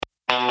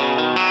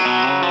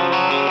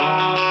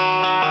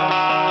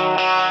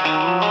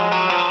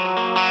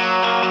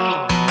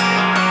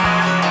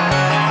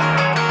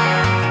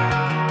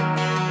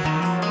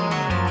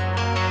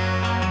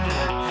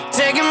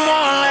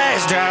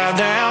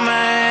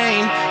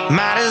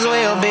Might as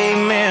well be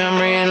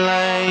memory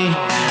lane.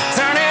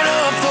 Turn it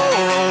up for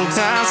old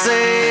time's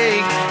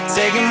sake.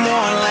 Taking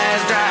one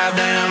last drive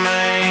down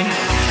Main.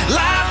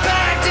 Life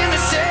packed in the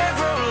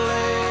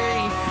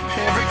Chevrolet.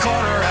 Every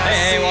corner I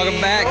see. Hey,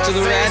 welcome back to the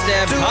Rad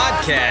Dad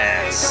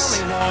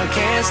Podcast.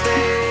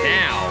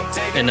 Now,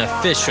 an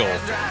official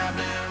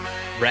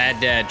Rad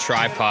Dad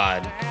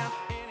tripod.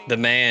 The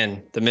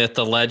man, the myth,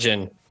 the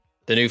legend,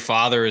 the new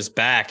father is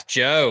back.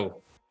 Joe,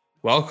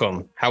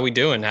 welcome. How we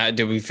doing?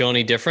 Do we feel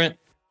any different?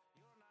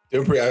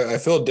 Doing pretty. I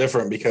feel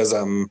different because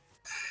I'm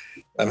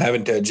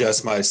having to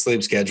adjust my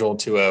sleep schedule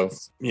to a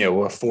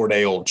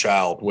 4-day-old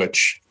child,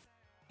 which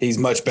he's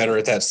much better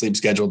at that sleep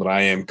schedule than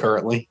I am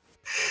currently.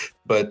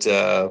 But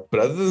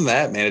other than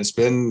that, man, it's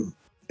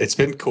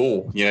been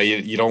cool. You know,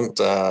 you don't.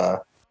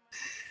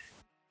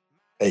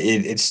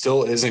 It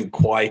still isn't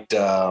quite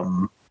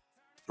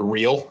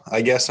real,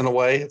 I guess, in a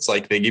way. It's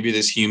like they give you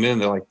this human,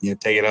 they're like,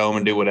 take it home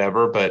and do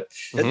whatever. But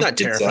isn't that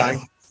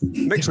terrifying?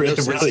 It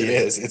really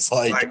is. It's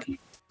like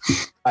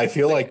I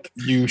feel like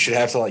you should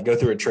have to go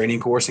through a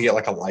training course and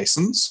get a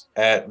license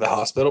at the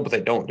hospital, but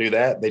they don't do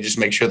that. They just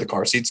make sure the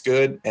car seat's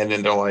good, and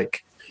then they're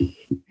like, "Here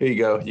you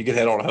go, you can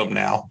head on home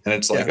now." And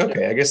it's like,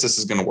 okay, I guess this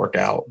is going to work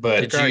out.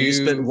 But you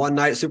spend one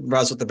night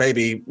supervised with the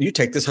baby, you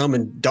take this home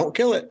and don't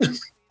kill it.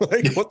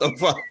 What the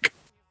fuck?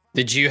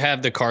 Did you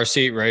have the car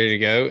seat ready to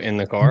go in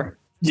the car?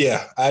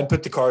 Yeah, I'd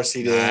put the car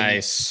seat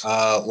in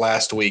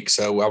last week,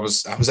 so I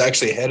was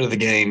actually ahead of the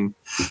game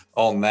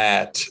on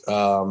that.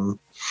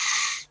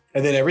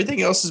 And then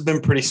everything else has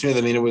been pretty smooth.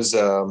 I mean, it was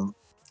a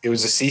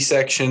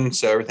C-section,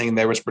 so everything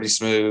there was pretty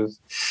smooth.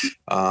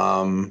 We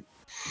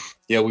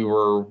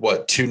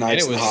were 2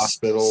 nights in the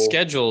hospital.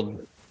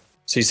 Scheduled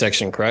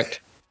C-section, correct?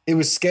 It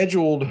was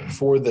scheduled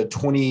for the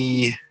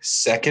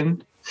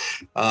 22nd,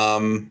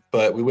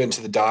 but we went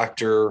to the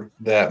doctor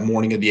that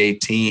morning of the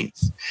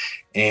 18th,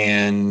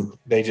 and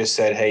they just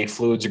said, "Hey,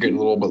 fluids are getting a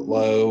little bit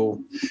low.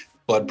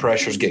 Blood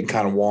pressure's getting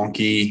kind of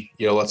wonky.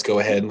 Let's go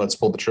ahead and let's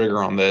pull the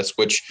trigger on this,"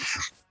 which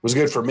was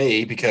good for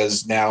me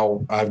because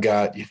now I've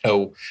got,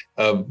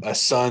 a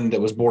son that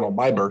was born on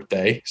my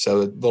birthday. So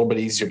a little bit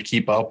easier to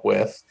keep up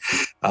with.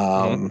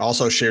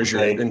 Also shares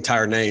your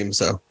entire name.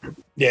 So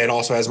yeah, it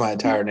also has my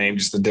entire name,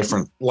 just a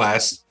different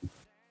last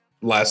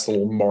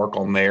little mark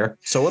on there.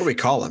 So what do we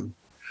call him?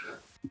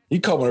 You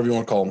call him whatever you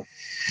want to call him.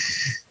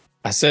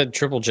 I said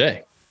Triple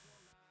J.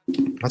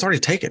 That's already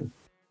taken.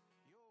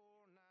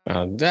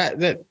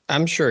 That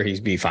I'm sure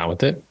he'd be fine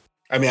with it.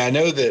 I mean, I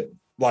know that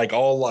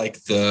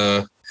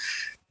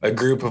a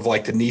group of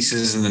the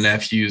nieces and the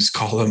nephews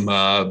call him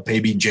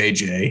baby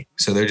JJ.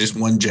 So they're just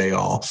one J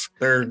off.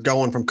 They're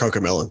going from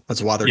Cocomelon.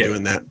 That's why they're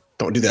doing that.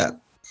 Don't do that.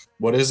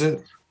 What is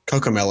it?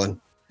 Cocomelon.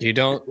 You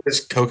don't.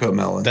 It's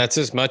Cocomelon. That's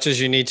as much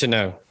as you need to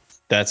know.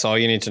 That's all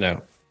you need to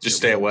know. Just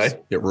stay away.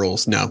 It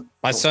rules. No.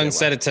 My son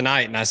said it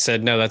tonight, and I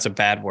said, no, that's a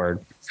bad word.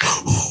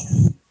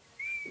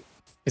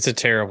 It's a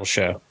terrible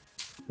show.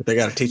 If they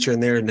got a teacher in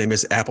there, her name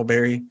is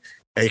Appleberry,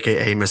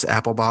 a.k.a. Miss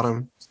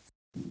Applebottom.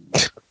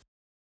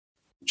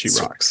 She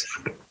rocks.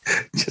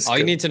 All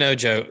you need to know,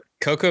 Joe,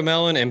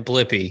 Cocomelon and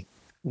Blippi,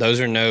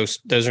 those are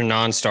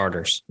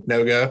non-starters.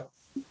 No go.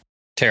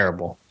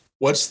 Terrible.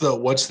 What's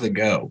the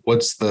go?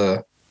 What's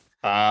the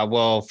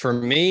well, for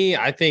me,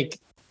 I think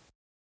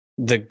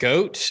the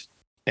GOAT,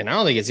 and I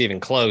don't think it's even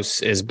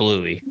close, is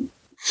Bluey.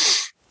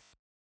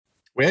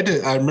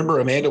 I remember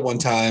Amanda one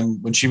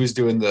time when she was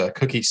doing the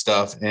cookie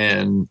stuff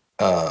in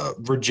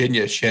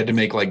Virginia, she had to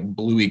make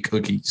Bluey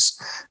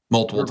cookies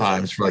multiple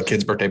times for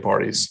kids' birthday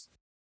parties.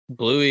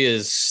 Bluey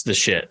is the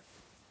shit.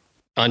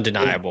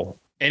 Undeniable.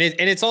 And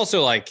it's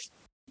also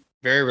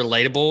very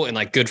relatable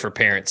and good for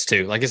parents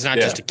too. It's not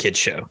just a kid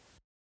show.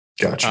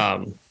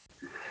 Gotcha.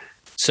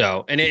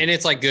 So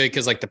it's good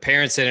because the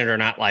parents in it are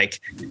not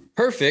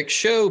perfect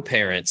show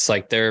parents.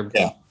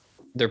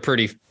 They're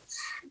pretty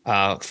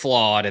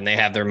flawed and they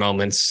have their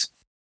moments.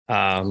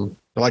 They're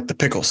like the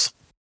Pickles.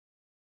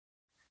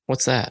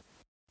 What's that?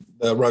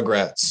 The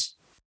Rugrats.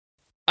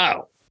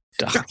 Oh,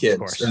 the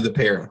kids or the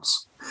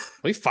parents.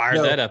 We fired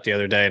that up the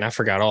other day, and I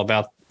forgot all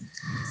about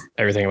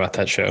everything about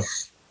that show.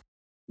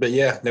 But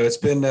yeah, no, it's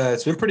been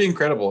pretty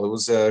incredible. It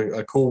was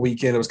a cool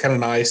weekend. It was kind of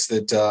nice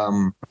that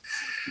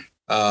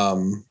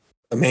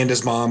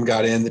Amanda's mom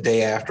got in the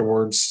day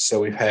afterwards,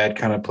 so we've had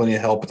kind of plenty of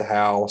help at the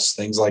house,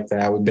 things like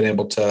that. We've been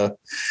able to,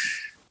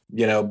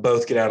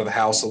 both get out of the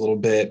house a little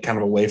bit, kind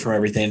of away from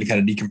everything to kind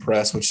of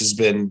decompress, which has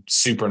been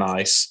super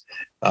nice.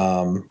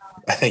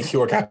 I think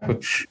York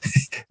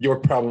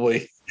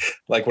probably.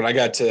 When I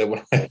got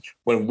to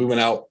when we went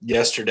out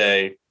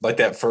yesterday,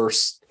 that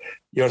first,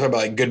 talk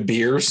about good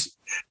beers.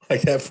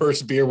 That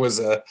first beer was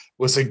a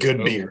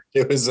good beer.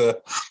 It was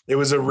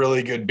a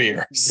really good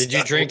beer. Did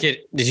you drink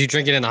it? Did you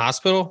drink it in the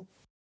hospital?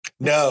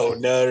 No.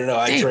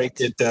 I drank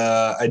it.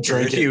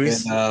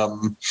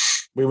 And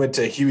we went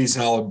to Huey's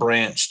and Olive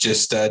Branch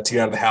just to get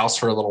out of the house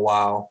for a little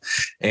while,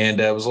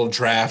 and it was a little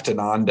draft in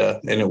Onda,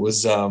 and it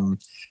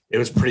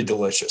was pretty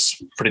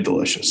delicious.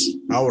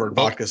 I ordered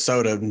vodka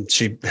soda, and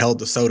she held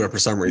the soda for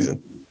some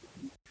reason.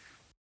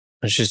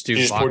 Let's just do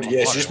she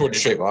just poured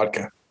straight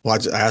vodka. Well,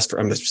 I asked for.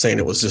 I'm just saying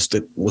it was.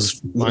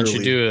 Why don't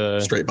you do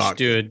a straight box?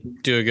 Do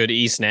a good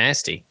East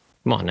Nasty.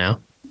 Come on now.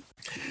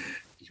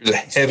 It was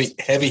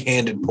a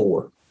heavy-handed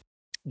pour.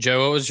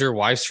 Joe, what was your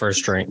wife's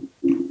first drink?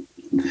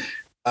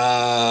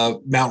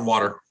 Mountain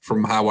water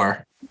from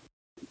Highwire.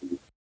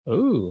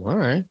 Ooh, all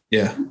right.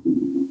 Yeah.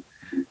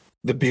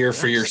 The beer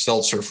for your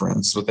seltzer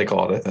friends is what they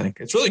call it, I think.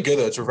 It's really good,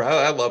 though.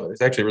 I love it.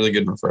 It's actually really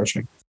good and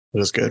refreshing. It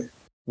was good.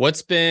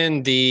 What's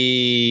been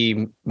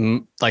the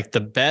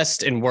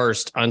best and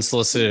worst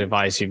unsolicited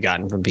advice you've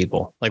gotten from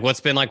people? Like,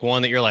 what's been like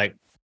one that you're like,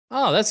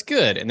 oh, that's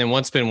good. And then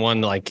what's been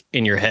one like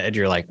in your head,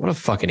 you're like, what a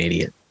fucking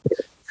idiot.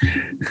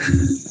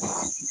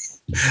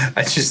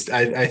 I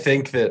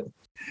think that,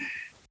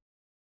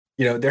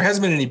 there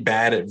hasn't been any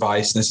bad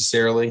advice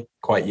necessarily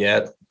quite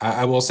yet.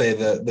 I will say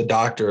that the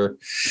doctor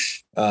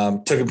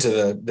took him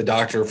to the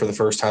doctor for the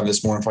first time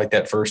this morning for like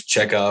that first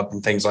checkup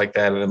and things like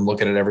that. And I'm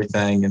looking at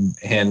everything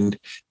and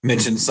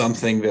mentioned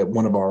something that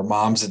one of our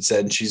moms had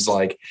said. And she's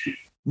like,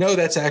 no,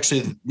 that's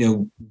actually,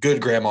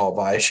 good grandma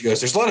advice. She goes,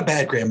 there's a lot of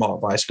bad grandma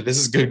advice, but this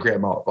is good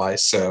grandma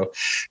advice. So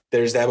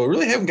there's that. But we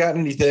really haven't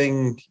gotten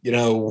anything,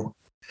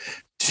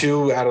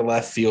 too out of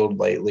left field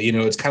lately.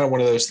 It's kind of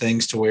one of those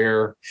things to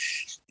where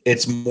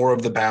it's more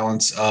of the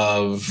balance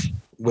of,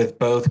 with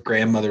both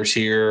grandmothers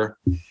here,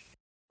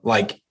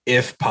 like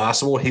if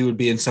possible, he would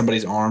be in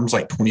somebody's arms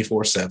like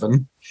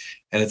 24/7.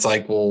 And it's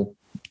like, well,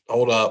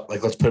 hold up,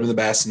 like let's put him in the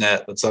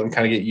bassinet. Let's let him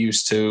kind of get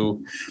used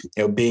to,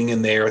 being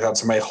in there without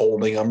somebody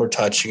holding him or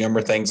touching him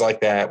or things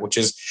like that,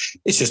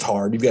 it's just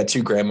hard. You've got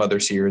two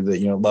grandmothers here that,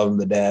 love him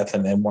to death.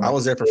 And then I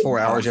was there for 4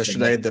 hours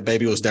yesterday. The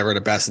baby was never in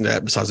a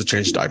bassinet besides a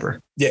change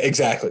diaper. Yeah,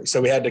 exactly.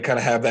 So we had to kind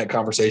of have that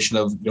conversation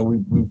of,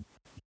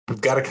 we've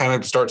got to kind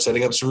of start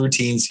setting up some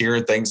routines here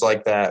and things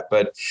like that,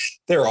 but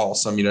they're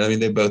awesome.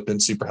 They've both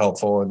been super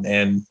helpful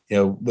and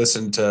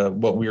listen to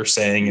what we were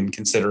saying and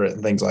consider it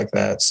and things like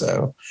that.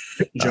 So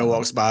Joe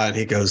walks by and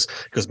he goes,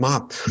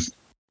 Mom,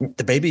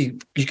 the baby,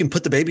 you can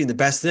put the baby in the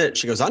bassinet.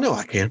 She goes, I know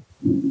I can.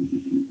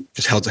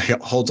 Just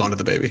holds onto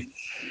the baby.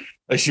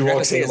 Like she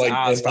walks in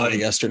like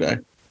yesterday.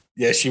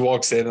 Yeah. She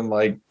walks in and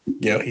like,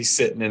 he's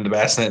sitting in the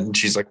bassinet and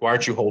she's like, why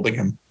aren't you holding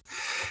him?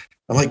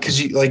 I'm like,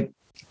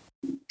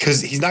 because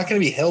he's not going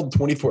to be held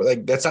 24.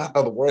 Like that's not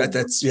how the world.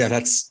 That's how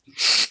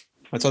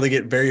they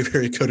get very,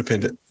 very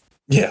codependent.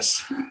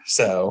 Yes.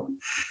 So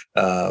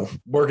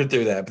working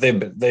through that,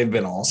 but they've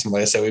been awesome.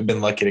 Like I said, we've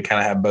been lucky to kind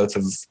of have both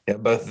of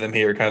them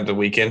here kind of the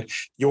weekend.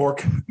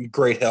 York,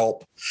 great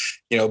help.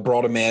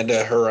 Brought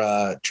Amanda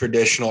her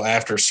traditional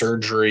after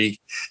surgery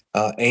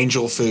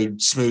angel food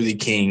smoothie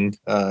king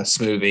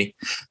smoothie.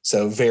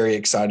 So very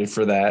excited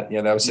for that.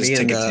 That was his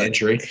ticket to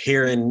entry.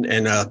 Hearing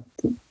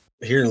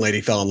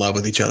lady fell in love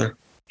with each other.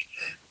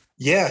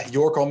 Yeah,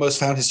 York almost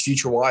found his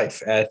future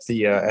wife at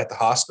the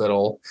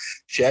hospital.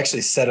 She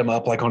actually set him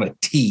up like on a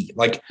tee.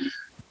 Like,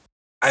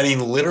 I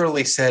mean,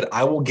 literally said,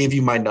 I will give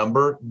you my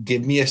number.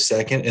 Give me a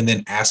second and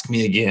then ask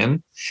me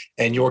again.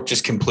 And York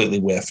just completely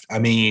whiffed. I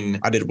mean,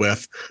 I did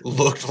whiff.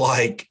 Looked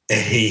like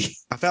I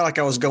felt like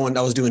I was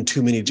doing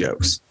too many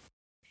jokes.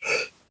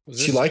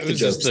 She liked the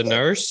jokes. The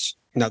nurse?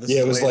 No,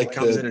 it was like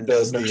the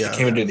nurse that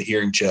came and did the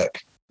hearing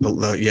check.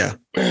 Yeah.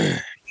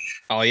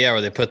 Oh yeah,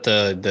 where they put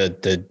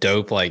the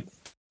dope like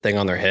thing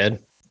on their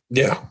head.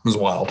 Yeah, it was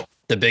wild.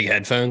 The big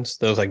headphones,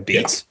 those like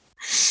Beats. Yeah.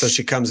 So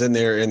she comes in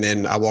there, and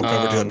then I walk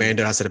over to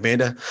Amanda. And I said,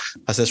 Amanda,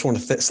 I just want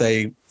to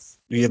say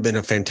you have been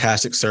a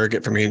fantastic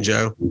surrogate for me and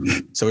Joe.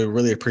 So we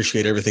really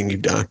appreciate everything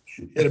you've done.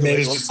 And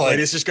Amanda's just like,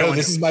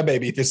 this is my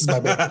baby. This is my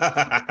baby.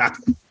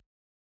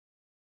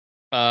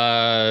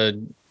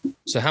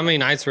 So how many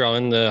nights were y'all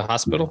in the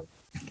hospital?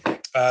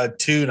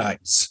 2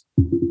 nights.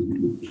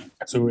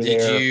 So we were Did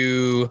there.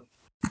 you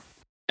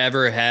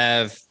ever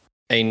have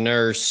a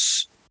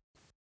nurse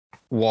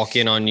walk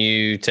in on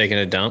you taking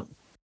a dump?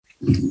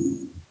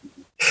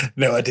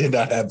 No, I did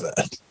not have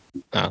that.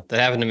 Oh, that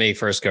happened to me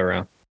first go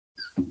around.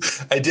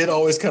 I did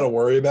always kind of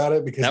worry about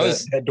it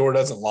because that door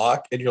doesn't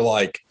lock and you're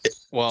like,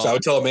 well, so I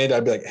would tell Amanda,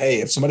 I'd be like,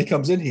 hey, if somebody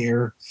comes in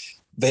here,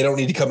 they don't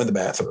need to come in the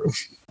bathroom.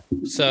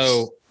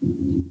 So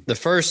the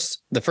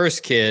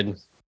first kid,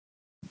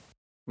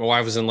 my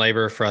wife was in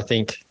labor for, I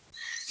think,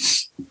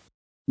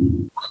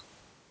 I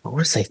want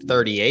to say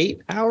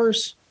 38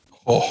 hours.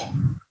 Oh,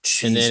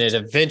 geez. And then it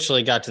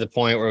eventually got to the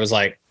point where it was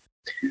like,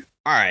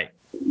 all right,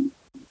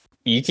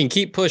 you can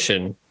keep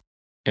pushing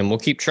and we'll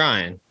keep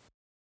trying.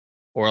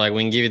 Or like,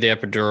 we can give you the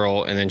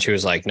epidural. And then she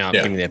was like, no,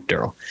 give me the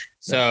epidural.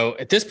 So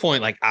at this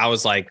point, like I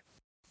was like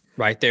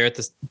right there at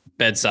the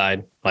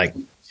bedside, like,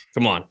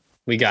 come on,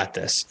 we got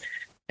this.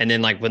 And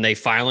then like when they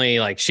finally,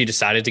 like she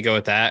decided to go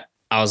with that,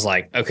 I was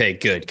like, okay,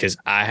 good. Cause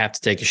I have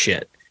to take a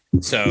shit.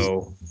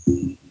 So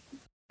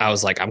I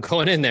was like, I'm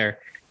going in there.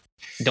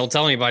 Don't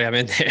tell anybody I'm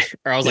in there.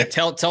 Or I was like,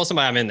 tell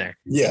somebody I'm in there.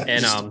 Yeah.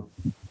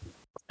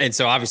 And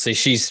so obviously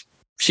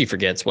she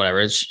forgets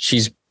whatever.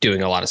 She's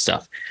doing a lot of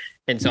stuff.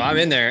 And so I'm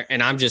in there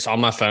and I'm just on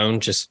my phone,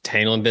 just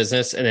handling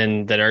business. And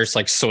then the nurse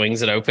like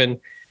swings it open.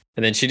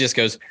 And then she just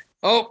goes,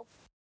 oh,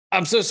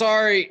 I'm so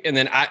sorry. And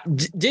then I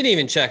didn't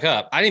even check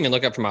up. I didn't even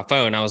look up from my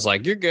phone. I was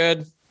like, you're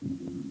good.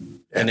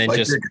 and then like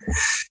just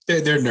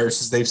they're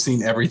nurses. They've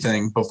seen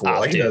everything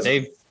before.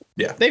 dude,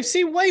 they've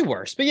seen way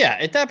worse. But yeah,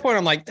 at that point,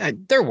 I'm like,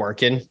 they're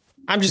working.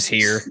 I'm just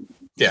here.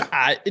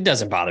 Yeah, it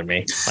doesn't bother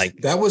me.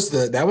 Like that was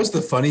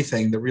the funny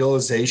thing. The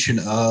realization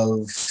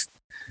of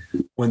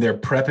when they're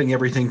prepping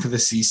everything for the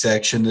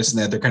C-section, this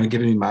and that, they're kind of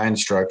giving me my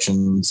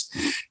instructions.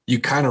 You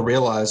kind of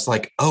realize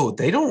like, oh,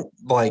 they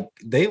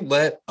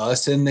let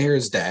us in there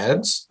as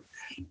dads,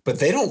 but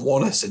they don't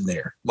want us in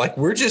there. Like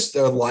we're just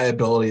a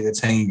liability that's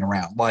hanging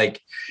around.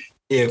 Like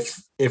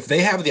if they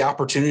have the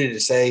opportunity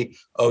to say,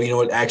 oh, you know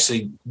what,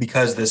 actually,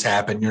 because this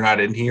happened, you're not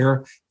in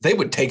here, they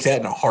would take that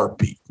in a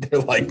heartbeat. They're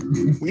like,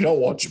 we don't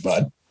want you,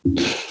 bud.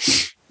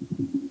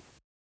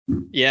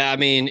 Yeah, I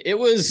mean,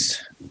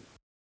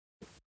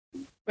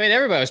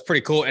 everybody was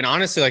pretty cool. And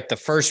honestly, like the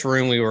first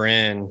room we were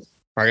in,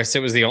 or I guess it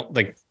was the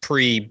like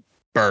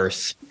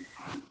pre-birth,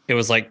 it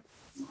was like,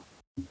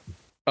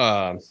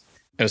 it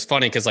was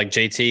funny because like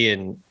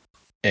JT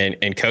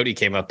and Cody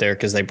came up there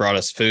because they brought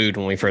us food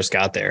when we first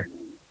got there.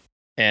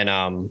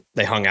 And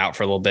they hung out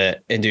for a little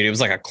bit. And dude, it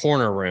was like a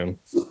corner room.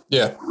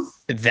 Yeah.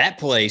 That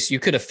place, you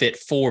could have fit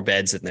 4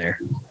 beds in there.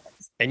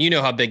 And you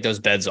know how big those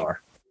beds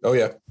are. Oh,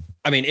 yeah.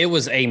 I mean, it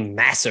was a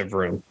massive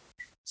room.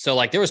 So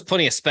like there was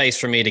plenty of space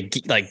for me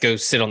to like go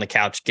sit on the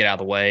couch, get out of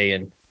the way.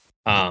 And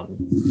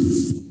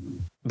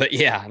but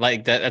yeah,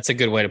 like that's a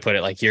good way to put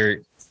it. Like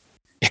you're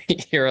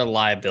a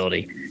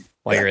liability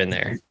while you're in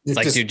there. It's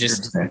like, dude,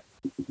 just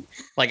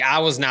like I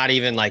was not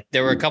even like,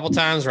 there were a couple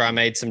times where I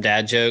made some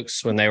dad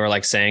jokes when they were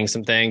like saying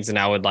some things, and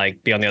I would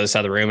like be on the other side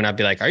of the room and I'd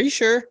be like, are you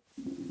sure?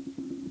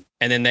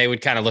 And then they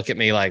would kind of look at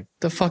me like,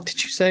 the fuck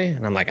did you say?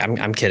 And I'm like,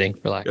 I'm kidding.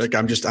 Relax. Like,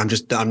 I'm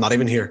not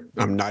even here.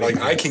 I'm not like,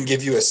 even I can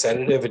give you a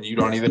sedative and you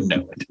don't even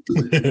know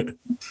it.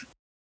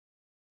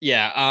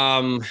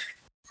 Yeah.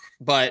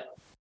 But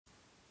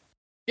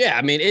yeah,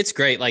 I mean, it's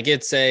great. Like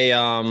it's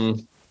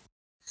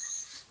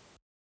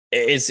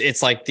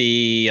it's like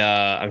the,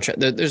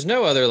 there's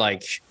no other,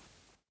 like,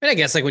 I mean, I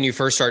guess like when you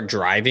first start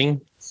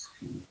driving,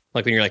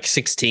 like when you're like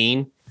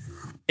 16,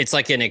 it's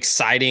like an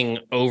exciting,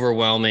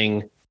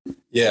 overwhelming,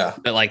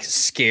 but like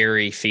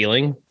scary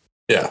feeling.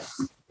 Yeah.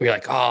 You're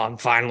like, oh, I'm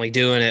finally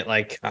doing it.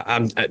 Like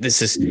I'm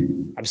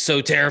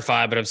so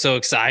terrified, but I'm so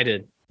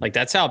excited. Like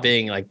that's how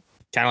being like,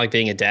 kind of like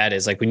being a dad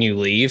is. Like when you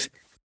leave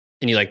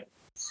and you like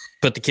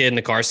put the kid in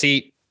the car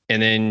seat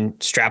and then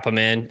strap them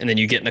in, and then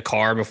you get in the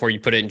car before you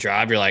put it in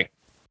drive, you're like,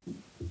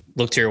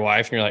 look to your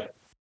wife and you're like,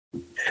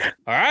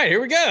 all right,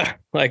 here we go.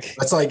 Like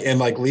that's like, and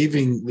like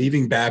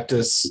leaving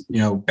Baptist,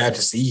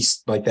 Baptist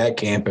East, like that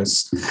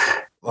campus,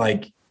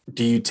 like,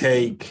 do you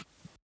take,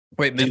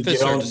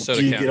 Memphis or DeSoto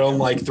do you County? get on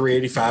like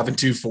 385 and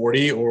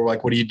 240, or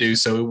like, what do you do?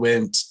 So we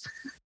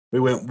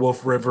went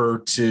Wolf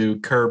River to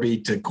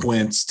Kirby to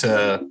Quince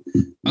to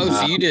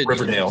so you did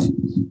Riverdale.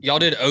 Y'all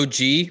did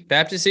OG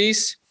Baptist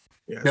East?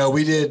 Yeah. No,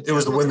 we did. It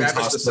was the women's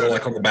hospital,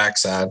 like on the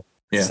backside.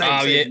 Yeah.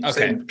 Okay.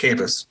 Same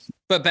campus.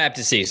 But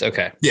Baptist East,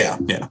 okay. Yeah.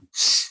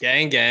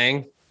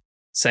 Gang.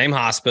 Same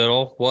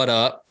hospital. What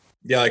up?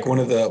 Yeah, like one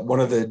of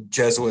the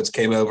Jesuits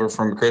came over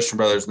from Christian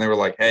Brothers, and they were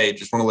like, "Hey,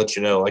 just want to let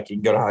you know, like you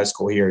can go to high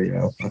school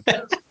here,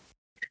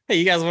 Hey,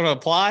 you guys want to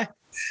apply?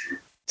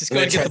 Just go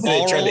and get the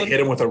ball They tried rolling. to hit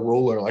him with a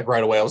ruler, like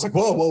right away. I was like,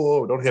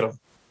 "Whoa, don't hit him!"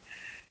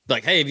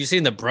 Like, hey, have you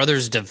seen the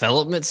Brothers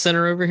Development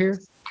Center over here?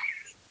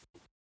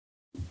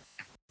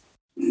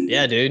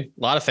 Yeah, dude. A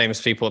lot of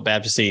famous people at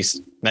Baptist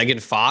East. Megan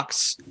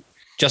Fox,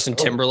 Justin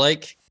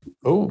Timberlake.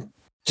 Oh,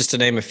 just to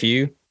name a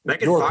few.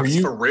 Megan Fox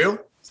for real?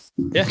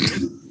 Yeah.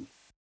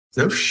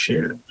 No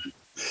shit.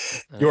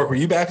 York, were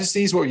you Baptist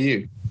East? What were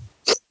you?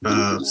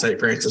 St.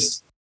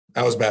 Francis.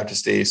 I was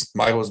Baptist East.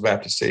 Michael was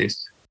Baptist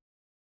East.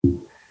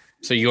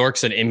 So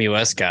York's an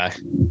MUS guy.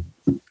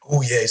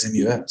 Oh yeah, he's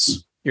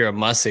MUS. You're a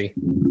mussy.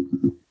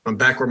 I'm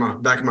back where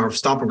my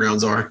stomping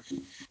grounds are.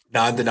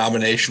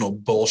 Non-denominational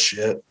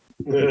bullshit.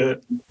 Or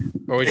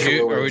would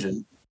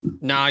you?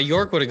 Nah,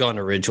 York would have gone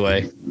to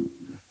Ridgeway.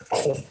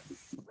 Oh,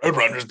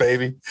 Roadrunners,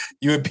 baby.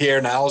 You and Pierre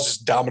Niles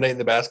just dominating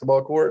the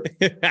basketball court.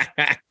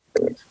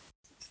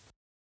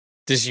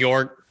 Does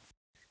York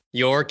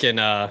and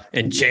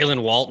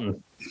Jalen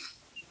Walton,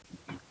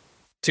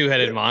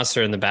 two-headed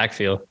monster in the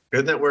backfield.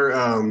 Isn't that where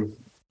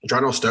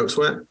Jarnell Stokes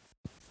went?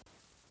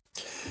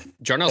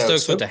 Jarnell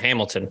Stokes went to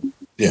Hamilton.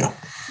 Yeah.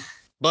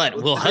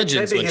 But Will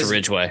Hudgens went to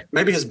Ridgeway.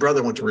 Maybe his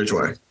brother went to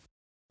Ridgeway.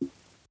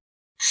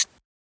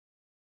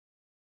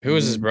 Who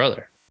was his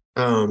brother?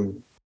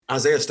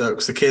 Isaiah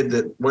Stokes, the kid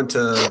that went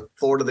to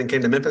Florida, then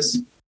came to Memphis.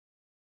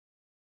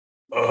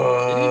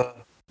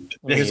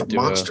 He's a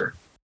monster.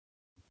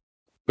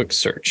 Quick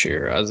search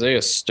here.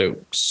 Isaiah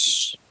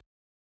Stokes.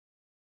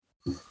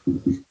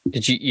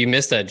 Did you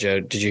miss that, Joe?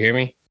 Did you hear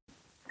me?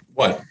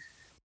 What?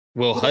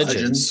 Will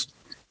Hudgens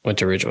went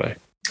to Ridgeway.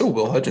 Oh,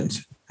 Will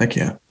Hudgens. Heck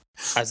yeah.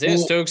 Isaiah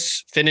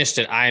Stokes finished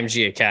at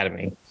IMG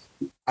Academy.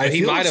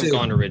 He might have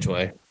gone to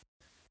Ridgeway.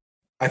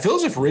 I feel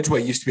as if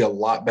Ridgeway used to be a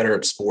lot better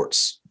at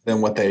sports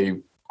than what they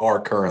are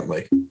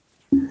currently.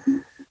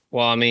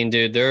 Well, I mean,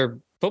 dude, their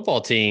football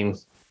team,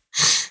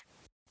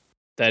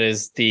 that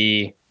is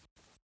the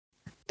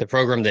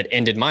program that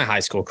ended my high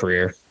school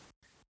career.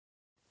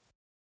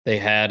 They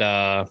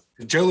had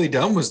Jolie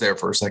Dunn was there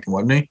for a second,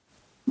 wasn't he?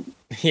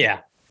 yeah.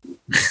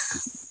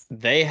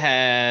 They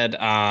had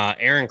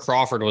Aaron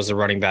Crawford was the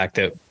running back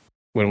that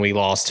when we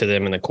lost to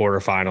them in the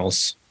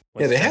quarterfinals.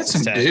 Yeah, they had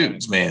some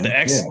dudes, man.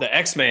 The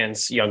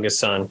X-Man's youngest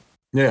son.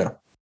 Yeah.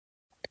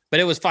 But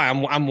it was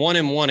fine. I'm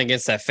 1-1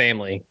 against that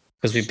family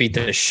because we beat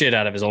the shit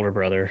out of his older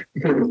brother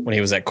when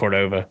he was at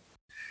Cordova.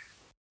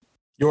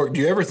 York,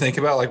 do you ever think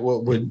about like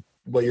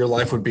what your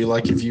life would be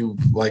like if you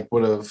like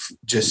would have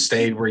just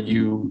stayed where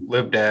you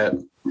lived at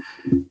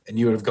and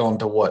you would have gone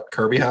to what,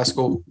 Kirby High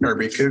School?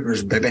 Kirby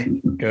Cougars,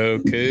 baby. Go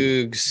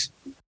Cougs.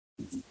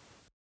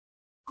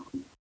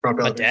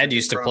 My dad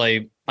used to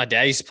play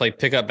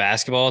pickup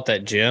basketball at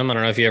that gym. I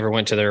don't know if you ever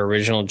went to their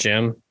original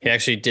gym. He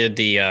actually did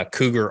the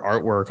Cougar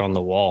artwork on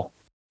the wall.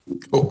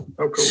 Oh,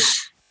 cool.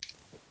 It's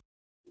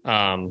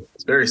a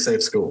very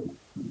safe school.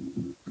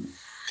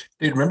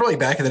 Dude, remember like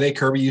back in the day,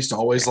 Kirby used to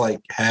always like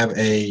have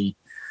a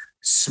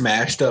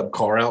smashed up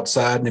car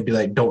outside and it'd be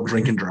like, don't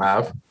drink and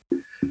drive.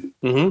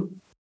 Mm-hmm.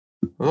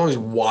 It was always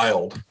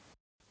wild.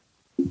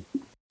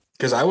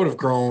 Because I would have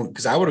gone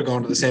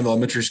to the same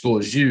elementary school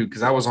as you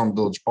because I was on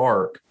Village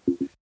Park.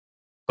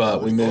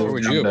 But we moved. Where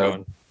would you have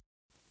gone?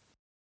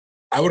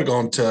 I would have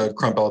gone to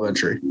Crump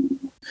Elementary.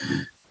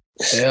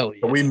 Hell yeah.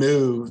 But we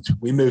moved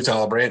to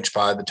Olive Branch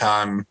by the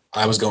time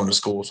I was going to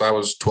school. So I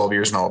was 12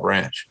 years in Olive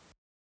Branch.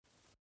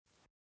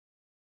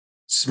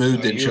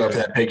 Smooth didn't show up for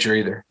that picture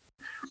either.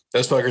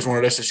 Those fuckers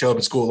wanted us to show up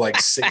at school like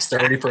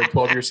 6:30 for a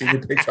 12-year senior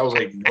picture. I was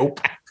like,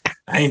 nope,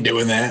 I ain't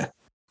doing that.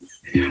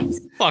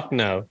 Fuck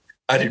no.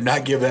 I do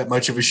not give that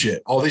much of a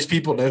shit. All these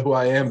people know who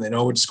I am. They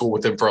know I went to school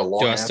with them for a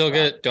long time.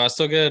 Do I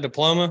still get a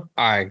diploma?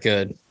 All right,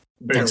 good.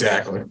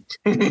 Exactly.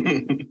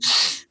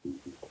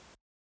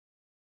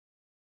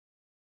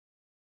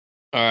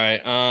 All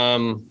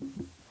right.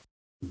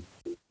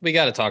 We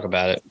got to talk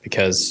about it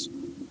because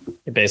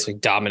it basically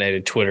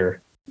dominated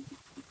Twitter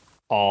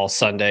all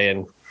Sunday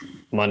and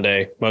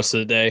Monday, most of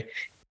the day.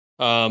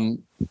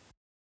 I'm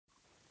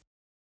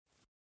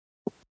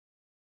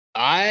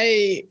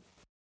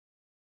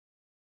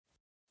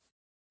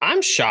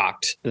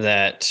shocked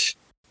that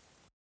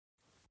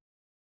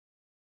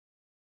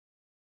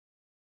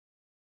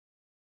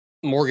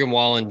Morgan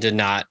Wallen did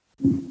not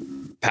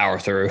power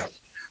through.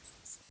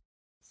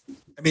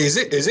 I mean, is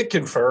it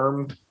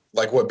confirmed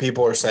like what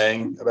people are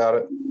saying about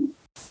it?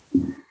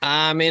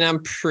 I mean,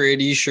 I'm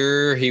pretty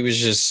sure he was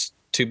just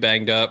too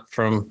banged up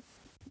from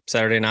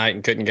Saturday night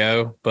and couldn't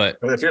go. But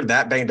if you're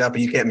that banged up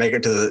and you can't make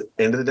it to the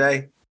end of the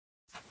day,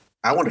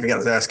 I wonder if he got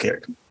his ass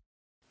kicked.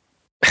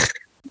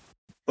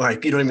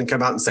 Like, you don't even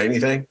come out and say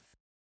anything.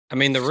 I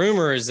mean, the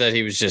rumor is that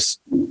he was just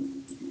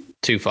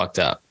too fucked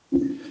up.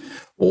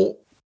 Well,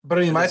 but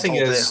I mean, my thing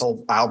is the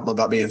whole album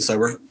about being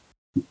sober.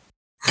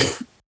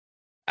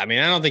 I mean,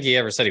 I don't think he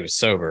ever said he was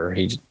sober.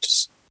 He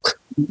just at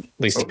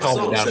least he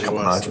calmed it down a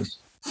couple notches.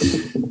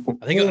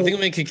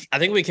 I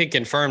think we could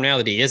confirm now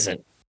that he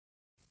isn't.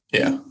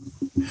 Yeah.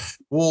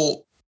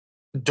 Well,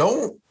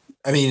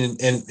 I mean,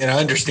 and I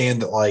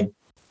understand that like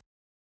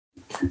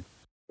it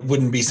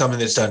wouldn't be something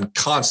that's done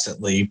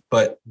constantly,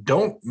 but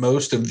don't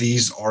most of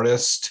these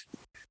artists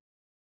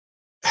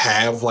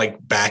have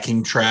like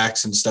backing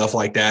tracks and stuff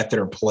like that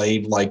are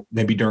played like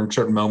maybe during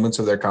certain moments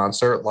of their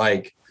concert?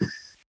 Like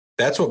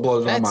that's what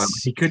blows my mind.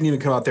 He couldn't even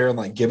come out there and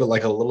like give it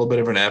like a little bit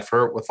of an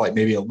effort with like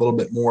maybe a little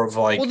bit more of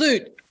like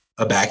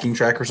a backing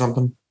track or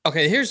something.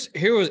 Okay, here's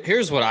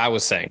what I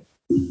was saying.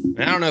 And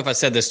I don't know if I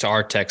said this to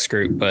our text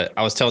group, but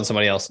I was telling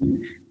somebody else.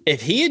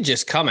 If he had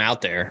just come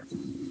out there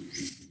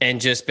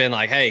and just been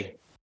like, hey,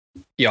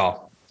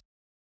 y'all,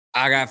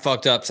 I got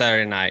fucked up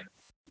Saturday night.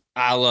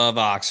 I love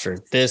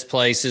Oxford. This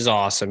place is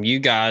awesome. You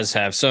guys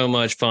have so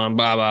much fun,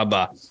 blah, blah,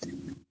 blah.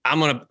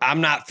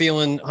 I'm not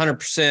feeling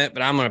 100%,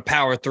 but I'm going to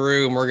power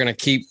through and we're going to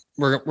keep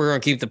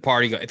the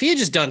party going. If he had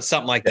just done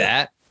something like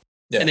that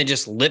and then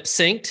just lip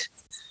synced,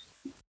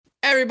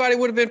 everybody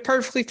would have been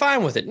perfectly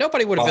fine with it.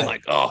 Nobody would have been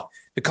like, oh,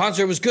 the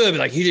concert was good, but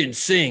like he didn't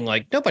sing.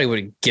 Like nobody would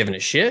have given a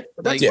shit.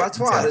 That's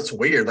why it's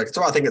weird. Like, that's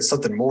why I think it's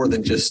something more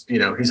than just,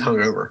 he's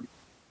hungover.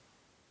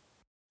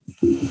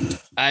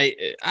 I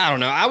don't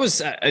know. I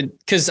was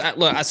because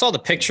I saw the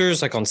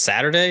pictures like on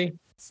Saturday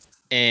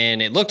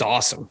and it looked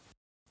awesome.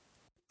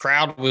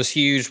 Crowd was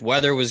huge.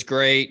 Weather was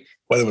great.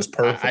 Weather was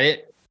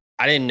perfect.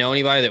 I didn't know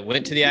anybody that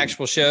went to the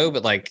actual show,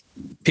 but like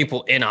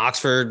people in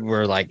Oxford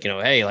were like,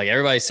 hey, like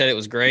everybody said it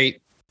was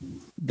great.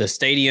 The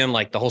stadium,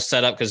 like the whole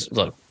setup, because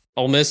look,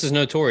 Ole Miss is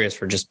notorious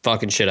for just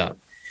fucking shit up.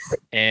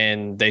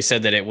 And they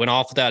said that it went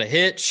off without a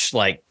hitch.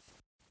 Like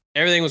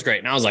everything was great.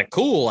 And I was like,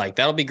 cool. Like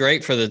that'll be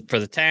great for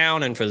the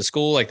town and for the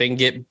school. Like they can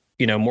get,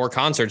 more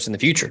concerts in the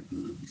future.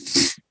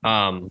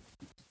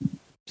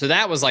 So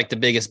that was like the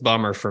biggest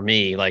bummer for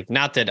me. Like,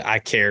 not that I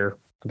care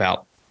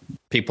about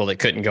people that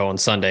couldn't go on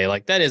Sunday.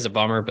 Like that is a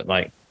bummer, but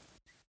like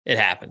it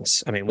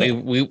happens. I mean,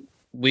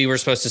 we were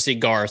supposed to see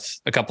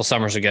Garth a couple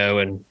summers ago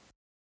and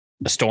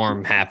a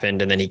storm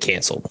happened and then he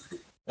canceled.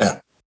 Yeah.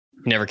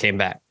 Never came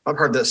back. I've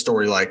heard that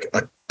story like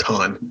a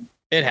ton.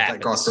 It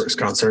happened. Garth Brooks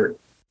concert.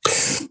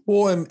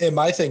 Well, and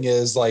my thing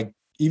is like,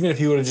 if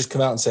he would have just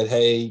come out and said,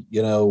 hey,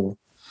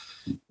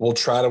 we'll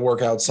try to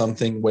work out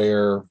something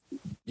where,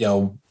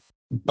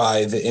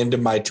 by the end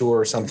of my tour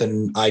or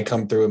something, I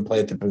come through and play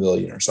at the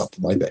pavilion or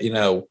something like that.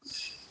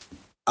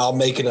 I'll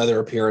make another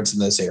appearance in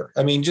this area.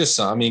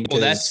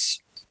 That's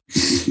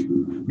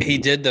he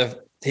did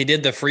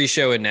the free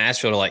show in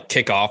Nashville to like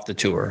kick off the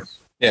tour.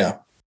 Yeah.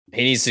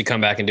 He needs to come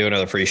back and do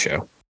another free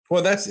show.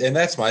 Well,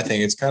 that's my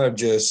thing. It's kind of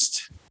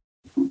just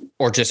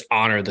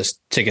honor the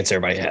tickets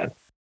everybody had.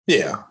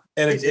 Yeah.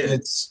 And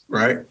it's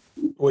right.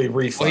 Well, you're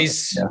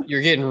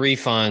getting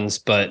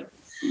refunds, but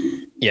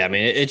yeah, I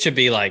mean, it should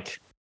be like,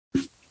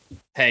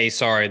 hey,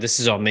 sorry, this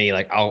is on me.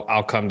 Like,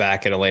 I'll come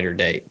back at a later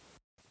date.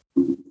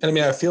 And I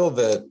mean, I feel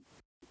that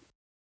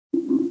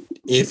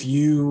if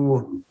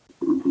you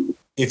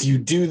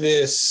do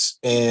this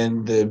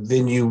and the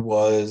venue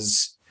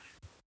was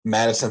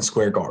Madison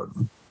Square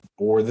Garden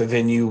or the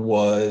venue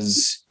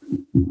was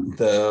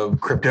the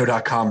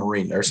crypto.com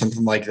arena or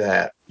something like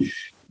that,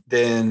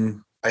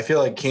 then I feel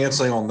like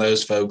canceling on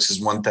those folks is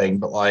one thing,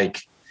 but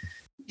like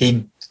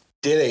he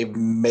did a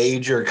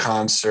major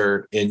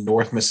concert in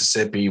North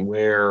Mississippi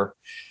where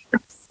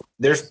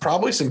there's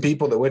probably some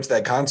people that went to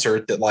that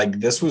concert that like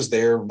this was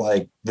their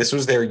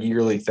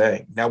yearly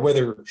thing. Now,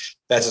 whether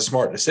that's a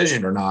smart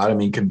decision or not, I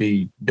mean, could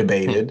be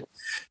debated,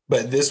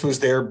 but this was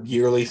their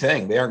yearly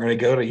thing. They aren't going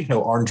to go to,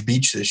 Orange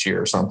Beach this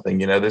year or something,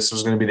 this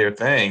was going to be their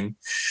thing.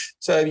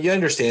 So you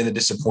understand the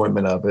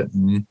disappointment of it.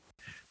 And,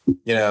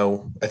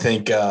 I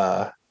think,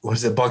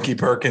 was it Bunky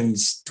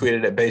Perkins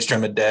tweeted at Bass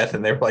Drum of Death,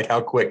 and they were like,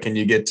 how quick can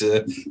you get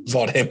to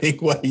Vaught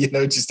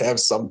Hemingway, just to have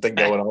something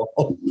going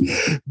on.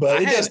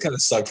 But it does kind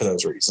of suck for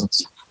those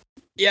reasons.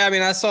 Yeah, I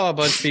mean, I saw a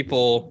bunch of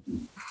people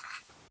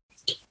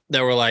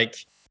that were like,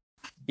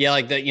 yeah,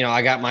 like that,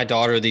 I got my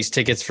daughter these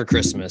tickets for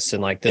Christmas,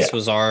 and like this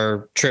was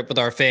our trip with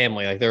our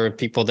family. Like there were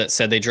people that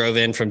said they drove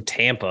in from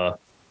Tampa,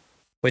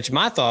 which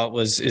my thought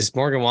was, is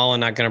Morgan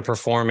Wallen not going to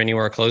perform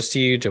anywhere close to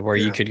you to where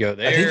you could go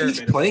there? I think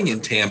he's playing in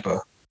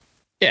Tampa.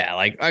 Yeah,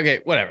 like, okay,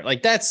 whatever.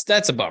 Like that's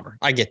a bummer.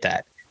 I get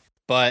that.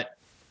 But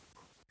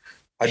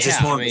I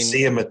just wanted to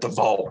see him at the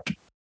Vault.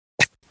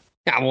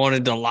 I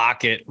wanted to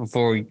lock it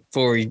before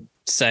we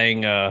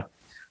sang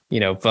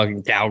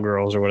fucking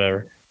Cowgirls or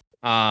whatever.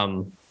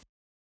 And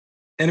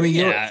I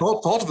mean,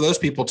 fault of those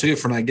people too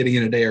for not getting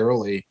in a day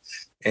early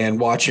and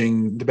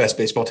watching the best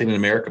baseball team in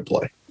America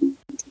play.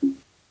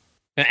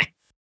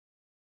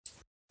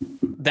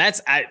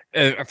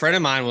 A friend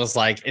of mine was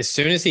like, as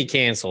soon as he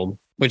canceled,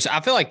 which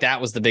I feel like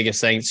that was the biggest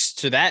thing.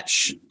 So that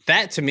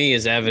to me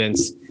is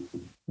evidence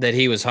that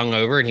he was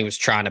hungover and he was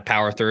trying to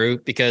power through,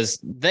 because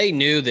they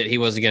knew that he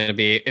wasn't going to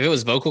be. If it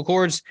was vocal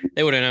cords,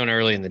 they would have known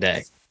early in the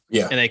day.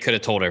 Yeah, and they could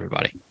have told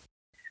everybody.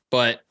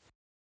 But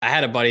I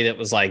had a buddy that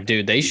was like,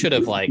 dude, they should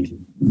have like.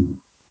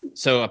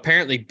 So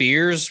apparently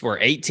beers were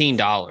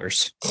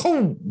 $18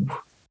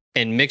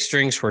 and mixed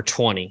drinks were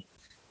 $20.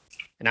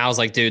 And I was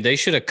like, dude, they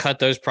should have cut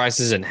those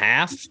prices in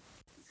half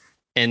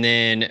and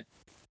then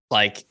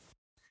like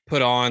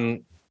put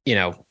on, I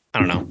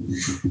don't know,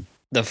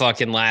 the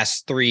fucking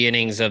last 3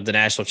 innings of the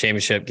national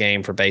championship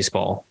game for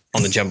baseball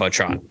on the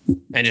Jumbotron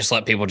and just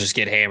let people just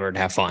get hammered and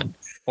have fun.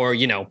 Or,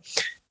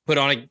 put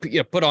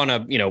on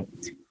a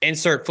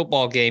insert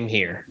football game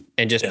here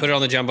and just put it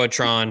on the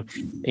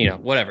Jumbotron,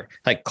 whatever.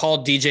 Like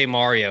call DJ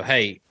Mario.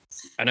 Hey,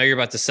 I know you're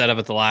about to set up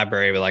at the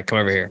library, but like, come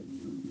over here.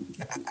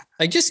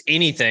 Like just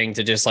anything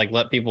to just like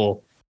let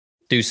people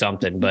do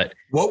something. But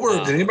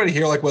did anybody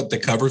hear like what the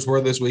covers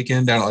were this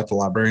weekend down at like the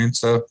library and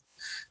stuff?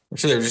 I'm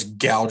sure they were just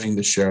gouging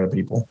the shit out of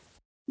people.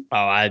 Oh,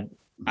 I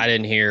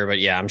didn't hear, but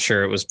yeah, I'm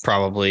sure it was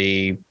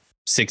probably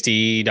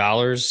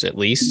 $60 at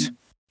least.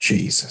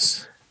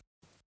 Jesus.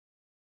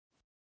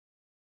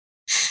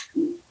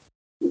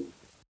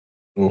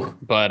 Ooh.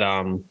 But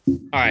all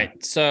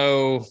right.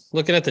 So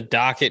looking at the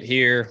docket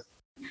here,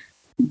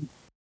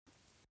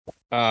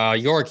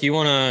 York, you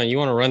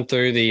wanna run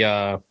through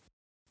the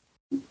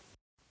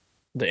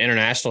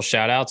international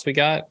shout outs we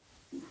got?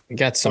 We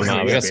got some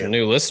some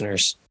new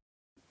listeners.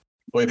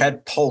 We've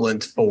had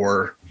Poland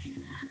for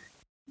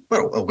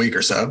a week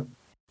or so.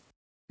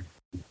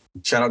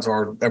 Shout out to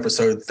our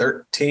episode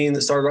 13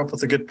 that started off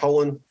with a good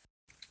Poland.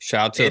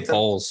 Shout out to the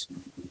Poles.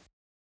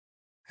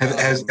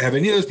 Have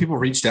any of those people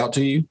reached out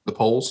to you, the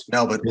Poles?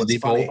 No, but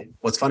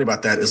what's funny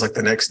about that is like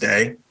the next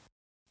day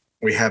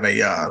we have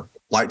a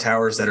light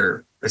towers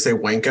that they say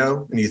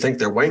Wanko, and you think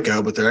they're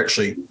Wanko, but they're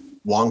actually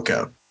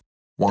Wanko.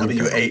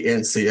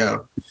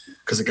 WANCO.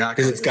 Because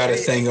it's got a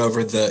thing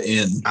over the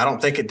N. I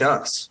don't think it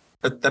does.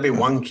 That'd be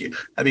Wankyo.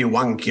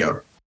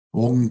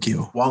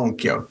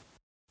 Wankyo.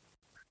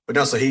 But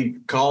no, so he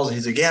calls and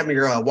he's like, yeah, I'm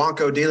your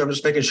Wanko dealer. I'm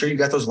just making sure you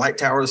got those light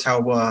towers.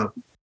 How I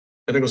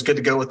think it was good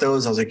to go with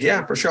those. I was like,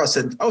 yeah, for sure. I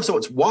said, oh, so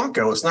it's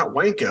Wanko. It's not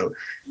Wanko.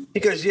 He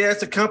goes, yeah,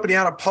 it's a company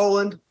out of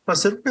Poland. I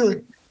said,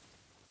 really?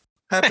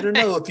 Happy to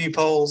know a few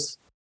Poles.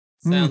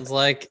 Sounds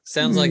like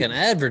an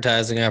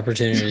advertising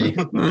opportunity.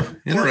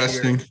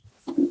 Interesting.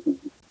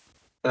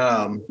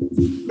 But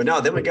no,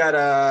 then we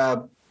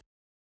got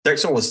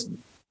next one was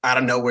out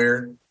of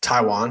nowhere,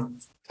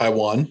 Taiwan.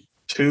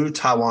 2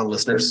 Taiwan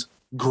listeners.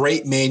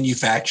 great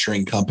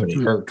manufacturing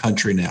company or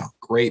country now.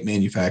 Great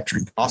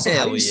manufacturing. Also,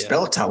 how do you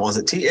spell Taiwan? Is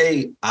it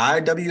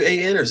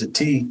Taiwan or is it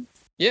T?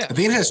 Yeah. I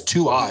think it has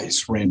 2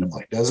 I's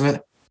randomly, doesn't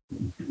it?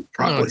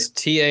 Probably. It's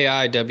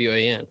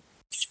Taiwan.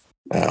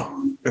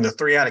 Oh. And the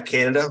 3 out of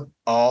Canada,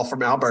 all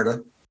from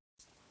Alberta.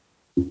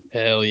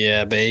 Hell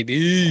yeah,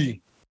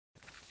 baby.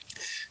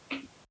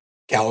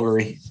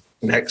 Calgary.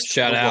 Next.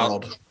 Shout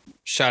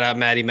out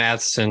Maddie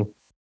Matheson.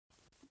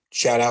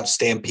 Shout out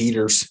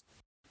Stampeders.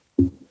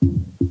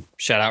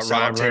 Shout out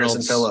Ryan Reynolds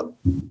and Phillip.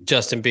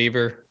 Justin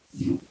Bieber.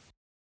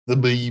 The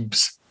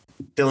Beebs.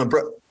 Dylan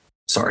Brooks.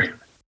 Sorry.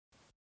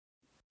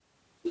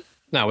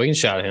 No, we can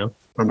shout at him.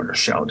 I'm not going to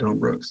shout Dylan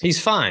Brooks. He's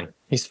fine.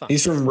 He's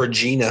from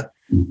Regina.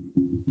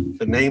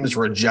 The name's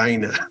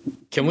Regina.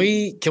 Can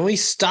we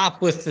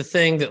stop with the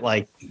thing that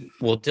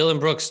Dylan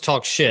Brooks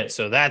talks shit,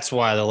 so that's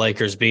why the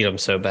Lakers beat him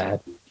so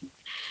bad.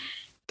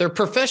 They're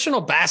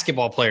professional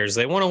basketball players.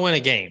 They want to win a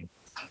game.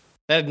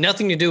 That had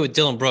nothing to do with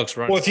Dylan Brooks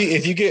running. Well,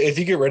 if you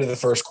get rid of the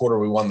first quarter,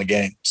 we won the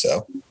game.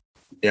 So,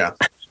 yeah.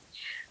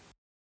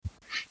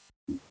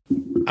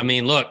 I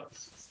mean, look.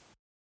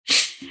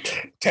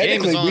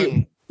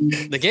 Technically,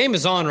 the game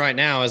is on right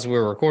now as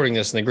we're recording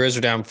this, and the Grizz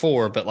are down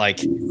 4. But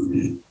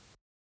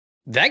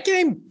that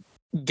game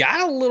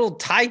got a little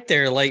tight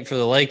there late for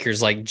the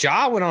Lakers.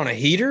 Ja went on a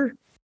heater,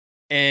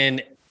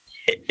 and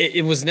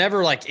it was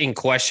never in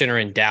question or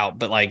in doubt.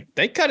 But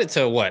they cut it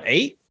to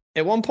 8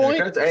 at one point.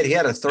 Yeah, cut it to 8. He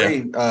had a 3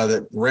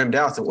 that rimmed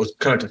out that was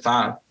cut it to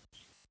 5.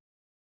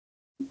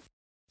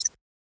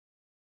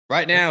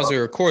 Right now, as we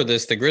record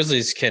this, the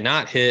Grizzlies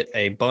cannot hit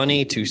a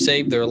bunny to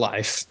save their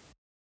life,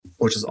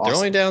 which is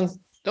awesome.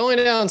 They're only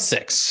down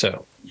 6.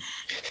 So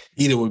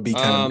either would be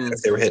kind of mad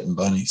if they were hitting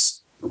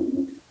bunnies.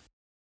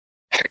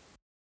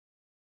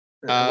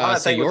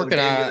 So York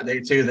and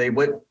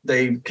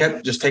they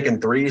kept just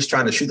taking threes,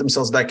 trying to shoot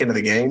themselves back into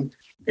the game,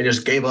 and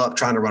just gave up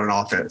trying to run an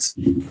offense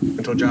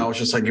until John was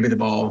just like, "Give me the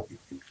ball,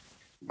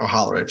 I'll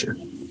holler at you."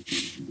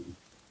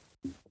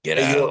 Get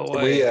out of the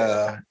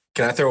way.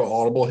 Can I throw an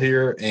audible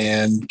here?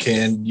 And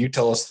can you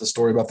tell us the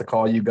story about the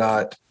call you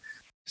got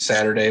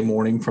Saturday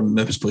morning from the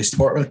Memphis Police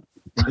Department?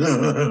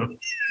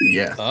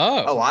 Yeah.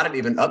 Oh, I didn't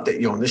even update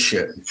you on this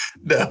shit.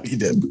 No, you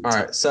didn't. All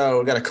right. So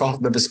we got a call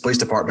from the Memphis Police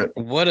Department.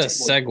 What a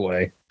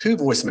segue. 2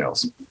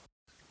 voicemails.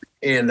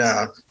 And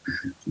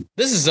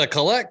this is a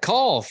collect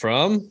call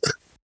from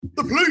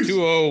the police.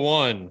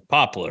 201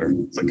 Poplar.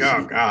 It's like,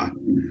 oh God.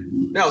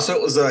 No, so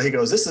it was he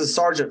goes, "This is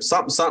Sergeant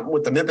something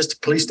with the Memphis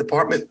Police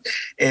Department.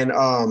 And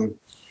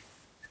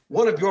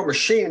one of your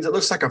machines, it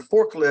looks like a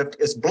forklift,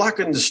 is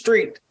blocking the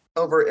street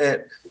over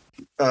at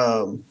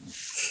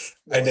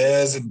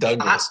Inez and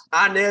Douglas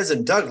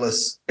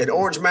at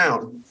Orange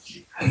Mountain.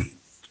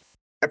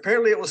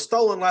 Apparently it was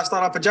stolen last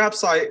night off a job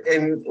site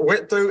and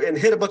went through and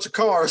hit a bunch of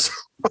cars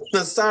on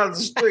the side of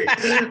the street."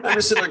 I'm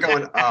just sitting there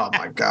going, oh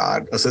my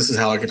God, this is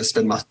how I get to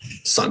spend my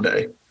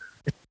Sunday.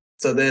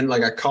 So then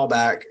I call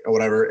back or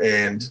whatever,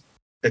 and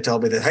they tell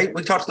me that, "Hey,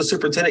 we talked to the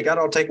superintendent, got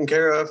it all taken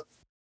care of."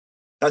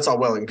 That's all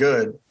well and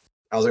good.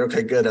 I was like,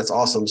 okay, good. That's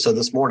awesome. So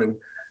this morning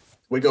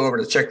we go over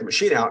to check the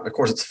machine out. And of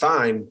course it's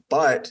fine,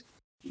 but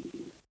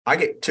I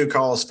get 2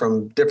 calls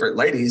from different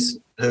ladies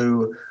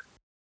who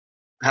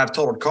have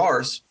totaled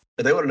cars,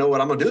 and they want to know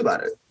what I'm going to do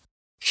about it.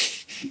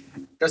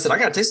 I said, "I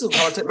got to take this.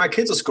 I take my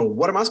kids to school.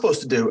 What am I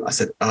supposed to do?" I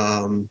said,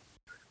 well,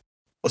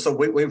 so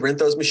we rent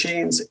those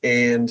machines,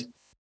 and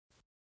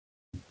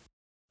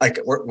I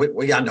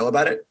know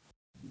about it.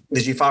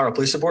 Did you file a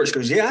police report? She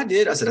goes, "Yeah, I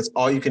did." I said, "That's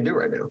all you can do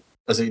right now."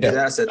 I said, "You do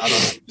that?" I said,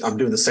 I'm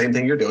doing the same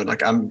thing you're doing.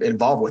 I'm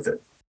involved with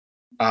it.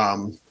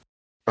 I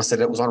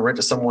said, "It was on rent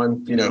to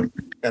someone,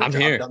 I'm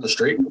here down the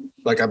street.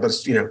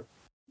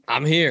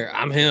 I'm here.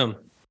 I'm him."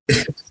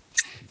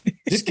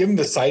 Just give him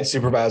the site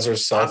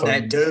supervisor's cell phone.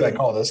 I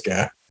call this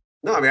guy.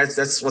 No, I mean,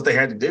 that's what they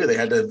had to do. They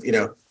had to,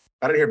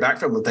 I didn't hear back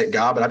from them, thank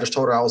God, but I just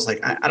told her, I was like,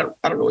 I don't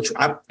know what you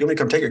want me to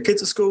come take your kids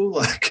to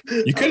school?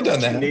 You could have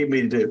done that. You need me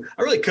to do.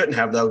 I really couldn't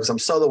have, though, because I'm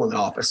solo in the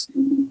office.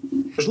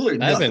 There's literally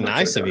that'd been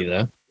nice of you,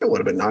 though. It would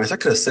have been nice. I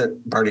could have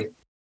sent Bernie.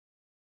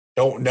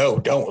 Don't.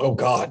 Oh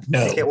God,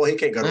 no. He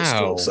can't go to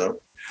school. So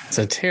it's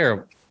a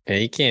terrible. Yeah,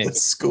 he can't.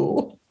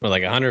 School. We're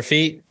 100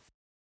 feet.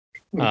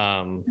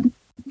 What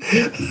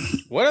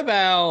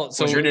about?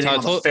 So you're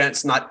on the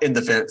fence, not in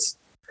the fence.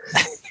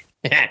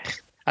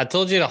 I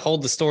told you to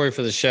hold the story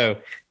for the show.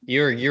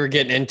 You were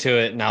getting into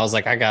it, and I was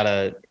like, I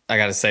gotta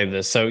save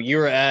this. So you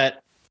were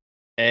at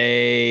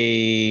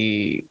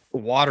a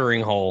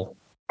watering hole.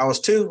 I was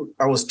too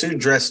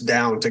dressed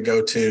down to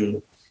go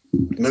to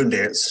moon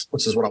dance,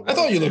 which is what I wanted. I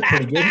thought you looked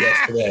pretty good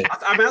yesterday.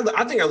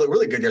 I think I looked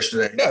really good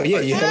yesterday. No,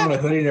 yeah, you had on a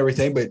hoodie and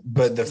everything, but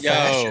the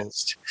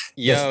fascist,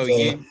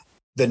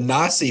 the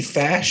Nazi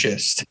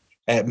fascist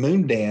at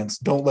moon dance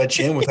don't let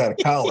you in without a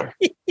collar.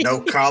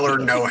 No collar,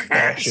 no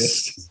hat.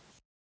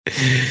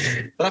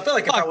 But I feel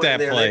like if I went in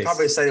there, they'd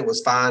probably say it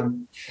was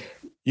fine.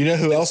 You know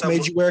who else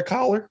made you wear a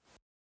collar?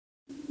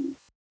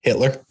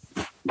 Hitler.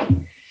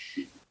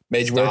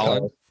 Made you wear a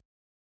collar.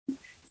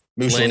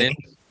 Mussolini.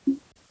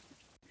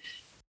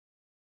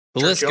 The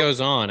list goes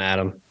on,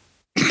 Adam.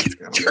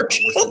 Winston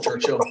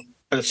Churchill.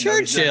 I just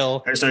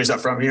know he's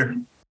not from here.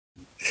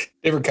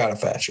 Different kind of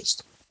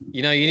fascist.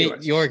 You know, you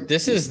need York.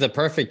 This is the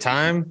perfect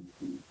time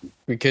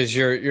because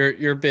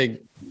you're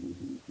big.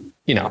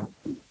 You know,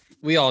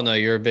 we all know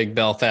you're a big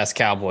Belfast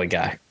cowboy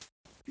guy.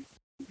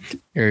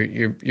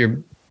 You're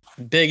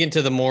big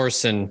into the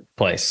Morrison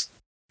place.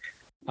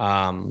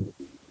 I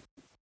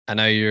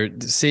know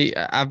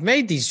I've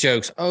made these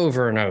jokes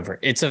over and over.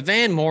 It's a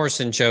Van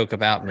Morrison joke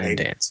about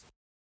Moondance.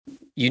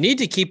 You need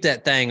to keep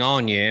that thing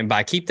on you. And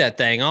by keep that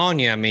thing on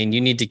you, I mean, you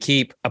need to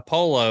keep a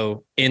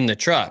polo in the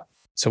truck.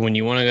 So when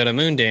you want to go to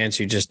Moondance,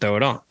 you just throw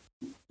it on.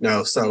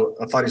 No. So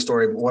a funny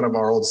story. One of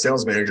our old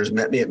sales managers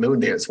met me at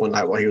Moondance one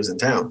night while he was in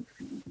town.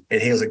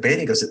 And he was like, man,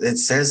 he goes, it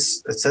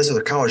says there's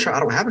a collared shirt. I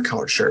don't have a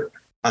collared shirt.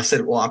 I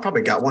said, well, I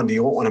probably got one. Do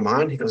you want one of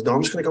mine? He goes, no,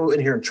 I'm just going to go in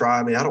here and try.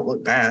 I mean, I don't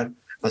look bad.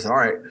 I said, all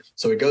right.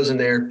 So he goes in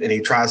there and he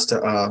tries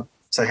to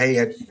say,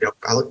 hey,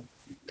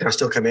 can I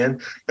still come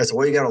in? I said,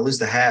 well, you got to lose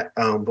the hat.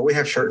 But we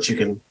have shirts you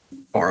can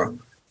borrow.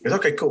 He goes,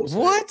 okay, cool. So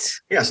what?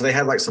 Yeah. So they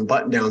had like some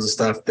button downs and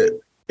stuff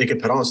that he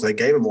could put on. So they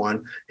gave him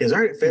one. He goes,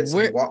 all right, it fits.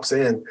 He walks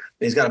in and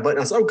he's got a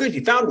button. I said, oh, good.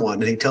 You found one.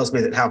 And he tells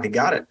me that how he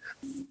got it.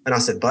 And I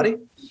said, buddy,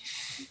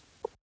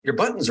 your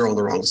buttons are on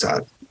the wrong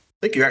side. I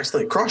think you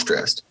accidentally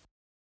cross-dressed.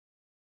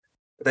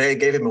 They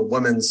gave him a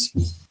women's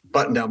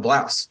button-down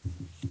blouse.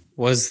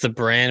 Was the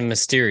brand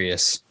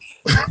mysterious?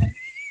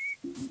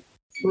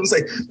 It was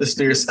like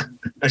mysterious.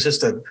 It's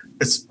just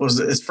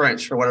it's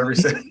French or whatever he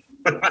said.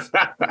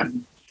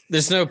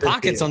 There's no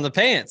pockets on the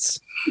pants.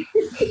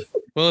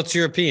 Well, it's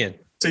European.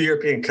 It's a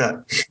European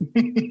cut.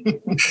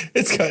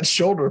 It's got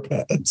shoulder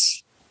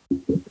pads.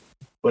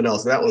 But no,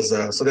 so that was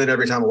so then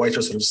every time a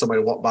waitress or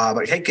somebody walked by, I'm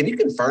like, hey, can you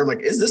confirm? Like,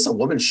 is this a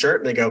woman's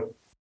shirt? And they go,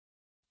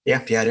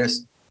 yeah, it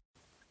is.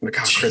 I'm like,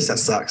 oh, Chris, that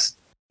sucks.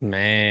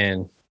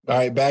 Man. All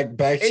right, back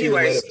to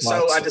anyways,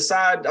 so I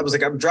decide, I was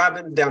like, I'm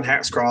driving down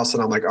Hacks Cross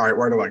and I'm like, all right,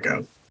 where do I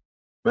go?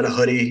 I'm in a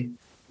hoodie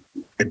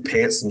and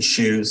pants and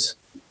shoes,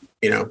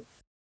 you know.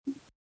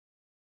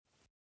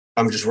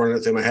 I'm just running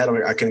it through my head. I'm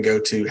like, I can go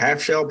to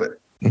Half Shell, but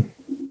I'm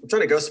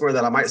trying to go somewhere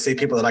that I might see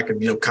people that I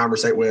could,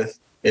 conversate with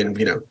and,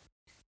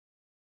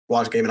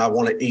 watch a game, and I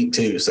want to eat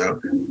too.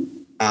 So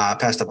I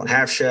passed up on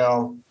Half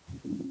Shell,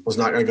 was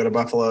not going to go to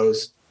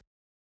Buffalo's.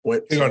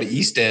 You're going to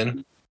East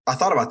End. I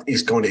thought about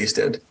going to East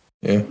End.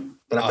 Yeah.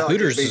 But I felt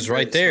Hooters is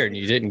right there, and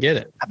you didn't get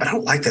it. But I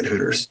don't like that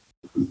Hooters.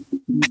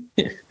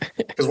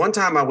 Because one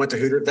time I went to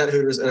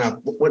Hooters, and I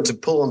went to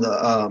pull on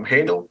the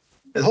handle,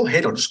 and the whole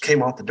handle just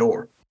came off the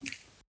door.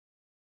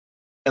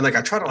 And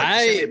I tried to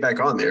shimmy it back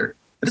on there.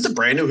 And it's a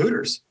brand new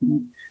Hooters.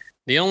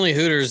 The only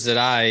Hooters that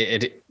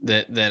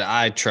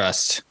I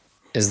trust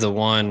is the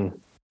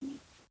one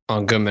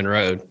on Goodman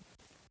Road.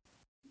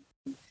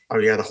 Oh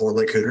yeah, the Horn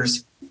Lake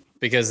Hooters.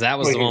 Because that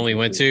was the one we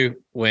went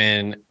to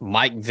when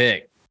Mike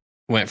Vick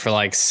went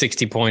for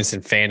 60 points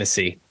in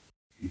fantasy.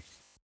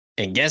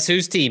 And guess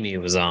whose team he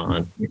was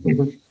on?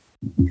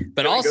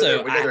 But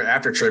also, we go there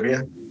after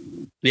trivia.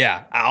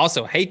 Yeah, I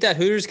also hate that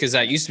Hooters because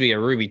that used to be a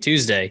Ruby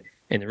Tuesday,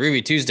 and the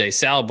Ruby Tuesday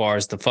salad bar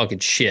is the fucking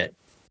shit.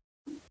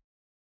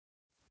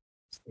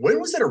 When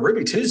was that a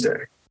Ruby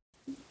Tuesday?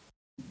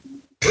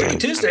 Ruby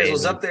Tuesdays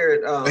was up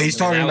there at. He's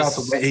talking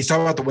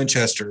about the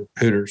Winchester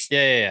Hooters.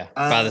 Yeah.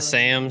 By the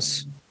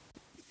Sam's.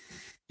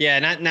 Yeah,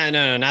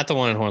 not the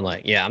one in Horn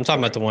Lake. Yeah, I'm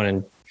talking about the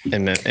one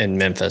in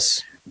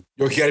Memphis.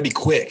 You got to be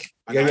quick.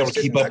 You got to be able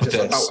to keep up with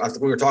this.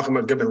 We were talking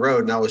about Goodman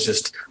Road, and I was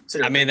just.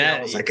 I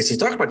was like, is he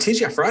talking about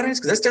TGI Fridays?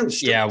 Because that's down the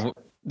street. Yeah,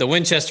 the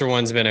Winchester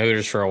one's been a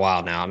Hooters for a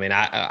while now. I mean,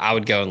 I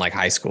would go in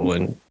high school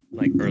and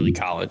early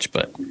college,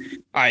 but all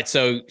right.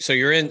 So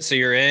you're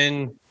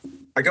in.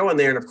 I go in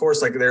there, and of course,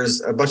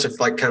 there's a bunch of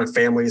kind of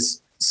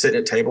families sitting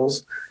at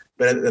tables,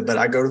 but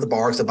I go to the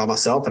bar by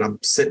myself, and I'm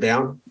sit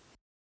down.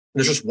 And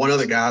there's just one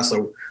other guy,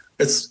 so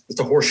it's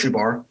a horseshoe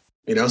bar,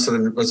 So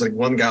then there's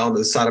one guy on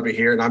the side over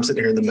here, and I'm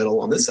sitting here in the middle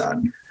on this side,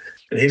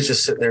 and he's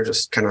just sitting there,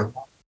 just kind of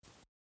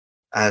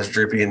eyes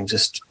droopy and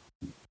just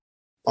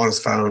on his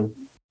phone.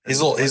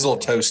 He's a little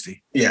toasty.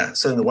 Yeah.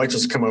 So then the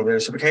waitress come over there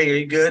and she's like, "Hey, are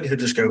you good?" He'll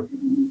just go,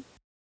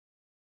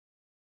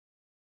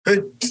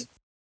 "Hey."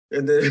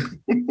 And then,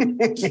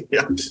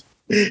 yeah.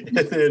 And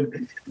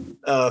then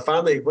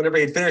finally, whenever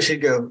he'd finish, he'd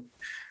go,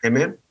 "Hey,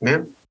 ma'am,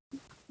 can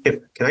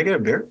I get a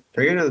beer?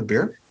 Can I get another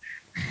beer?"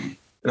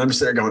 And I'm just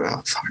there going,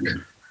 "Oh, fuck."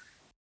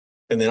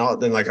 And then I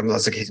was like,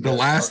 the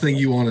last thing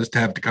you want is to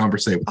have to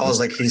conversate with I was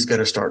like, he's going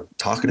to start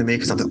talking to me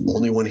because I'm the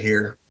only one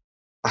here.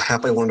 I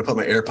happily wanted to put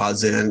my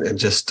AirPods in and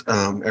just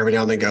every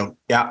now and then go,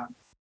 "Yeah.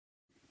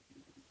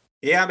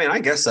 Yeah, man, I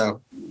guess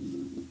so."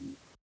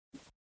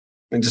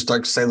 And just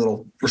say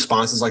little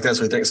responses like that.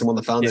 So he thinks I'm on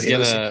the phone. He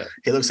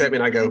looks at me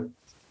and I go.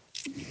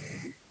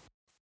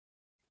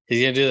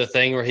 He's going to do the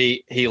thing where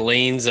he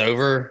leans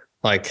over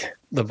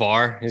the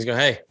bar. He's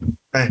going,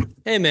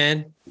 hey,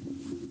 man.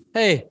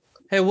 Hey,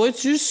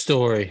 what's your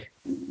story?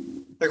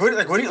 What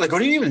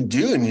are you even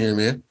doing here,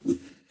 man?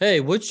 Hey,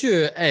 what's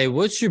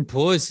your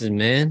poison,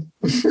 man?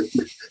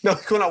 No,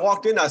 when I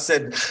walked in, I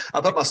said,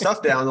 I put my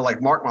stuff down to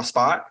like mark my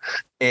spot.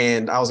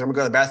 And I was going to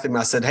go to the bathroom.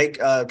 And I said, hey,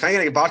 can I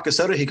get a vodka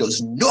soda? He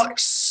goes,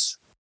 nice.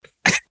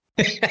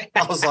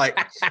 I was like,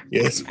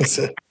 Yes. What's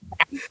it?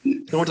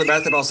 I went to the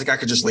bathroom. I was like, I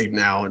could just leave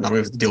now and I don't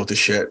have to deal with this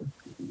shit.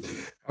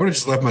 I would have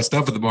just left my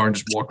stuff at the bar and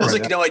just walked I was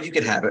right like, out. you know what? You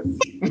can have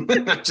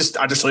it.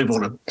 I just really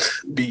want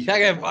to be. Can I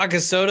get a vodka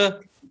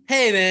soda?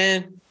 Hey,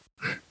 man.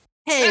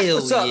 Hey, That's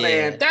what's up,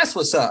 man. That's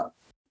what's up.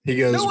 He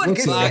goes, No one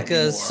what's, gets a, that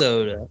vodka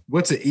soda.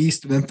 what's an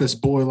East Memphis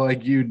boy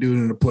like you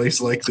doing in a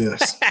place like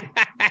this?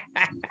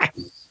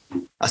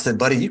 I said,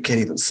 buddy, you can't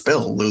even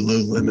spell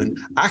Lululemon.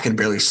 I can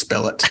barely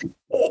spell it.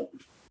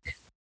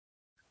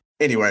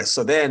 Anyway,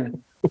 so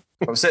then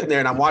I'm sitting there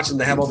and I'm watching.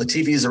 They have all the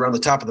TVs around the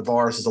top of the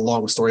bar. This is the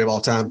longest story of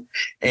all time.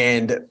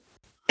 And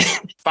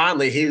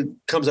finally, he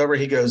comes over.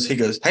 He goes,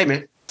 hey,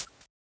 man,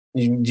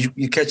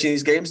 you catch any of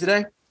these games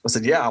today? I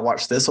said, yeah, I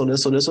watched this one,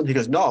 this one, this one. He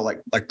goes, no,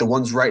 like the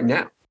ones right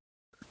now.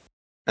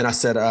 And I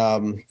said,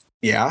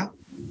 yeah.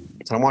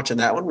 So I'm watching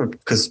that one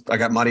because I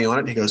got money on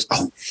it. He goes,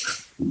 oh,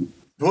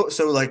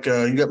 so like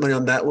you got money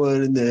on that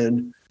one? And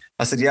then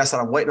I said, yeah. I said,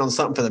 I'm waiting on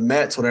something for the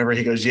Mets, whatever.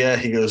 He goes, yeah.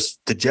 He goes,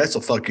 the Jets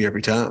will fuck you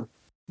every time.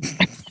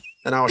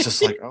 And I was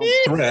just like,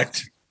 oh,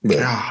 Correct.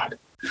 God.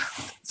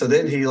 So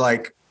then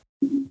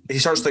he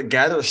starts to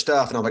gather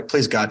stuff. And I'm like,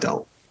 please, God,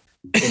 don't.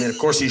 And then, of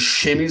course, he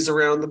shimmies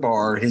around the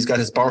bar. He's got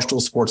his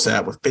Barstool Sports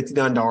app with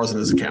 $59 in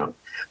his account.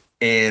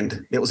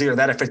 And it was either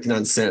that or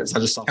 59 cents. I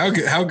just saw How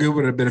good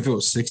would it have been if it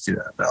was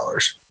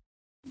 $69?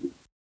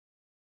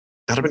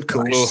 that'd have been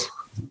cool. Nice.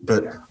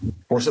 But of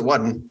course it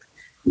wasn't.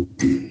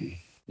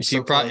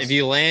 If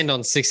you land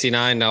on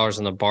 $69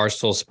 on the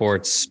Barstool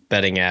Sports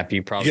betting app,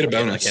 you probably You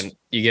get a bonus.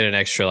 you get an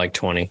extra like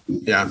 20.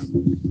 Yeah.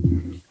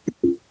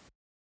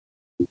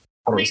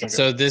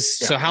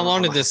 So how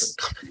long did this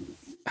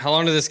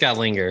guy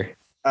linger?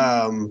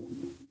 A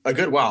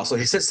good while. So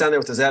he sits down there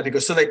with his app. He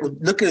goes, so like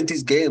looking at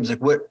these games,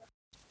 like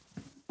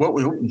what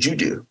would you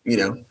do? You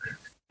know?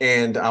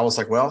 And I was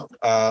like, well,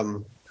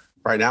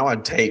 right now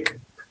I'd take.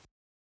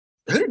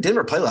 Who did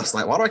Denver play last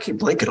night? Why do I keep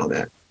blanking on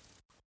that?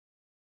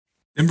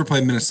 Denver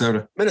played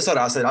Minnesota. Minnesota.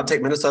 I said I'd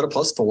take Minnesota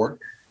 +4,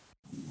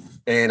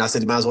 and I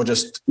said you might as well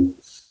just.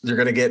 You're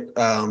going to get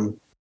the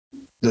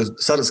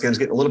Celtics game's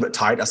getting a little bit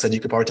tight. I said you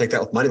could probably take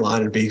that with money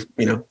line and be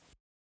good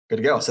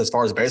to go. I said as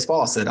far as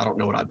baseball, I said I don't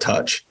know what I'd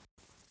touch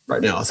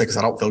right now. I said because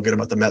I don't feel good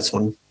about the Mets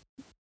one.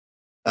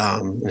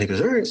 And he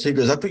goes, all right. So he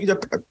goes, I put you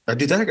up. I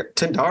do that. I got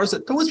 $10.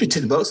 That must be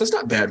 $10. That's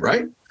not bad,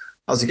 right?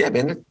 I was like, yeah,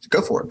 man,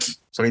 go for it.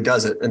 So he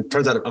does it, and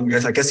turns out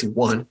I guess he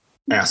won,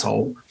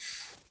 asshole.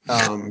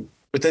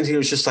 But then he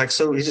was just like,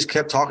 so he just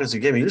kept talking as he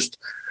gave me.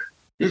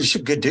 You're just a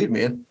good dude,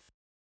 man.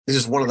 He's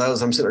just one of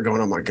those. I'm sitting there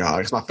going, oh my god,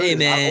 it's my food. Hey,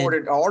 man.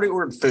 I already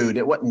ordered food.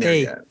 It wasn't there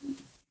yet.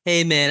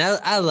 Hey man,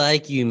 I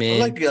like you,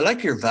 man. I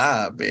like your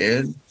vibe,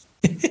 man.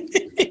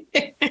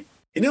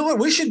 You know what?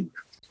 We should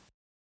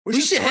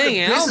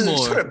hang out more.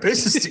 Start a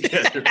business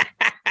together.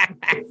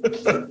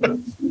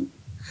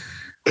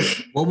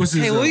 What was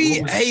his? What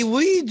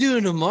are you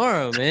doing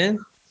tomorrow, man?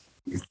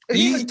 And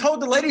he even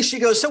told the lady, she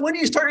goes, so when do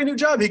you start your new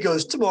job? He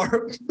goes,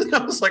 tomorrow. And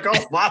I was like,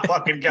 oh my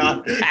fucking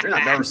god, you're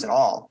not nervous at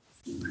all.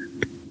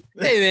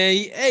 Hey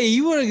man,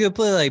 you want to go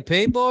play like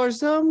paintball or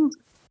something?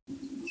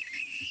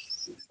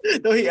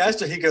 No, he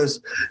asked her. He goes,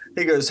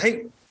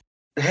 hey,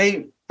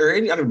 or I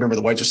don't remember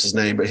the waitress's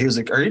name, but he was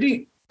like, are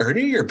any of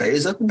your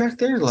bays up back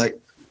there, like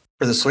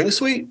for the swing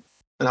suite?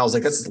 And I was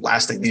like, that's the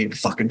last thing you need to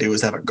fucking do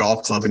is have a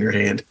golf club in your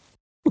hand.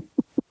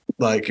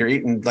 Like you're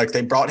eating, like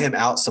they brought him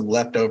out some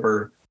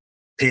leftover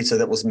pizza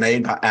that was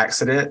made by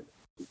accident.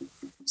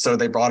 So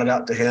they brought it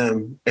out to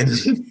him and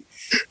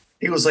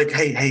he was like,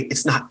 hey,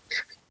 it's not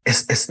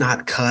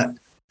cut.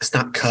 It's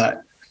not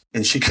cut.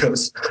 And she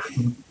goes,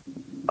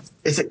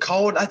 is it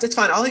cold? That's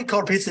fine. I'll eat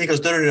cold pizza. He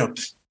goes, no.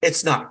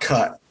 It's not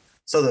cut.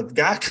 So the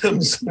guy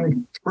comes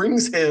and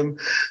brings him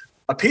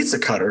a pizza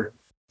cutter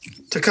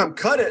to come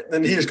cut it. And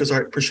then he just goes, all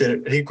right, appreciate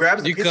it. And he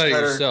grabs the You pizza cut it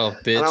cutter. yourself,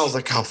 bitch. And I was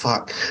like, oh,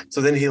 fuck. So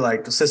then he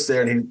like sits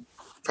there and he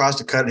tries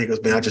to cut it. He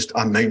goes, man,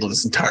 I mangled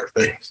this entire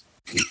thing.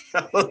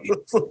 I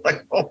was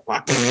like, oh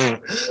my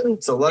God.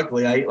 So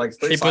luckily I ate like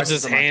 3 He puts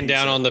his slices of my hand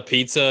down pizza. on the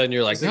pizza and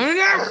you're like, no.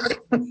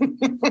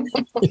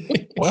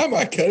 Why am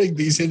I cutting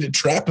these into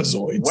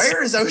trapezoids?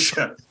 Where is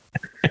OSHA?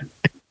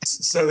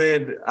 So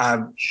then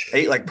I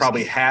ate like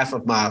probably half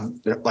of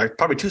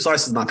probably 2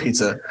 slices of my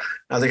pizza.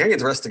 I was like, I get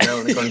the rest to go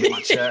and they're going to get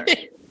my check.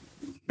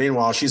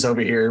 Meanwhile, she's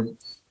over here.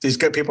 These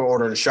good people are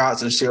ordering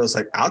shots and she was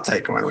like, I'll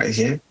take one with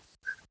you.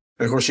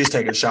 And of course she's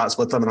taking shots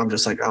with them and I'm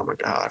just like, oh my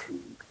God.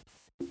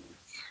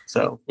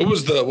 So What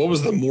was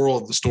the moral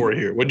of the story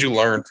here? What'd you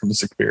learn from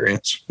this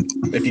experience?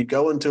 if you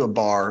go into a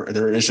bar and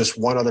there is just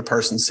one other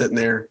person sitting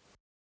there,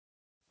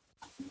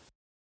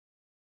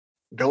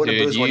 go in a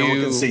booth where no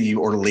one can see you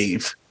or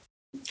leave.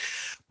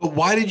 But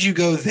why did you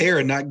go there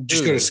and not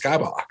just go to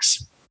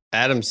Skybox?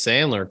 Adam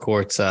Sandler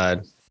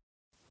courtside.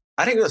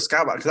 I didn't go to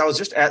Skybox because I was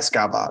just at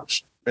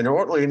Skybox and there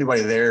wasn't really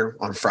anybody there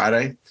on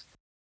Friday.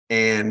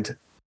 And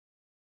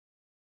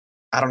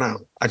I don't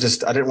know. I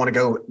didn't want to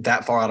go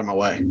that far out of my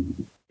way.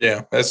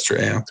 Yeah, that's true.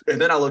 Yeah.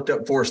 And then I looked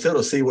up Forest Hill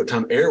to see what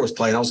time Air was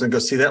playing. I was going to go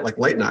see that like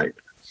late night.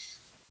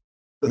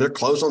 And they're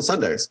closed on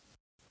Sundays.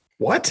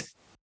 What?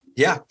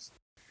 Yeah.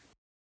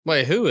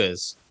 Wait, who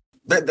is?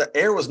 The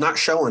Air was not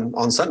showing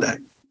on Sunday.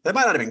 They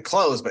might not have been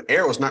closed, but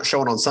Air was not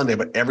showing on Sunday,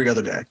 but every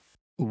other day.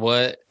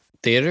 What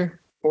theater?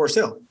 Forest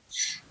Hill.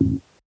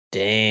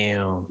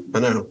 Damn. I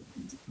know.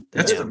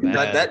 That's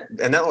that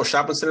little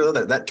shopping center,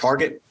 though, that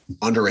Target,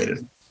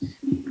 underrated.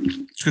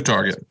 It's a good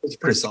Target. It's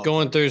pretty solid.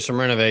 Going through some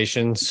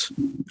renovations.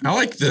 I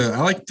like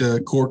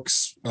the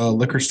Cork's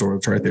liquor store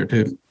that's right there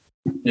too.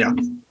 Yeah.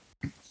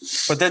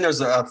 But then there's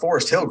a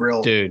Forest Hill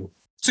Grill. Dude.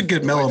 It's a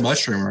good mellow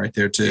mushroom right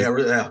there too.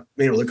 Yeah.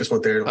 Me and Lucas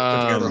went there and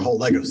put together a whole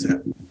Lego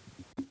set.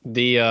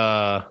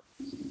 The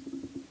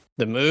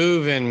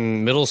move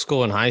in middle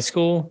school and high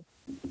school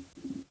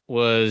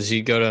was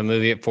you'd go to a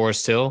movie at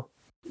Forest Hill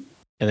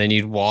and then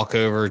you'd walk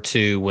over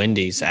to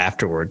Wendy's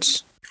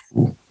afterwards.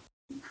 Ooh.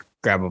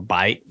 Grab a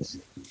bite.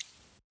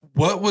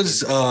 What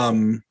was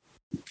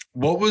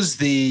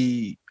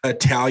the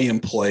Italian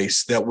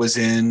place that was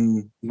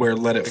in where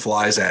Let It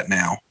Fly's at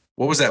now?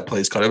 What was that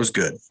place called? It was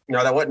good.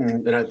 No, that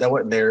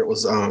wasn't there. It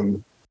was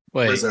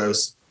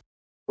Rizzo's.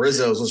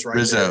 Rizzo's was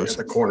right there at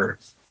the corner.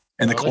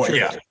 In the corner,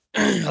 yeah.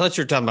 I thought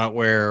you were talking about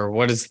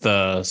what is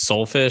the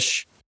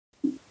Soulfish?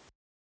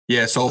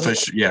 Yeah,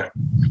 Soulfish, yeah.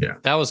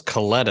 That was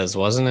Coletta's,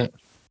 wasn't it?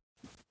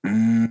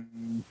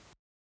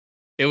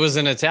 It was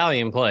an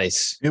Italian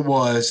place. It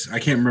was. I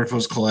can't remember if it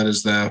was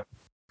Coletta's though.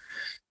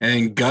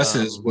 And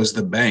Gus's was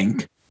the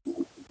bank.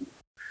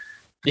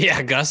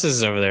 Yeah, Gus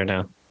is over there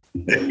now.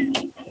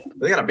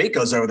 They got a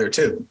Miko's over there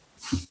too.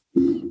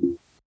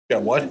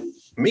 Got what?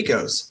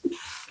 Miko's.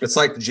 It's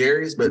like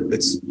Jerry's, but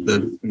it's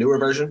the newer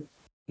version.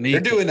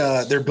 They're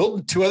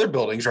building 2 other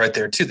buildings right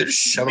there too. They're just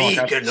shoving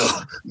all kinds of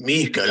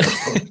Mykonos.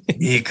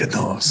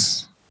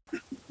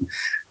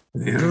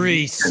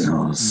 Greece.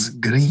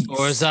 Greece.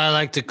 Or as I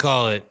like to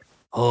call it,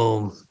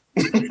 home.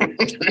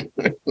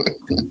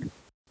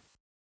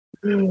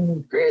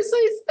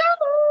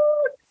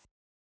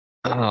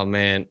 Oh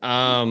man.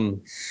 All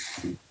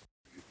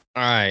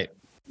right.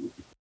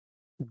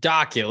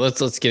 Docket.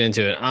 Let's get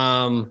into it.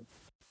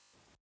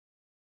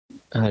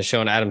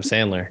 Showing Adam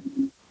Sandler.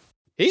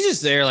 He's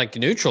just there like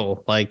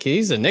neutral. Like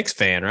he's a Knicks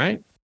fan,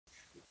 right?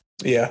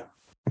 Yeah,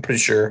 I'm pretty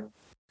sure.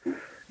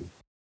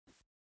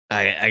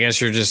 I guess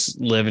you're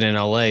just living in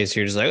LA, so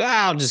you're just like,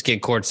 I'll just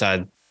get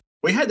courtside.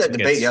 We had that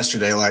debate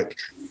yesterday. Like,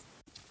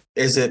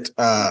 is it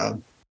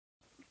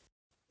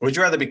would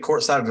you rather be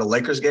courtside at a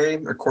Lakers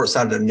game or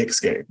courtside at a Knicks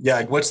game? Yeah,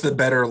 like what's the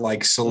better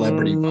like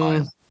celebrity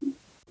vibe?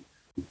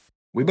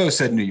 We both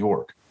said New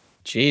York.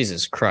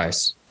 Jesus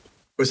Christ.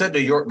 We said New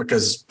York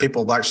because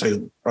people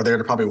actually are there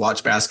to probably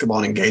watch basketball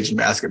and engage in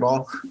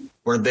basketball.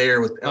 We're there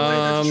with LA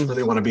that just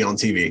really want to be on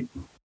TV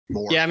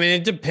more. Yeah, I mean,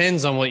 it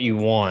depends on what you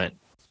want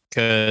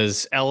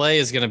because LA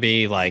is going to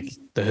be like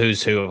the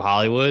who's who of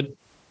Hollywood.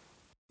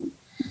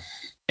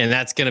 And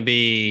that's going to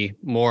be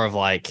more of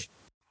like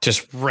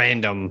just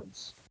random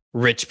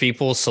rich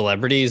people,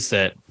 celebrities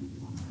that,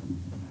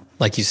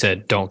 like you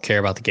said, don't care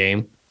about the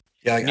game.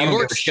 Yeah, like, New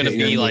York's going to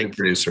be like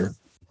producer.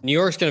 New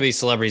York's going to be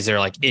celebrities that are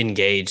like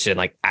engaged in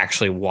like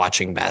actually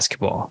watching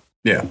basketball.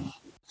 Yeah.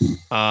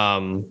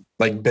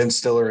 Like Ben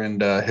Stiller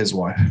and his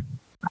wife.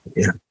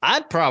 Yeah.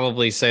 I'd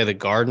probably say the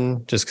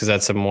Garden just because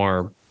that's a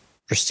more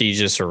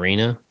prestigious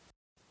arena.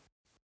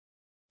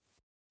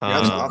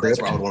 Yeah, that's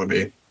where I would want to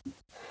be.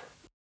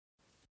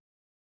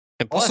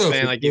 And plus, also,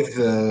 man, like if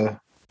the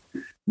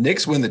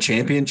Knicks win the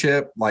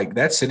championship, like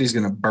that city's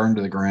going to burn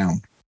to the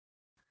ground.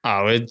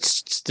 Oh, it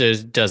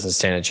doesn't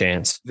stand a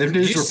chance. Them Did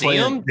dudes you were see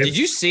playing. them? Did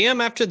you see them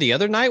after the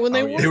other night when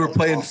they won? They were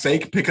playing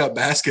fake pickup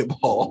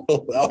basketball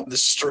out in the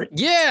street.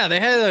 Yeah, they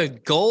had a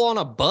goal on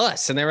a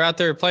bus, and they were out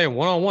there playing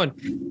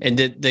 1-on-1. And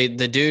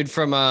the dude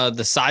from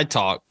the Side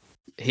Talk,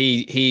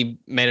 he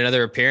made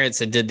another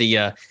appearance and did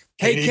the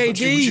hey KD,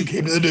 what you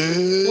came to the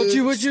Knicks?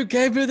 what you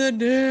came to the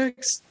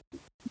Knicks?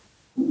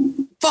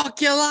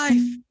 Fuck your life,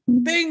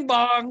 bing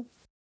bong.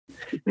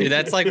 Dude,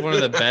 that's like one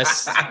of the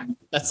best.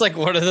 That's like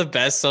one of the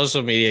best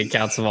social media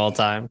accounts of all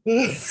time.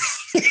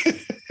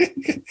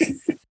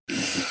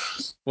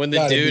 When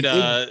the dude,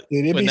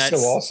 it'd when be so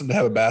awesome to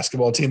have a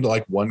basketball team that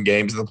like won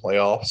games in the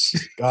playoffs.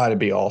 God, it'd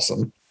be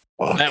awesome.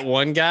 Fuck. that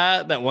one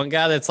guy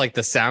that's like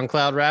the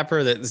SoundCloud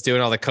rapper that's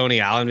doing all the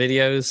Coney Island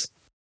videos.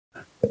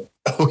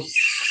 Oh yeah.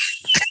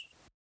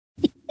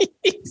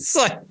 He's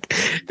like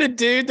the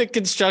dude, the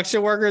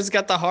construction worker's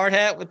got the hard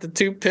hat with the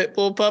 2 pit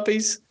bull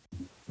puppies.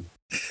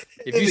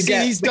 If you see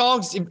these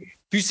dogs, if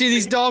you see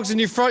these dogs in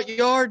your front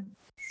yard,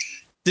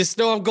 just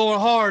know I'm going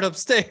hard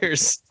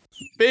upstairs.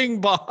 Bing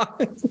bong.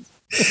 And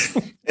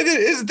then,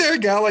 isn't there a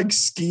guy like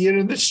skiing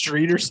in the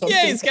street or something?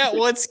 Yeah, he's got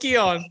one ski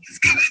on.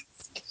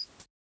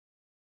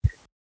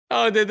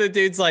 Oh, then the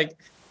dude's like,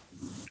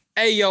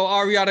 hey, yo,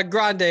 Ariana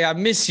Grande, I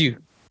miss you.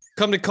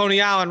 Come to Coney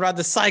Island, ride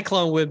the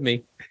Cyclone with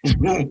me.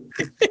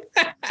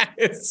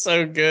 It's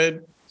so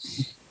good.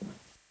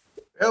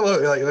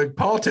 Hello, like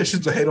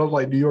politicians hate on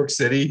like New York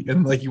City,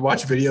 and like you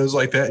watch videos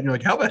like that, and you're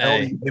like, how the hell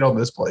do you hate on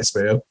this place,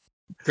 man?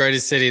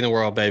 Greatest city in the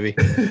world, baby.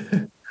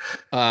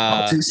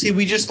 See,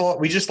 we just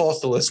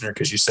lost a listener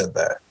because you said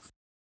that.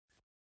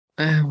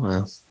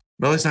 Well,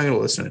 He's not going to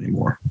listen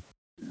anymore.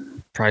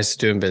 Price of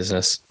doing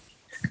business.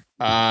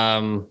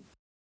 I've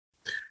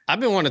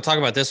been wanting to talk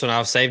about this one.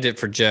 I've saved it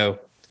for Joe.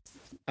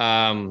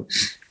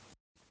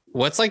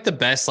 What's like the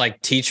best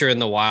like teacher in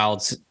the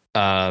wild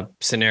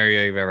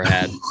scenario you've ever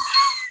had?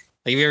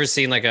 Like, have you ever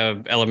seen like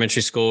a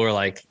elementary school or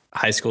like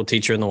high school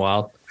teacher in the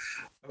wild?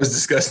 I was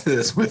discussing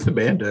this with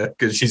Amanda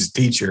because she's a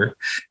teacher,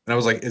 and I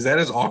was like, "Is that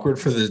as awkward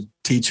for the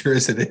teacher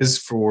as it is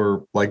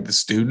for like the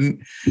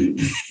student?"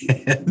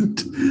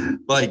 And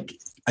like,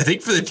 I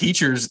think for the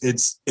teachers,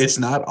 it's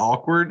not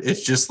awkward.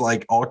 It's just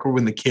like awkward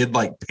when the kid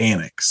like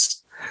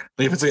panics.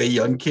 Like if it's like a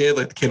young kid,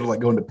 like the kid will like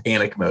go into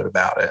panic mode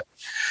about it.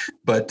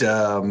 But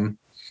the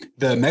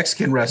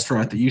Mexican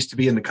restaurant that used to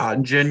be in the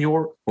Cotton Gin,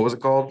 York, what was it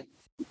called?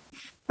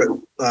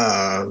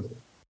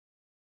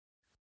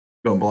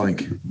 Going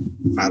blank.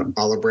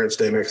 Olive Branch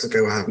Day,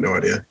 Mexico. I have no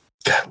idea.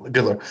 God,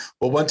 good Lord.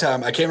 Well, one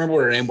time I can't remember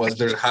what her name was.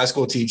 There's a high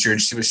school teacher, and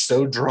she was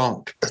so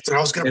drunk. That's what I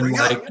was going to bring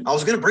up. I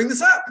was going to bring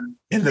this up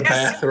in the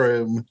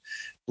bathroom.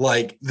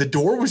 Like the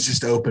door was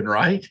just open,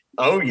 right?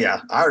 Oh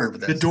yeah, I remember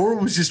that. The door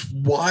was just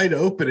wide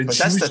open, and but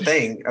that's the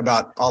thing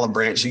about Olive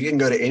Branch. You can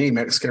go to any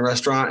Mexican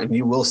restaurant, and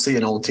you will see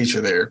an old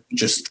teacher there,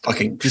 just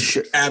fucking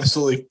shit,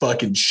 absolutely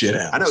fucking shit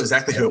out. I know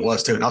exactly who it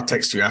was too, and I'll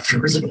text you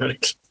afterwards.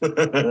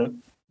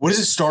 What does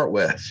it start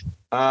with?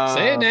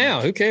 Say it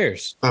now. Who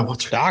cares?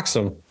 Dox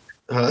them.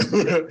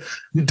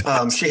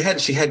 She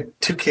had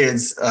two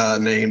kids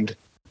named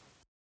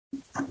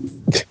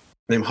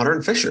Hunter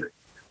and Fisher.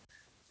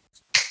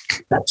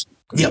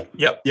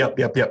 Yep.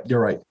 You're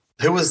right.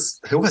 Who was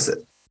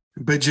it?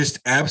 But just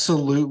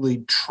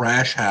absolutely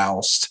trash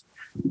housed.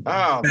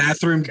 Oh,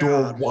 bathroom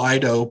door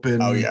wide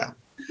open. Oh yeah.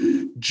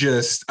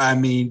 Just a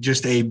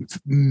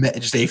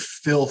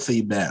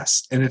filthy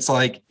mess. And it's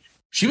like,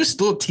 she was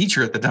still a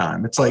teacher at the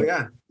time. It's like,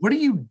 what are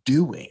you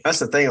doing? That's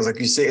the thing. I was like,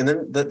 you see, and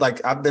then that, like,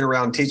 I've been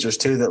around teachers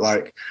too that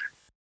like,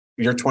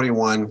 you're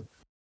 21,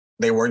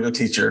 they weren't your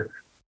teacher.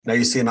 Now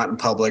you see them out in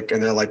public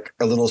and they're like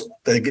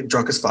they get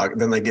drunk as fuck.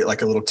 Then they get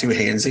like a little too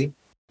handsy.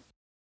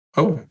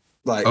 Oh,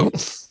 but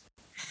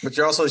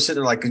you're also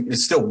sitting there like,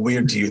 it's still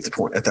weird to you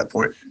at that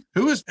point.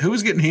 Who was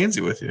getting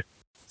handsy with you?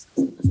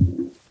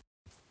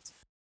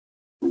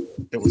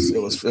 It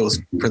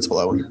was Principal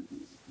Owen.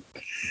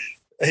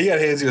 He got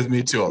handsy with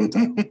me too all the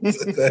time.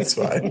 That's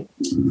fine.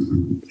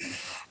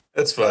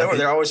 That's fine.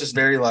 They're always just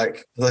very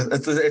like,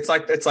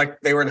 it's like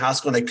they were in high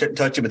school and they couldn't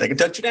touch you, but they can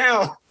touch you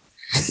now.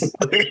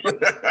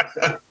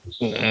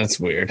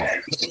 That's weird.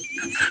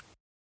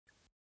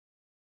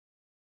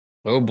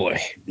 Oh boy.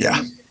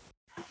 Yeah.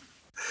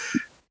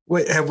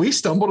 Wait, have we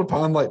stumbled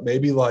upon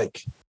maybe a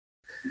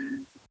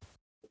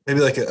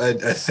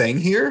thing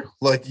here?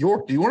 Like,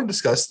 York, do you want to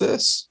discuss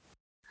this?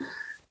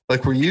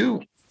 Like,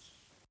 did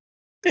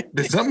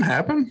something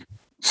happen?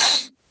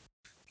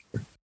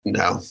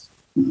 No.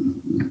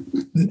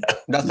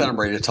 Nothing I'm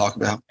ready to talk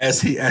about.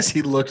 As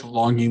he looked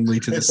longingly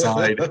to the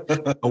side,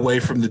 away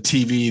from the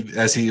TV,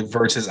 as he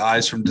averts his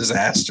eyes from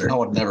disaster. I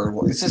would never.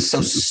 It's just so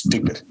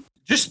stupid.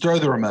 Just throw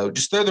the remote.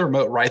 Just throw the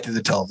remote right through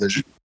the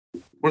television.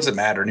 What does it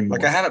matter anymore?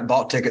 Like, I haven't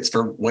bought tickets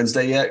for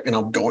Wednesday yet, and I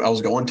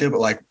was going to, but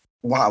like,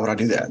 why would I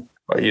do that?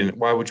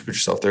 Why would you put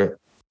yourself through it?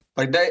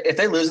 Like, if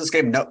they lose this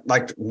game, no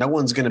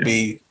one's going to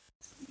be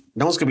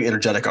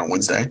energetic on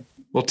Wednesday.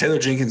 Well, Taylor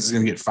Jenkins is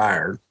going to get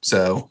fired,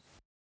 so.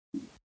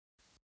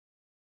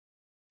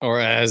 Or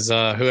as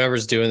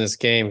whoever's doing this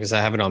game, because I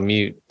have it on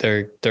mute,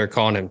 they're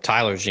calling him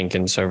Tyler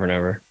Jenkins over and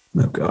over.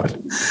 Oh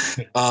God.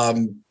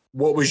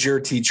 What was your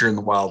teacher in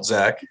the wild,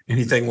 Zach?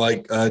 Anything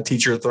like a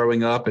teacher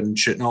throwing up and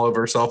shitting all over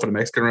herself at a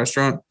Mexican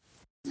restaurant?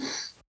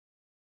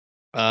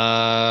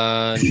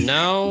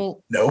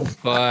 No. Nope.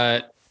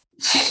 But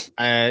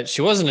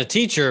she wasn't a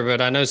teacher,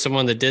 but I know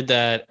someone that did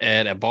that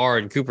at a bar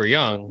in Cooper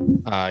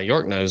Young.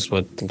 York knows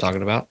what I'm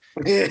talking about.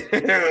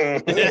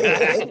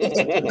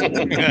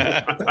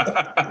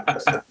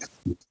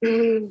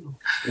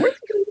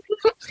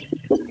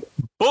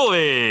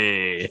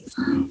 Bully.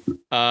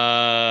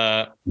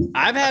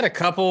 I've had a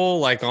couple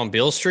like on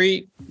Beale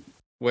Street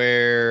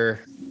where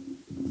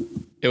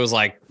it was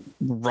like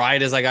right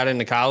as I got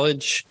into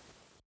college.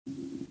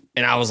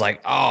 And I was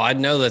like, oh, I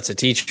know that's a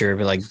teacher,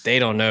 but like they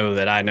don't know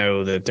that I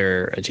know that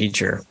they're a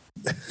teacher.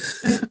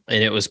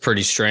 And it was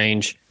pretty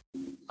strange.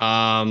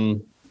 Saw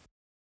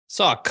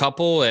a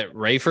couple at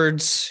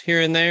Rayford's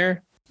here and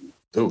there.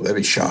 Oh, that'd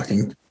be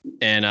shocking.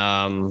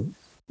 And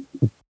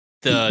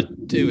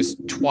it was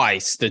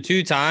twice. The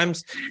two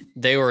times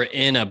they were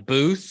in a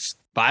booth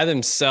by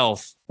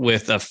themselves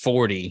with a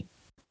 40,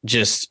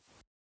 just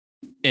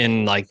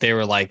in like they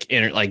were like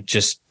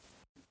just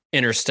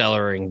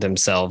interstellaring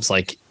themselves,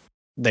 like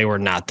they were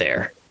not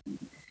there.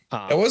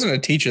 That wasn't a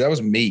teacher. That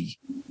was me.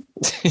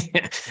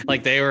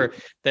 Like they were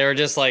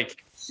just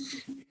like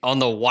on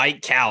the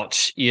white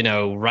couch,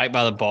 right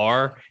by the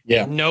bar.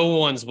 Yeah. No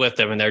one's with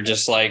them, and they're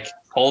just like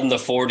holding the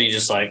 40,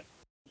 just like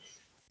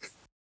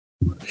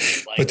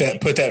put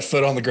that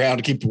foot on the ground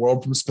to keep the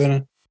world from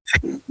spinning.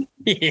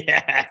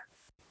 Yeah.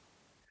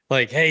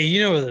 Like, hey,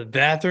 you know where the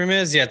bathroom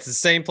is? Yeah, it's the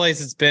same place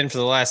it's been for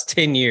the last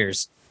 10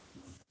 years.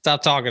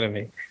 Stop talking to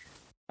me.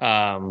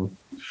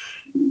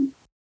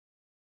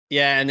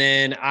 Yeah, and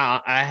then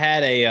I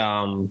had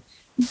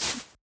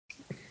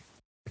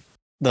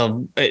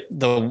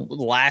the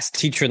last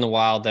teacher in the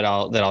wild that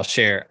I'll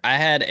share. I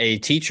had a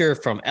teacher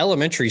from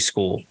elementary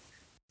school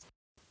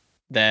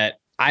that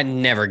I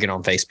never get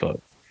on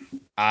Facebook.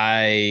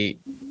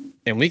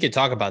 And we could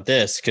talk about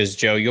this because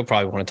Joe, you'll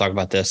probably want to talk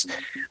about this.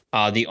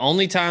 The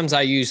only times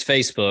I use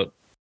Facebook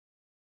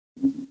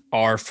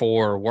are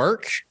for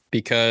work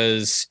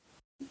because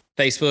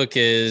Facebook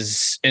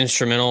is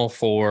instrumental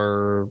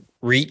for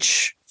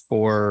reach,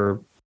 for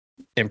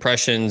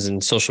impressions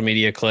and social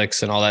media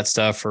clicks and all that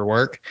stuff for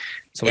work.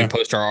 So we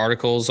post our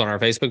articles on our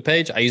Facebook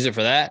page. I use it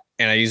for that.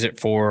 And I use it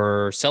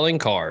for selling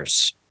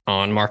cars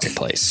on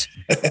Marketplace.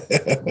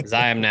 Because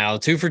I am now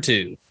 2 for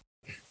 2.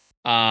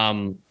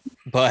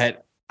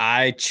 But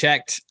I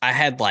checked, I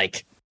had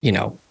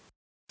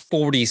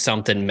 40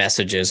 something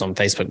messages on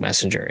Facebook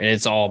Messenger, and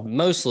it's all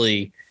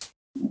mostly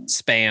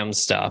spam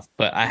stuff.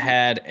 But I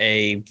had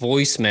a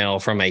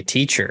voicemail from a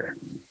teacher,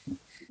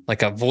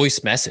 like a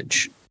voice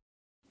message.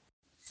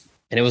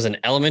 And it was an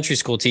elementary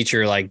school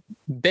teacher.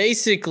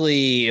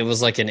 Basically it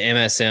was like an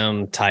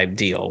MSM type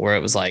deal where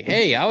it was like,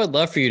 hey, I would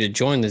love for you to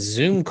join the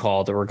Zoom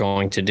call that we're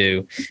going to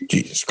do.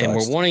 Jesus Christ. And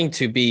we're wanting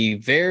to be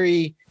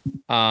very,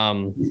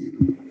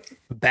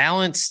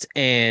 balanced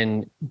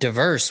and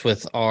diverse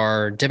with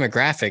our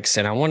demographics.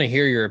 And I want to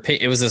hear your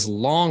opinion. It was this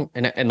long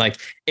and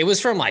it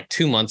was from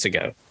 2 months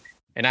ago.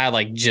 And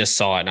I just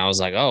saw it and I was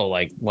like, oh,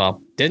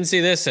 well, didn't see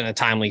this in a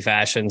timely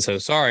fashion. So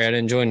sorry, I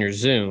didn't join your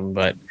Zoom,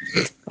 but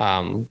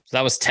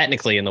that was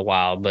technically in the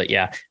wild. But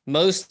yeah,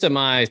 most of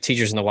my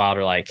teachers in the wild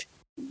are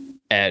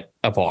at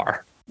a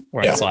bar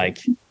where it's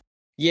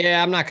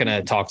yeah, I'm not going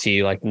to talk to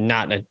you.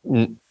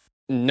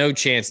 No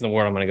chance in the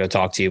world I'm going to go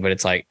talk to you, but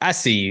it's I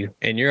see you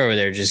and you're over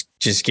there just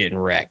getting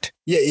wrecked.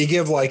 Yeah. You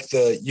give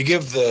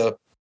the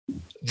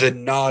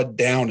nod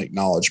down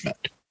acknowledgement.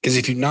 Because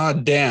if you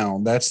nod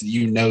down, that's,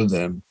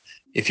 them.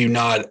 If you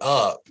nod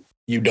up,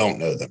 you don't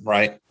know them,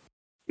 right?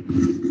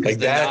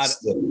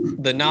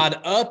 The nod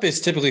up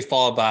is typically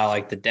followed by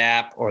the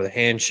dap or the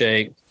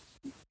handshake,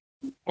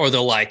 or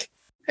the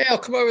hey, I'll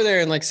come over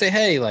there and say,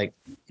 hey,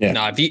 yeah.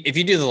 No, if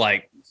you do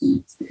the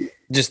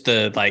just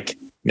the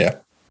yeah,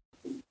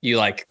 you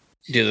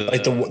do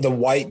the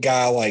white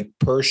guy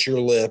purse your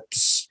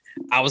lips.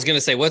 I was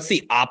gonna say, what's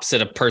the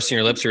opposite of pursing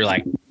your lips? You're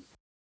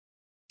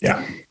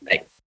yeah,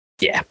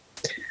 yeah.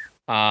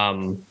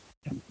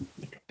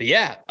 But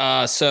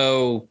yeah,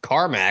 so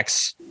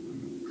CarMax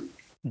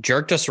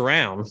jerked us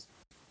around.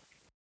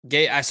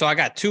 So I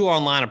got 2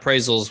 online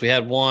appraisals. We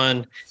had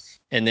one,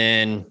 and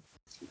then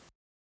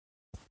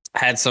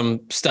had some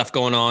stuff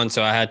going on,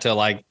 so I had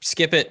to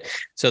skip it.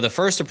 So the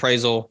first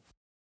appraisal,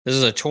 this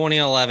is a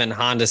 2011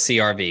 Honda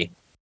CRV,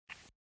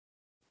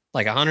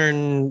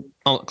 100,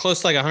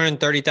 close to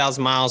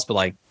 130,000 miles,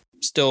 but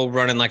still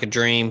running like a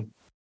dream,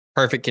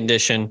 perfect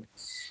condition.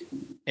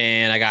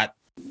 And I got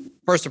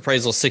first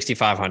appraisal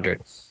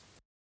 6,500.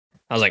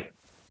 I was like,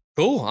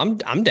 cool,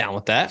 I'm down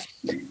with that.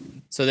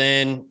 So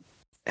then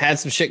had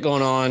some shit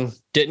going on,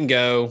 didn't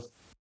go.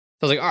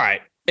 I was like, all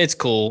right, it's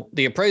cool.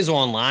 The appraisal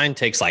online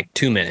takes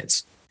 2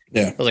 minutes.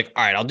 Yeah. I was like,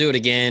 all right, I'll do it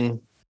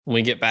again when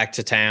we get back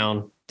to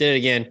town. Did it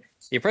again.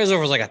 The appraisal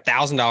was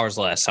 $1,000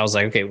 less. I was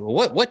like, okay,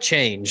 well, what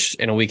changed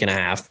in a week and a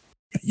half?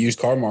 Used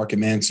car market,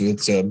 man. So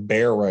it's a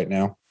bear right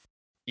now.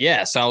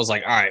 Yeah. So I was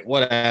like, all right,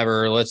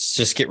 whatever. Let's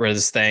just get rid of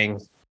this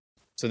thing.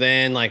 So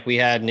then we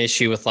had an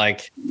issue with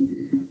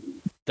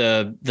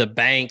the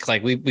bank.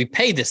 We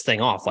paid this thing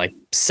off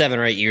 7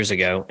 or 8 years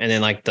ago. And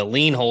then the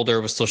lien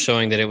holder was still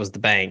showing that it was the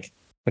bank,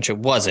 which it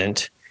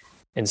wasn't.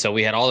 And so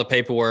we had all the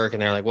paperwork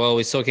and they're like, well,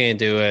 we still can't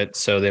do it.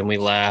 So then we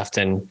left.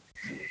 And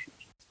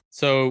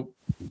so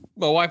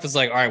my wife was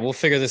like, all right, we'll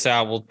figure this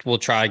out. We'll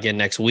try again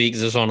next week.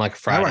 This was on a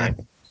Friday.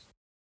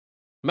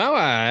 My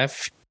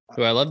wife,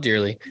 who I love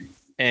dearly.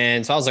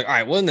 And so I was like, all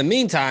right, well, in the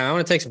meantime, I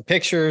want to take some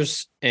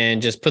pictures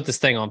and just put this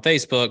thing on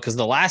Facebook. Because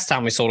the last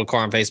time we sold a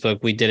car on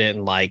Facebook, we did it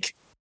in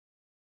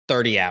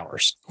 30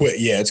 hours. Quick.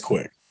 Yeah, it's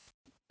quick.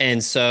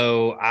 And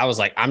so I was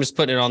like, I'm just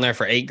putting it on there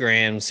for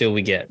 $8,000, see what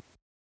we get.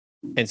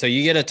 And so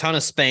you get a ton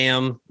of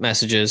spam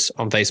messages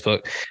on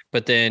Facebook.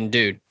 But then,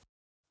 dude,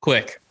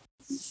 quick,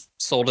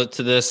 sold it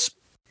to this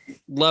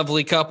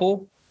lovely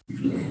couple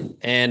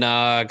and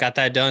got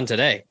that done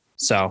today.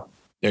 So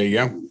there you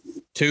go.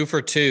 2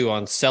 for 2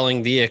 on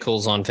selling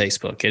vehicles on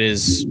Facebook.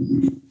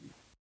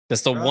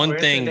 That's the one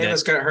thing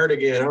that's got hurt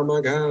again. Oh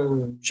my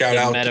God. Shout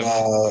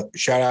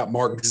out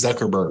Mark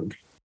Zuckerberg.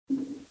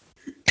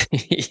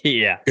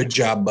 Yeah. Good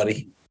job,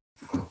 buddy.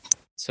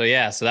 So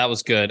that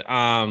was good.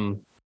 I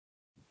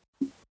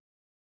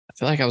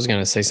feel like I was going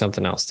to say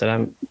something else. Did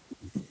I?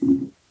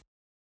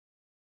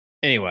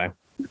 Anyway.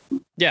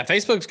 Yeah,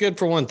 Facebook's good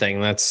for one thing.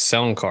 That's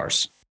selling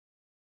cars.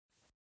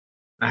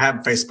 I have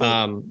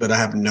Facebook, but I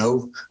have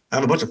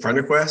a bunch of friend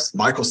requests.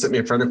 Michael sent me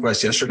a friend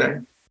request yesterday.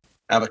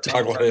 I have a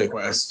ton of friend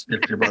requests.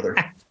 Your brother.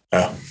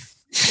 Oh.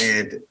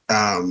 And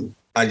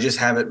I just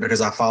have it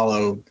because I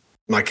follow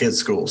my kids'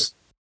 schools.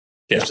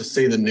 Yeah. Just to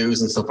see the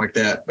news and stuff like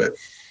that. But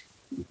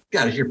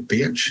get out of here,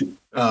 bitch.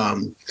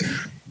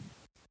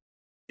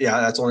 Yeah,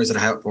 that's the only reason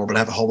I have it for. But I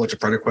have a whole bunch of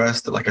friend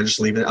requests that like I just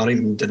leave it. I don't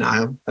even deny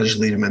them. I just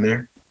leave them in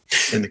there.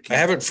 I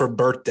have it for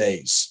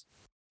birthdays.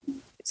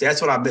 See,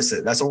 that's what I miss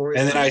it. That's the only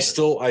reason. And then I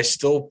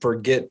still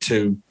forget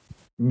to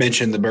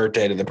mention the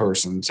birthday to the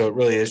person. So it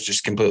really is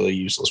just completely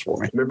useless for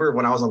me. Remember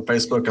when I was on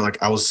Facebook and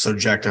like I was so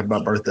jacked up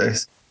about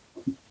birthdays?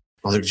 I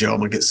was like, Joe, I'm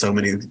gonna get so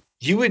many.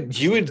 You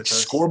would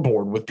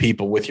scoreboard with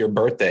people with your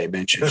birthday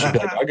mentions. You'd be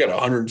like, I got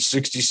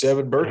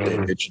 167 birthday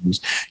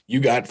mentions. You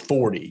got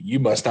 40.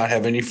 You must not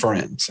have any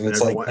friends. And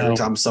it's Every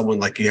time someone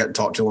like you hadn't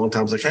talked to a long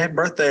time is like, hey,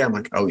 birthday. I'm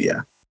like, oh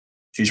yeah,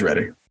 she's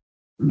ready.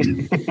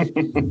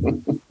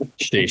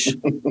 Sheesh.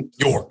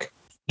 York.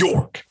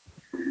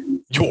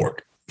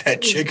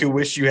 That chick who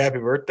wished you happy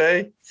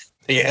birthday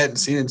that you hadn't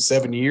seen in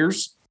 7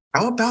 years.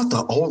 How about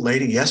the old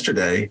lady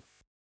yesterday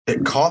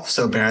that coughed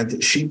so bad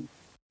that she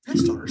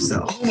pissed on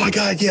herself? Oh my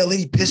God. Yeah.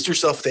 Lady pissed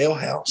herself at the ale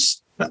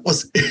house. That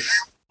was,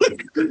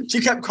 she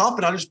kept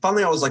coughing. I was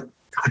like,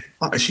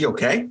 God, is she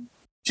okay?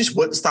 She just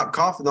wouldn't stop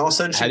coughing. All of a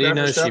sudden, how do you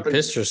know she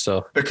pissed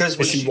herself? Because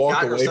when she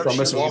walked away from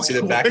us, we could see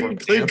the back of her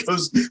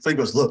pants. He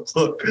goes, look.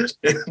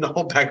 And the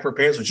whole back of her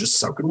pants was just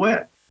soaking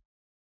wet.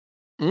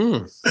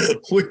 Mm.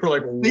 We were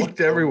like,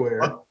 Leaked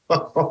everywhere.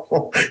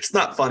 It's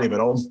not funny,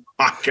 but oh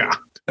my God.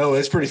 Oh,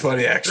 it's pretty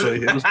funny,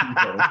 actually. It was pretty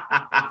funny.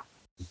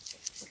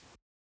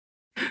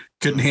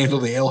 Couldn't handle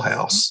the ale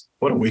house.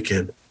 What a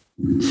weekend.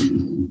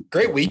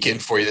 Great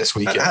weekend for you this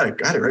weekend. I had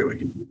a great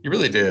weekend. You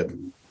really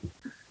did.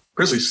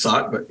 Grizzlies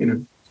suck, but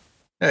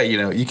Hey, you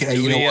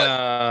can. You know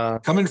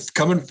what? Come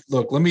and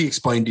look. Let me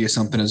explain to you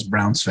something as a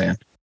Browns fan.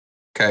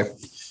 Okay,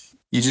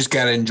 you just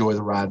got to enjoy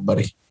the ride,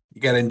 buddy.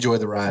 You got to enjoy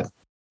the ride.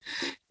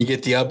 You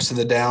get the ups and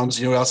the downs.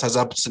 You know what else has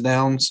ups and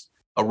downs?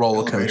 A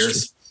roller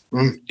coaster.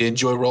 You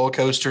enjoy roller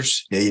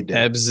coasters? Yeah, you did.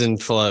 Ebbs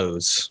and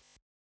flows.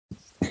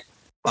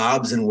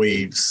 Bobs and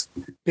weaves.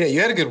 Yeah,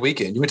 you had a good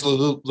weekend. You went to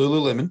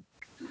Lululemon.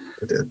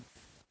 I did.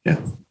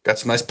 Yeah, got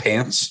some nice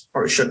pants.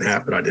 Probably shouldn't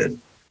have, but I did.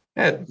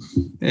 Yeah,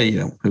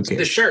 who cares?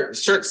 The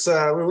shirt's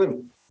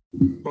Lululemon.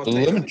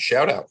 Lululemon,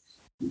 shout out.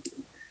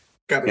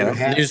 Got me a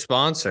hat. New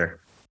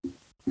sponsor.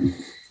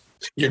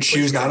 Your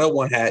Choose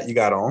 901 hat you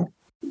got on.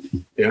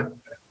 Yeah.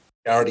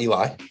 Shout out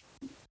Eli.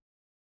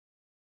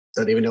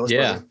 Doesn't even know his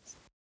brother.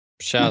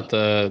 Shout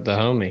the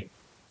homie.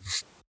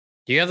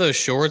 Do you have those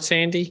shorts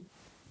handy?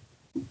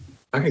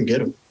 I can get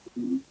them.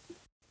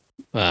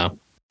 Wow.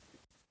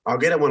 I'll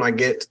get them when I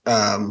get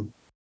my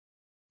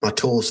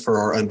tools for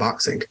our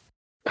unboxing.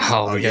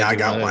 Oh yeah, I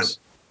got one. All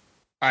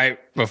right.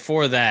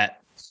 Before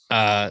that,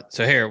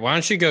 so here, why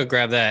don't you go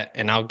grab that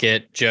and I'll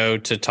get Joe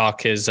to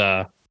talk his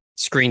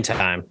screen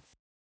time.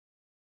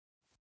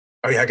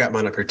 Oh, yeah, I got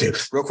mine up here too.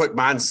 Real quick,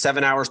 mine's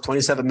 7 hours,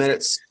 27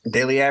 minutes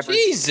daily average.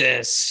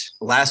 Jesus.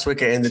 Last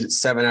week I ended at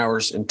 7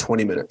 hours and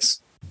 20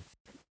 minutes.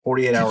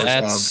 48 hours of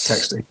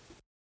texting.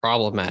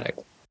 Problematic.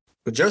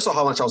 But Joe saw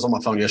how much I was on my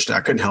phone yesterday.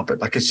 I couldn't help it.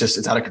 Like,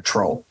 it's out of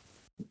control.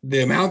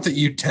 The amount that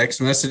you text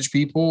message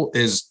people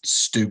is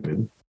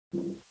stupid.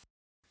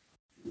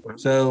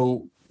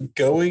 So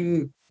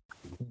going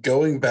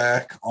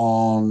back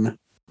on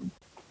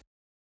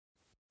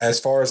as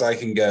far as I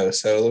can go.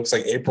 So it looks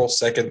like April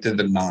 2nd through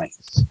the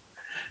 9th.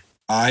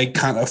 I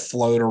kind of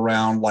float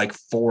around like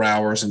 4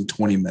 hours and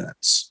 20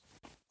 minutes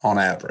on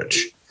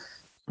average.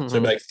 Mm-hmm. So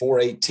like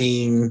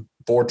 418,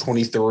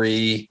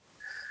 423,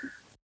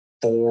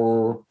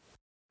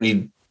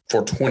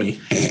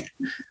 420.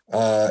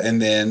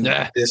 And then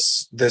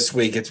this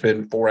week it's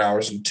been 4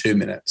 hours and 2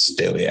 minutes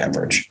daily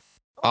average.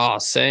 Oh,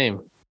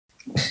 same.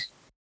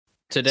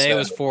 Today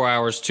was 4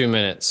 hours, 2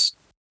 minutes.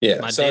 Yeah.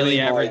 My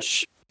daily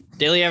average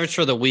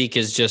for the week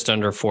is just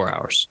under 4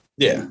 hours.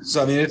 Yeah.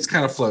 So, I mean, it's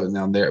kind of floating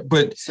down there.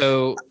 But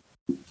so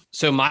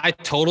my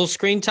total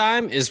screen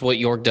time is what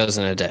York does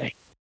in a day.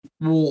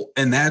 Well,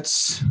 and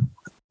that's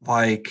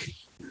like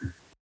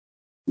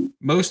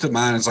most of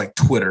mine is like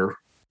Twitter,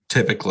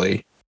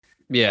 typically.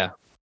 Yeah.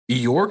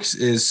 York's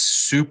is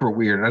super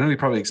weird. I know he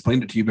probably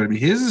explained it to you, but I mean,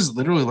 his is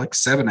literally like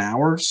 7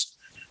 hours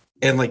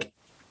and like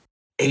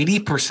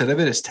 80% of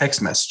it is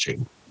text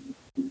messaging.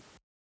 It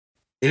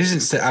is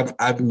insane.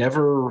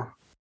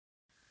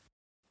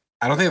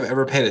 I don't think I've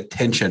ever paid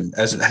attention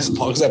as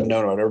long as I've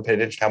known him. I've never paid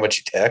attention to how much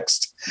he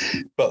texts.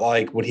 But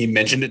like when he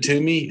mentioned it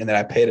to me and then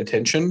I paid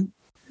attention,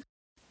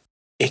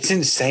 it's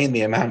insane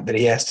the amount that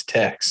he has to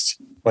text.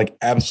 Like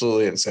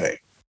absolutely insane.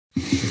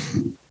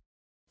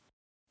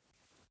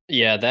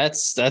 Yeah,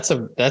 that's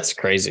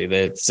crazy.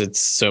 It's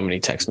so many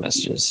text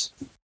messages.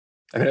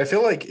 I mean, I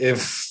feel like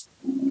if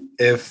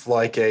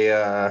like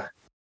I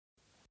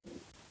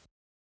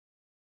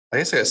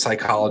guess like a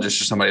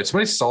psychologist or somebody, if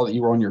somebody saw that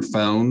you were on your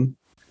phone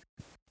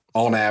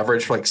on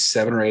average for like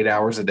 7 or 8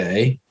 hours a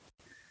day,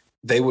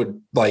 there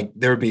would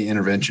be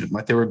intervention.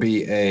 Like there would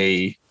be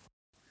a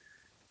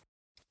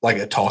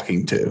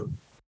talking to.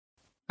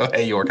 Oh,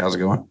 hey York, how's it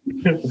going?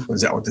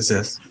 Is that what this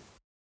is?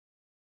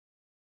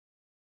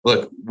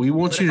 Look, we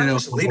want you to know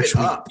how much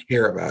we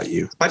care about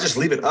you. If I just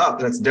leave it up,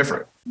 that's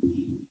different.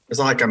 It's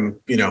not like I'm,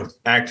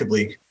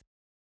 actively,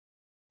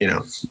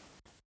 Do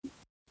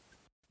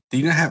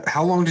you know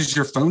how long does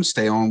your phone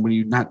stay on when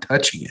you're not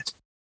touching it?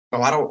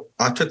 Oh,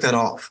 I took that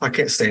off. I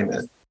can't stand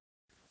that.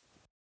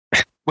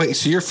 Wait,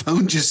 so your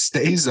phone just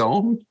stays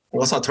on?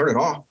 Unless I turn it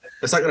off.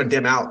 It's not going to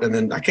dim out, and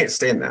then I can't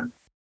stand that.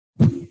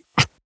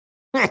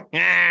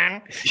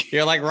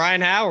 You're like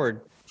Ryan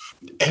Howard.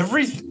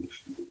 Everything.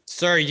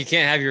 Sir, you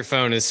can't have your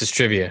phone. This is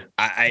trivia.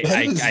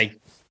 I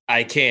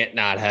can't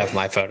not have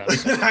my phone.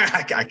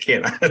 I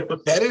can't.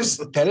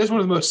 That is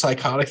one of the most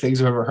psychotic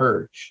things I've ever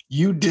heard.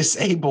 You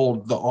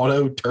disabled the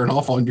auto turn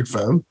off on your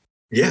phone?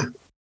 Yeah.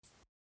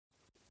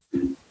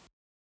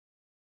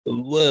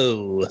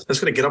 Whoa. That's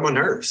going to get on my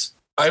nerves.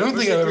 I don't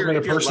think I've ever been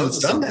a person that's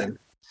done that.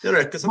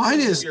 Because mine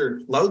is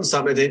you're loading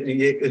something,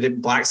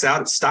 it blacks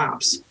out, it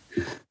stops.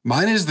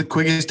 Mine is the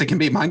quickest it can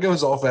be. Mine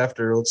goes off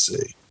after, let's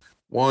see,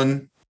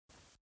 1,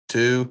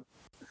 2,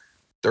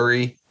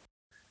 3,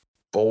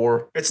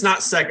 4. It's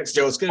not seconds,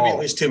 Joe. It's going to be at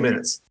least 2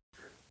 minutes.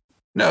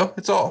 No,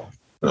 it's all.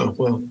 Oh,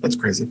 well, that's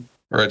crazy.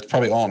 Or it's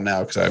probably on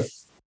now because I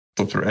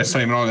flipped it. It's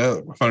not even on the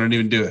other. My phone didn't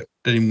even do it.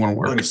 Didn't even want to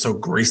work. It's so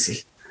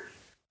greasy.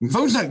 My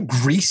phone's not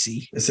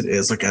greasy. Yes, it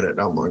is. Look at it.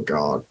 Oh, my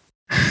God.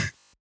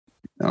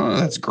 Oh,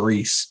 that's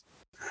grease.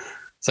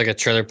 It's like a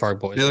trailer park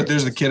boy. Yeah, look,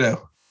 there's the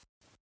kiddo.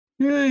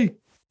 Yay.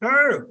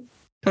 Hey.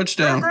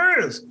 Touchdown.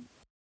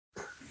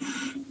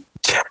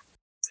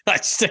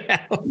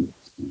 Touchdown.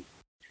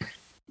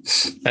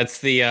 That's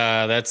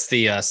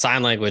the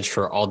sign language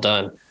for all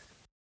done.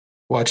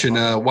 Watching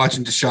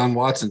Deshaun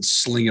Watson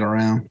slinging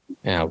around.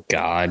 Oh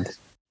God.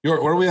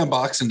 York, what are we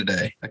unboxing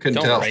today? I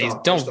couldn't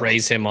tell. Don't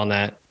raise him on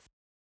that.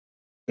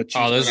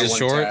 Oh, those are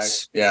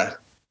shorts? Tag. Yeah.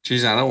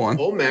 Cheese 901.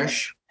 Full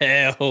mesh.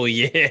 Hell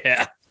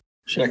yeah.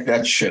 Check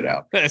that shit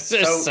out. That's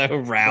just so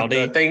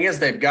rowdy. The thing is,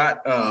 they've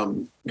got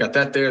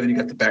that there. Then you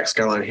got the back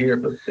skyline here,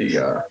 but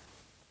the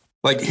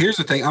here's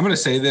the thing. I'm going to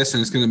say this,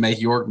 and it's going to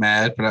make York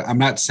mad, but I'm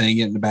not saying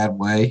it in a bad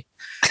way.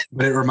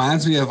 But it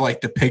reminds me of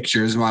like the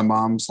pictures my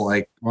mom's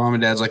like mom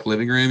and dad's like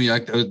living room. You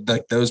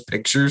like those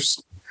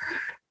pictures.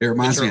 It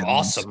reminds me of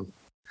awesome.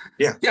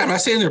 Yeah, I'm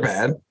not saying they're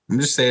bad. I'm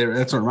just saying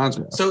that's what it reminds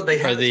me of. So they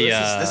have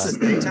this is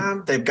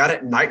daytime. They've got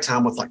it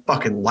nighttime with like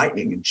fucking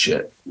lightning and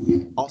shit.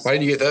 Also, why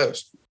did you get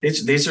those?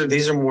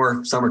 These are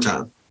more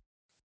summertime.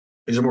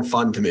 These are more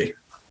fun to me.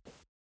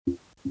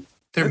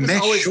 They're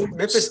Memphis always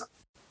rains.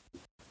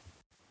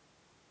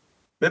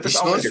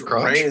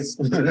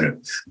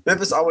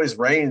 Memphis always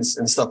rains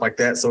and stuff like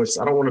that. So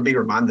I don't want to be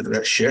reminded of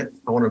that shit.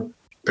 I want to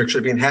picture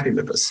being happy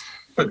Memphis.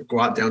 But go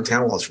out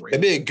downtown while it's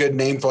raining. That'd be a good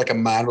name for like a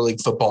minor league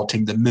football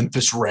team, the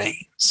Memphis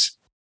Rains.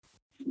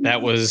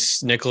 That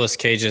was Nicolas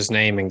Cage's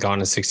name in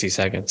Gone in 60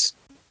 Seconds.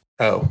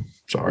 Oh,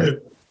 sorry.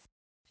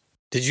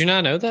 Did you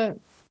not know that?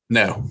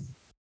 No.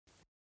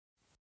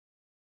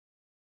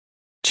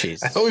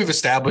 Jeez. I thought we've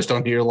established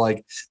on here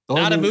like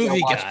not a movie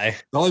guy.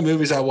 The only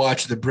movies I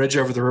watch: The Bridge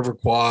Over the River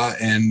Kwai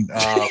and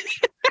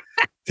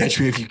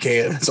Catch Me If You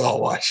Can. That's all I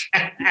watch.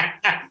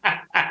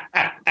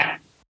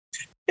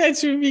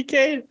 Catch Me If You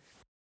Can.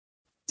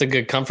 It's a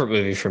good comfort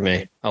movie for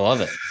me. I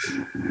love it.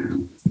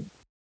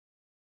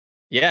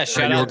 Yeah,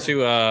 shout out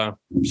to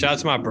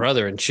my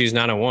brother and Choose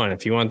 901.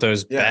 If you want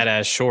those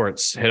badass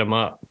shorts, hit him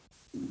up.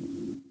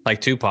 Like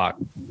Tupac.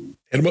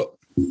 Hit him up.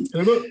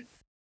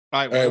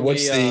 All right,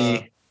 what's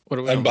the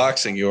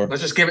unboxing, York?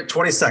 Let's just give it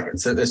 20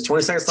 seconds. There's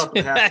 20 seconds left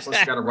to have. So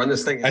let's got to run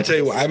this thing. I tell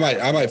you what, I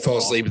might fall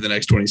asleep in the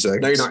next 20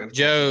 seconds. No, you're not.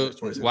 Joe,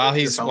 while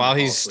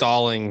he's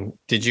stalling,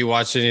 did you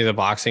watch any of the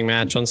boxing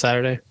match on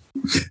Saturday?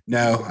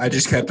 No, I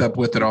just kept up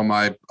with it on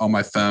my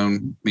phone. I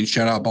mean,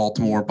 shout out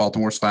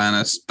Baltimore's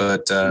finest,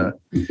 but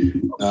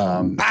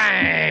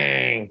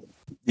bang!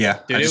 Yeah,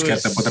 dude, I just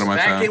kept up with it on my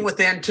phone. Back in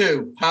within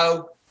two.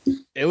 How?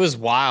 It was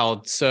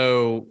wild.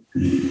 So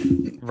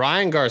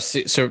Ryan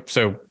Garcia. So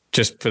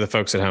just for the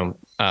folks at home,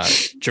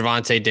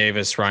 Gervonta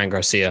Davis, Ryan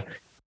Garcia.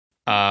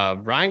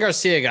 Ryan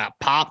Garcia got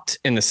popped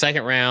in the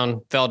second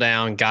round, fell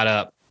down, got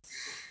up,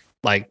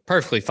 like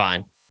perfectly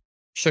fine,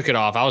 shook it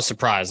off. I was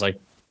surprised, like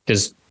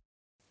because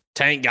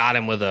Tank got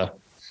him with I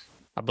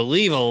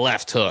believe a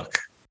left hook,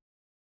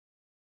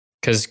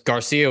 because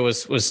Garcia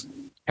was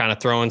kind of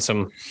throwing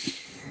some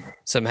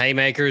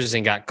haymakers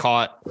and got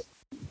caught,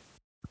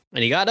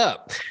 and he got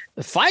up.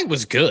 The fight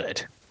was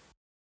good.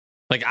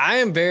 Like, I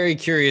am very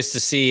curious to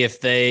see if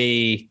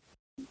they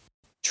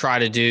try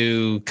to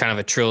do kind of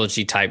a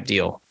trilogy type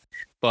deal.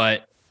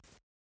 But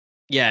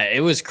yeah,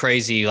 it was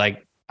crazy.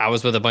 Like, I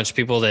was with a bunch of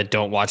people that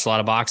don't watch a lot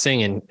of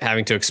boxing and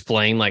having to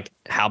explain like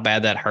how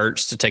bad that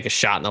hurts to take a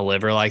shot in the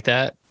liver like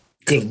that.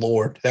 Good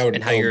Lord. That would,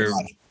 and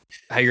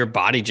how your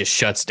body just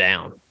shuts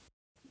down.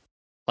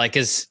 Like,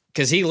 cause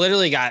he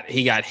literally got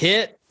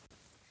hit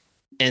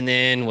and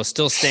then was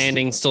still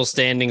standing,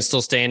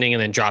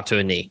 and then dropped to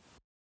a knee.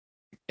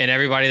 And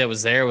everybody that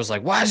was there was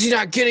like, why is he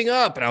not getting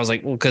up? And I was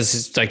like, well, because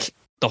it's like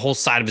the whole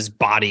side of his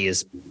body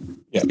is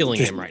killing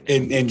him right now.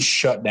 In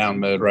shutdown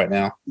mode right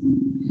now.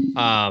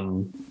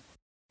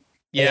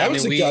 Yeah, it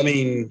was a good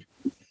fight.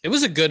 It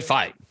was a good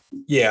fight.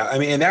 Yeah, I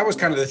mean, and that was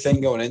kind of the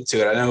thing going into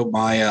it. I know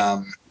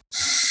my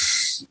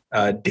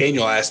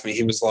Daniel asked me,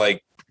 he was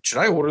like, should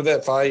I order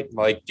that fight?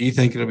 Like, do you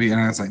think it'll be? And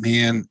I was like,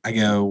 man,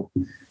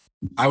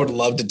 I would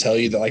love to tell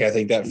you that, like, I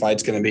think that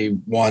fight's going to be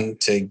one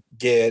to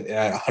get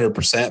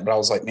 100%, but I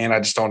was like, man, I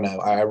just don't know.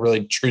 I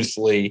really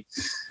truthfully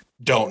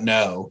don't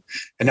know.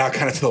 And now I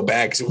kind of feel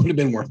bad because it would have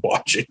been worth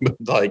watching, but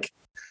like,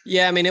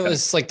 yeah, I mean, it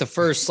was like the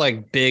first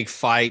like big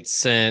fight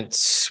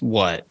since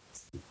what?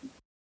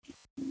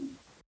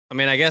 I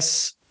mean, I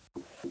guess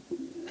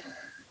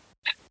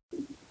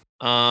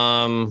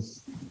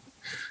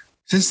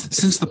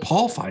since the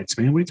Paul fights,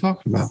 man, what are you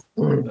talking about?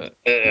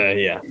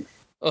 Yeah.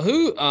 Well,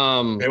 who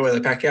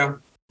Mayweather Pacquiao?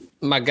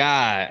 My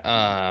guy,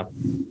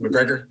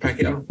 McGregor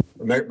Pacquiao?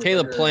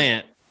 Caleb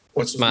Plant.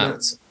 What's his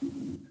nuts?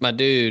 My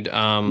dude,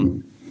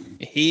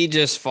 he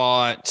just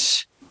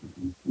fought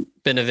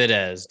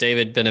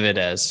David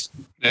Benavidez.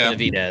 Yeah.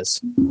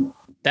 Benavidez.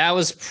 That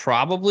was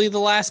probably the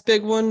last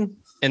big one,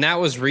 and that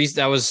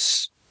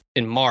was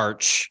in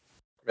March.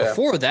 Yeah.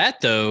 Before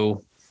that,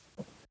 though,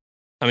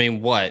 I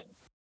mean, what?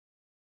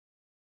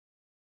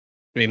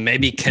 I mean,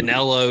 maybe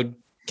Canelo,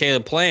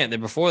 Caleb Plant.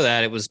 Then before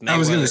that, it was Mayweather. I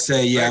was going to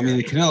say, yeah. I mean,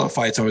 the Canelo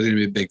fight's always going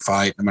to be a big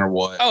fight, no matter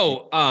what.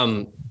 Oh,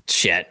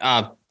 shit.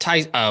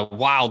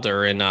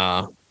 Wilder and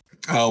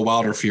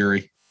Wilder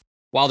Fury.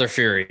 Wilder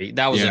Fury.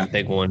 That was a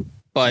big one.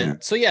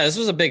 But so yeah, this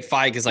was a big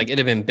fight because like it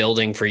had been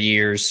building for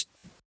years.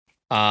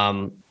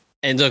 And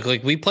look,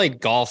 like we played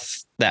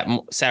golf that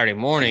Saturday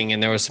morning,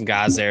 and there was some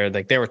guys there.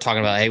 Like they were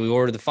talking about, hey, we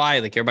ordered the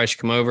fight. Like everybody should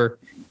come over.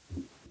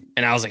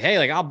 And I was like, hey,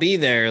 like I'll be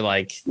there.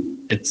 Like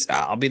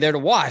I'll be there to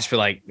watch. But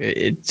like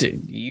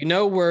you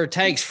know where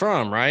Tank's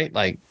from, right?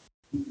 Like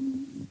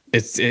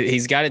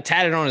he's got it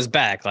tatted on his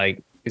back.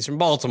 Like he's from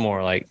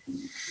Baltimore. Like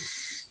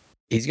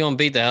he's gonna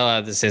beat the hell out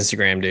of this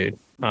Instagram dude.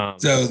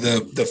 So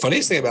the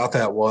funniest thing about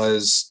that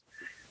was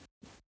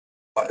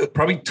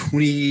probably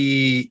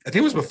I think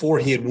it was before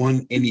he had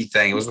won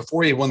anything. It was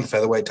before he had won the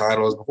featherweight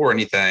title. It was before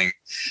anything.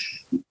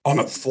 On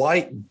a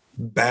flight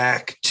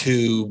back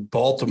to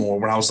Baltimore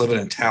when I was living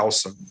in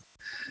Towson,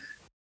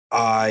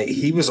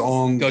 he was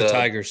on the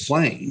Tigers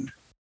plane,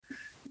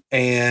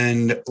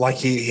 and like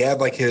he had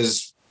like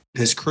his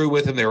crew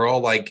with him. They were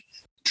all like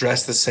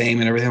dressed the same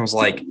and everything. I was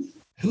like,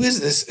 who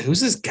is this? Who's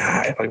this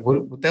guy? Like,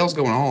 what the hell's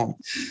going on?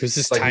 Who's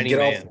this like, tiny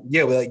man?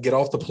 We like get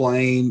off the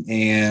plane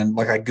and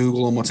like I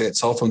Google him once I get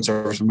cell phone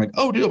service. I'm like,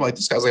 oh, dude, I'm like,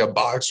 this guy's like a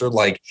boxer.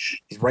 Like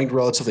he's ranked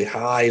relatively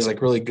high. He's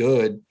like really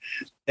good.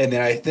 And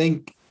then I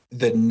think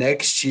the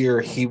next year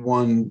he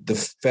won the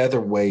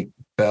featherweight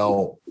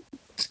belt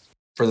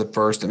for the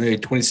first, maybe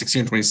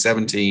 2016,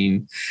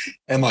 2017,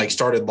 and like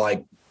started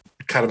like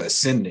kind of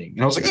ascending.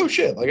 And I was like, oh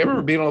shit. Like I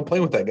remember being on a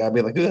plane with that guy,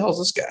 being like, who the hell's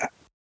this guy?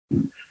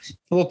 A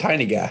little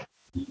tiny guy.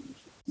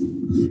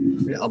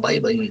 Yeah,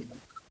 baby.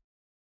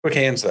 Quick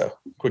hands, though.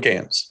 Quick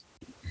hands.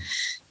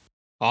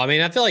 I mean,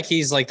 I feel like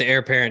he's like the heir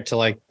apparent to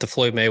like the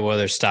Floyd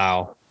Mayweather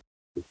style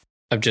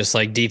of just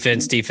like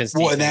defense.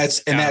 Well, and that's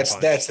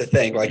the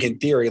thing. Like in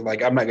theory,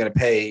 like I'm not going to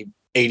pay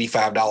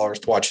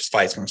 $85 to watch his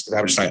fights. I'm just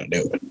not going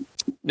to do it.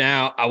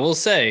 Now, I will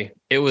say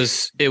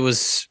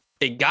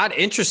it got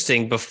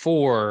interesting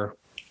before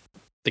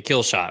the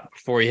kill shot,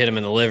 before he hit him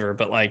in the liver,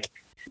 but like.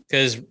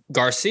 Because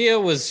Garcia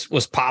was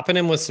popping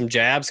him with some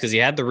jabs because he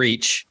had the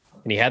reach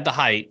and he had the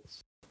height,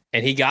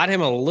 and he got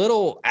him a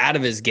little out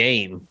of his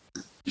game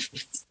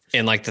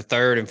in like the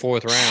third and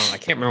fourth round. I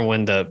can't remember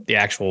when the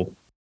actual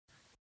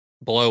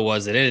blow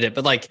was that ended it,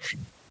 but like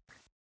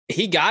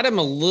he got him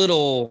a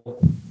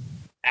little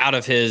out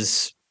of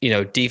his,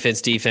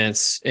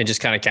 defense and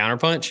just kind of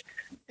counterpunch.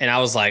 And I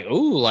was like,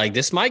 ooh, like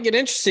this might get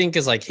interesting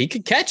because like he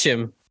could catch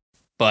him,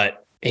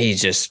 but he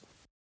just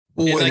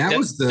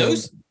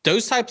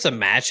those types of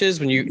matches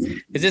when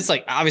it's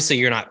like obviously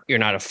you're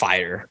not a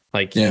fighter,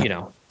 like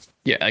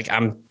like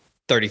I'm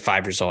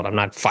 35 years old, I'm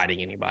not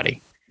fighting anybody.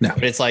 No,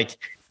 but it's like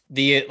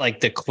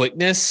the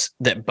quickness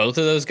that both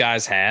of those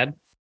guys had.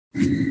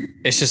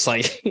 It's just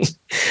like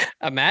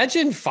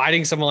imagine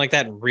fighting someone like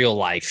that in real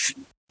life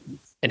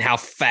and how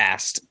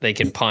fast they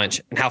can punch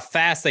and how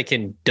fast they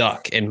can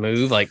duck and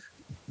move. Like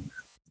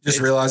just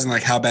realizing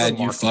like how bad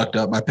you fucked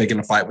up by picking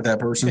a fight with that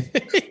person.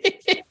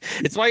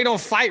 It's why you don't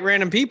fight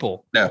random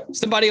people. No.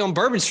 Somebody on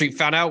Bourbon Street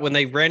found out when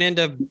they ran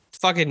into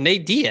fucking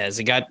Nate Diaz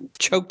and got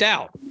choked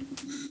out.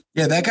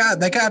 Yeah, that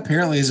guy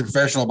apparently is a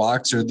professional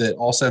boxer that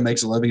also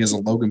makes a living as a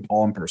Logan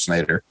Paul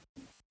impersonator.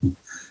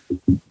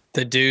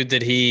 The dude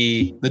that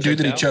he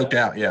choked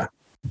out, yeah.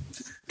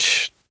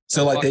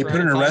 So like they put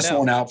an arrest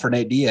warrant out for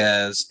Nate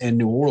Diaz in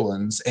New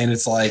Orleans, and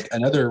it's like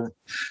another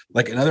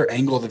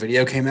angle of the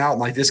video came out, and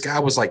like this guy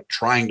was like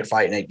trying to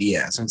fight Nate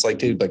Diaz, and it's like,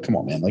 dude, like come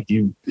on, man, like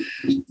you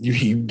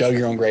dug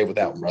your own grave with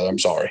that one, brother. I'm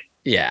sorry.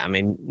 Yeah, I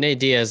mean Nate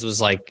Diaz was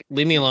like,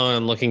 leave me alone.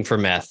 I'm looking for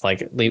meth.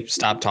 Like,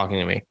 stop talking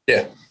to me.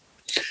 Yeah,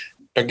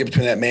 don't get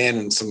between that man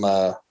and some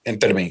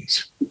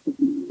amphetamines.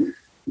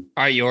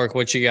 All right, York,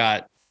 what you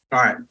got?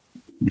 All right,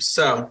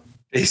 so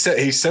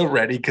He's so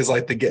ready because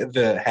like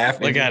the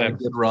half Look at him.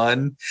 good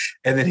run,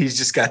 and then he's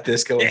just got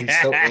this going.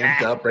 He's so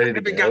amped up, ready I to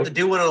haven't go. got to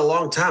do one in a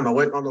long time. I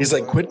went on. He's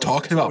like, quit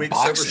talking about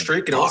boxing, sober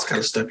streak and all this kind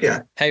of stuff.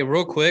 Yeah. Hey,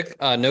 real quick,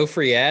 no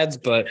free ads,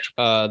 but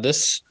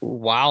this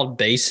Wild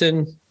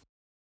Basin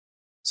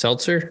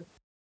seltzer,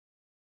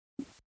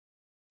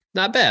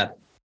 not bad.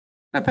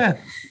 Not bad.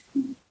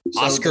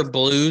 Oscar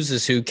Blues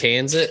is who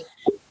cans it.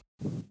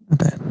 Not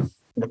bad.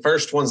 The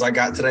first ones I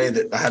got today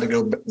that I had to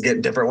go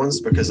get different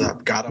ones because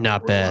I've got them.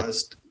 Not bad.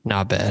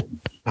 Not bad.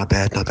 Not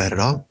bad. Not bad at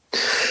all.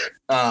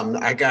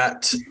 I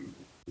got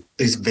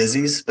these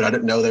Vizzies, but I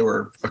didn't know they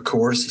were a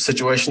Coors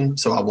situation,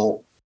 so I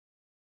won't.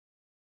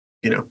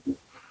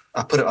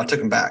 I took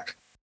them back.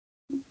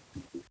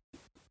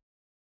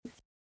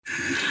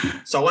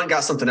 So I went and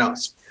got something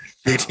else.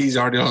 JT's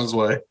already on his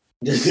way.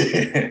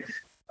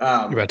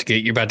 You're about to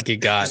get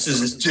got.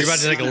 You're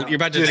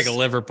about to take a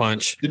liver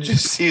punch. Did you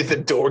see the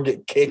door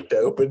get kicked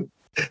open?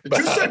 Did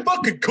you say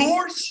fucking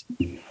Coors?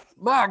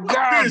 My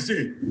God,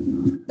 Busy.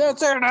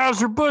 that's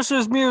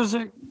Anheuser-Busch's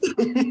music.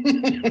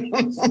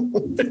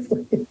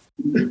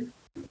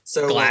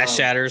 So Glass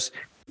shatters.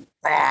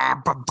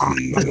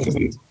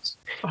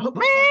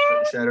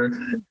 Shatter.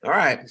 All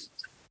right.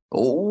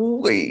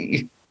 Oh,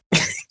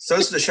 so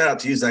this is a shout out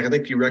to you, Zach. I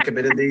think you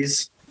recommended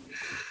these.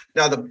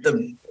 Now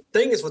the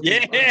thing is with these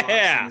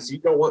unboxings, you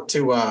don't want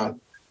to. I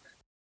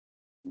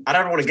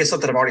don't want to get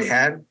something I've already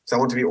had, so I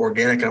want it to be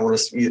organic. And I want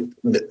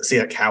to see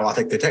like how I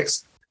think they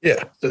taste.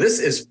 Yeah. So this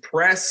is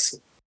Press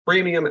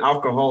Premium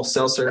Alcohol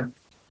Seltzer.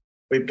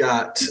 We've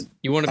got.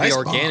 You want to be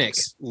organic,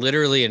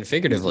 literally and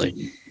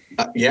figuratively.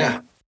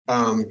 Yeah.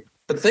 But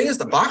the thing is,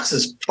 the box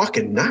is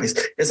fucking nice.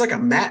 It's like a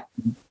matte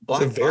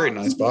black. It's a very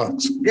nice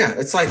box. Yeah,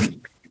 it's like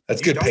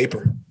that's good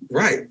paper.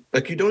 Right.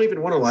 Like you don't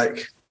even want to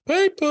like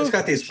paper. It's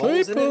got these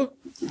holes in it.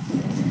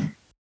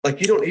 Like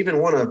you don't even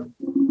want to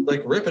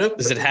like rip it up.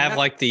 Does it have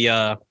like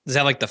the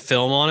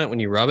film on it when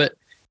you rub it?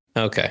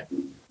 Okay.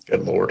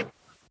 Good Lord.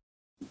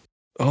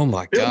 Oh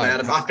my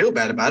God. I feel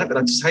bad about it, but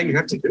that's just how you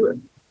have to do it.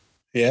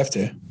 You have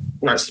to.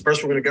 All right, so the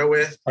first we're going to go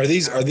with. Are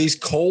these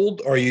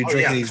cold or are you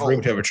drinking these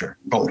room temperature?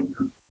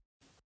 Cold.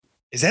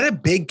 Is that a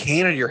big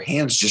can or your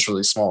hand's just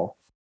really small?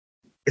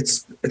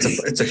 It's a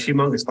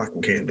humongous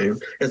fucking can,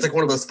 dude. It's like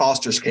one of those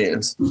Foster's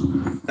cans.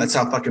 That's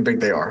how fucking big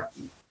they are.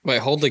 Wait,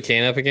 hold the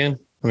can up again.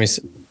 Let me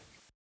see.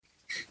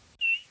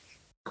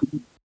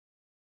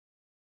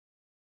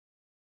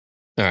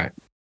 All right.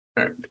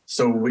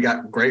 So we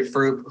got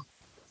grapefruit,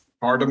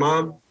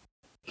 cardamom.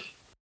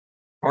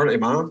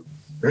 Cardamom.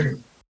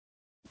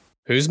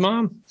 Whose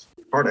mom?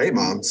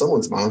 Cardamom.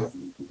 Someone's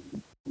mom.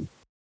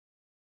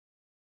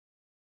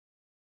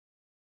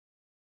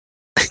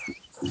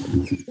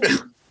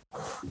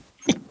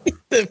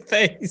 The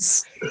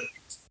face.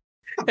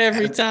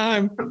 Every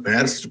time. Not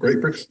bad. It's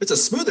grapefruit. It's a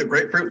smoother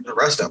grapefruit than the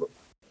rest of them.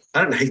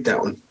 I didn't hate that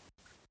one.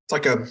 It's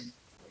like a.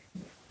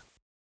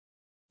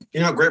 You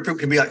know how grapefruit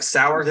can be like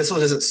sour? This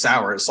one isn't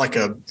sour. It's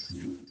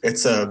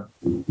a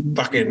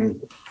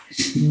fucking.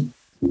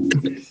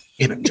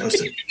 Damn it,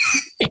 Joseph.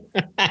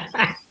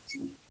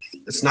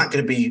 It's not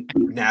going to be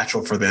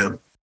natural for them.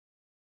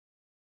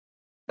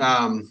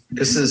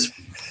 This is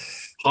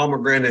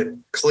pomegranate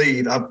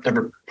cleave.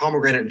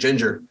 Pomegranate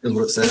ginger is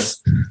what it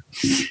says.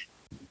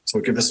 So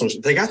we'll give this one.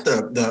 They got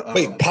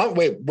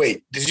the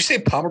wait. Did you say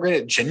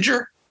pomegranate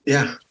ginger?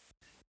 Yeah.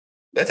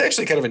 That's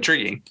actually kind of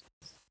intriguing.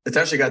 It's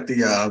actually got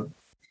the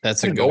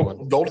that's a good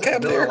one. Gold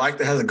cap there. Like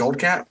that has a gold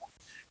cap.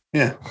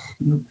 Yeah.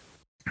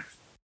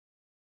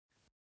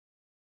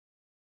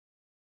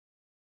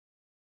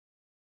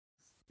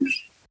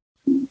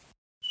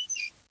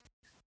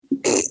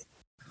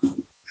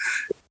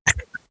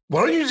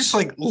 Why don't you just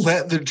like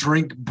let the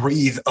drink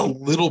breathe a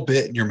little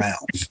bit in your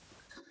mouth?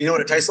 You know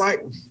what it tastes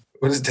like?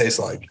 What does it taste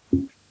like?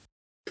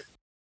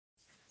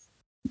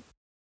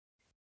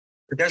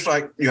 It tastes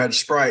like you had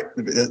Sprite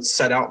that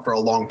sat out for a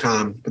long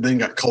time, but then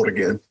got cold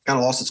again. Kind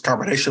of lost its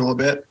carbonation a little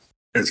bit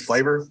and its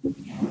flavor.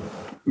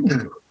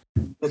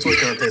 That's what it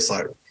kind of tastes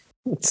like.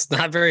 It's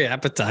not very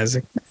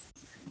appetizing.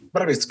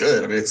 But I mean, it's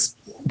good. I mean, it's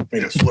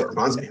what it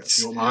reminds me of.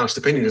 You know, my honest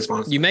opinion is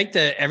mine. You make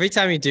every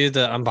time you do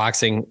the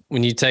unboxing,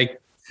 when you take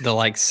the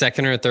like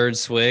second or third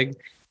swig,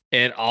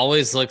 it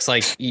always looks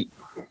like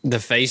the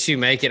face you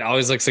make. It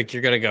always looks like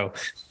you're gonna go,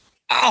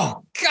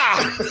 "Oh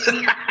God!"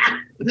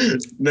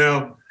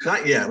 No,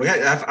 not yet.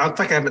 I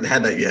think I haven't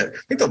had that yet. I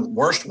think the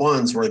worst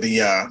ones were what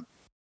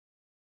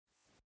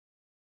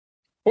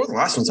were the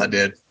last ones I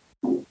did?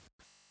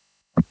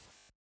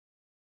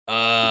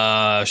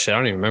 Shit, I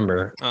don't even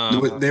remember.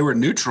 They were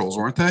neutrals,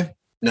 weren't they?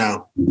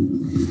 No.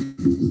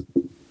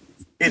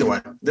 Either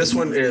way, this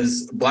one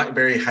is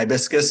blackberry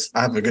hibiscus.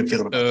 I have a good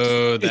feeling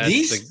about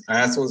this.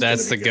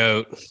 That's the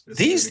goat.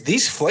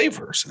 These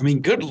flavors. I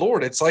mean, good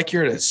Lord, it's like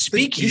you're at a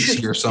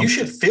speakeasy or something. You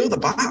should feel the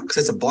box.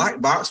 It's a black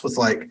box with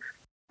like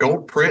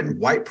gold print and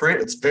white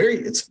print. It's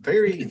very.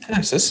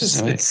 Yes, this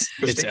is. It's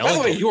by the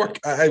way, York.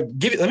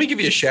 Let me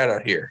give you a shout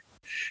out here.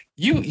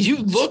 You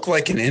look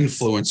like an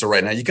influencer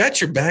right now. You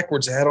got your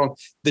backwards hat on.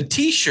 The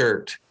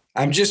T-shirt,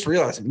 I'm just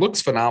realizing,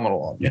 looks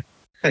phenomenal on you.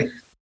 Hey,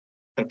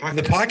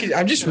 The pocket.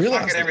 I'm just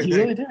realizing everything. you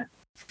really did. Is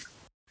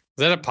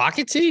that a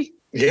pocket tee?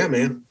 Yeah,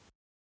 man.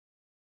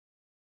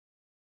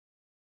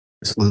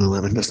 It's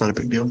Lululemon. That's not a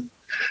big deal.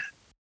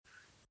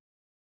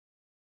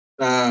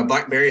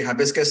 Blackberry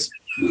hibiscus.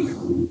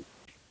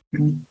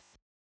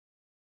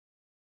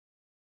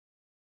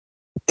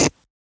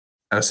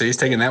 Oh, so he's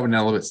taking that one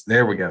down a little bit.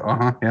 There we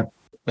go. Yep.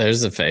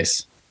 There's the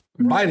face.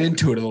 Bite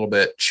into it a little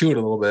bit. Chew it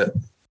a little bit.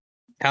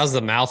 How's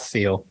the mouth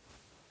feel?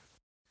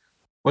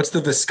 What's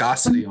the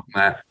viscosity on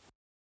that?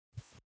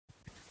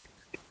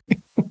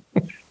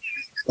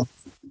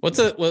 What's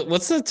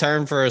the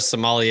term for a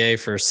sommelier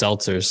for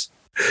seltzers?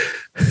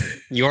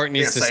 York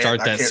needs to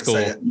start that school.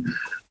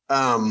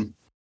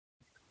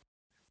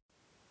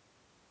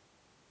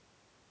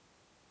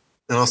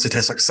 It also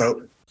tastes like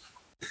soap.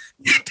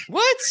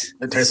 What?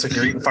 It tastes like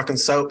you're eating fucking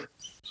soap.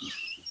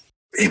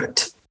 Damn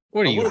it.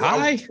 What are you,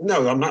 high?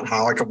 No, I'm not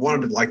high. Like I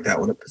wanted to like that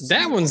one.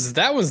 That one's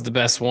the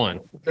best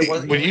one.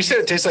 When you said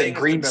it tastes like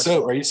green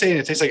soap, are you saying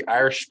it tastes like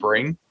Irish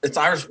Spring? It's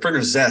Irish Spring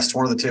or Zest,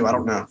 one of the two. I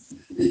don't know.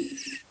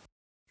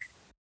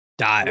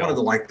 I wanted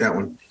to like that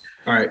one.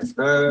 All right.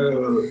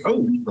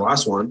 The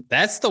last one.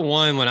 That's the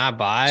one when I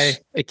buy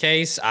a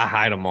case, I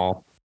hide them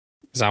all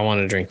because I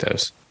want to drink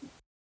those.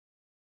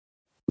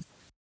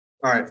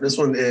 All right. This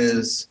one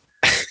is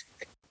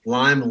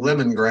lime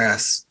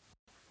lemongrass.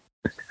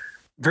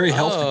 Very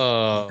healthy.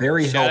 Oh,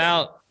 Very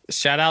healthy.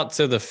 Shout out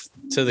to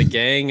the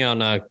gang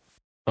on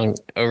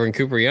over in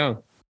Cooper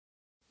Young.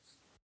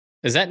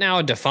 Is that now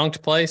a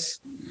defunct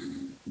place?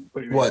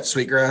 What,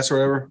 Sweetgrass or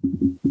whatever?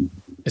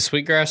 Is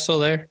Sweetgrass still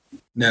there?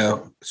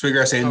 No,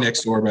 Sweetgrass and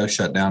Next Door both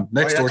shut down.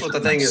 Next Door. That's what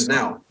the thing is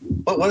now.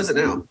 What is it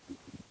now?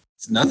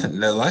 It's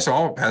nothing. The last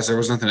time I passed, there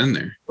was nothing in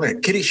there.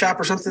 Like kitty shop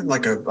or something? No,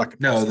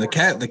 the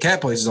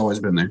cat place has always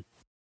been there.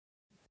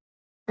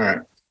 All right.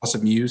 Also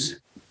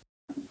Muse.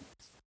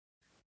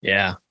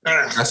 Yeah.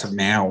 Got some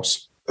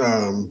mouse.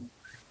 Only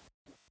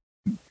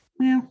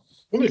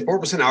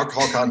 4%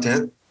 alcohol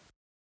content.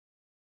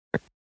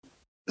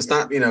 It's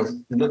not,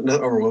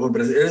 not overwhelming,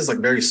 but it is like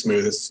very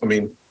smooth.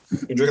 You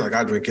drink it like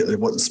I drink it. It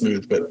wasn't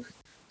smooth, but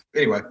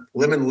anyway,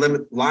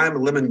 lime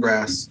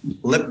lemongrass.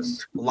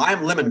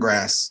 Lime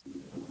lemongrass.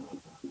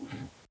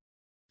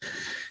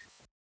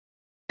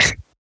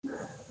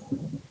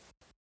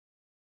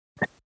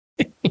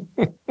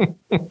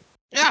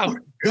 Oh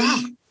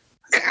God.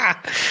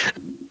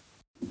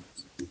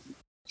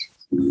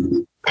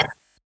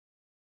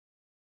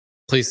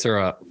 Please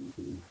throw up.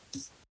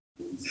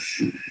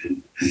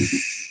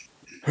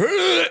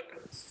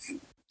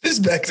 This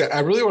back. I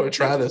really want to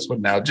try this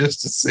one now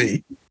just to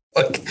see.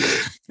 Like,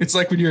 it's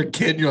like when you're a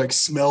kid, you're like,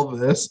 smell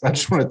this. I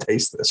just want to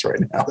taste this right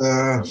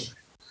now.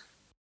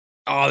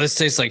 Oh, this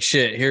tastes like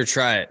shit. Here,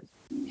 try it.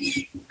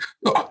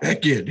 Oh,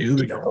 heck yeah,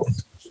 dude.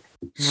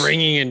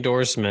 Ringing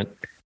endorsement.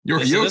 You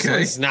This okay?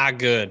 one's not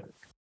good.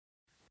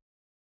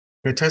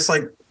 It tastes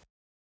like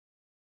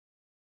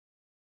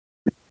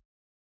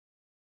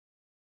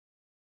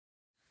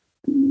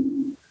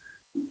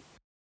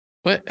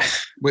What?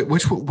 Wait,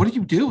 what are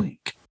you doing?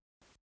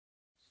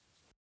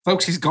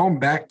 Folks, he's gone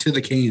back to the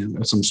can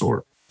of some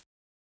sort.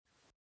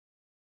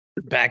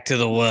 Back to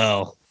the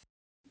well.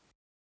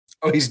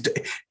 Oh, he's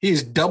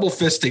double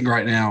fisting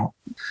right now.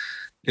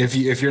 If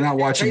you're not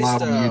watching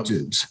live on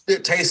YouTube's,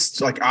 it tastes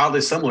like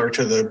oddly similar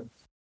to the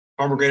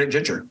pomegranate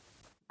ginger.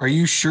 Are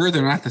you sure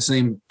they're not the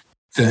same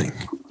thing?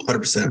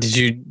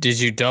 100%.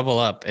 Did you double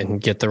up and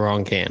get the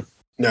wrong can?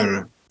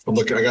 No. I'm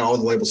looking. I got all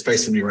the labels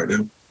facing me right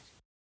now.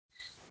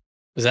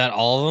 Is that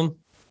all of them?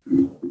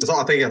 That's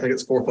all I think. I think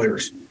it's 4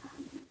 flavors.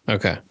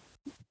 Okay.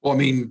 Well,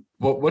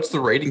 what's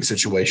the rating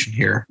situation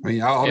here?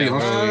 I'll be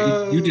honest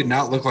with you. You did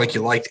not look like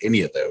you liked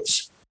any of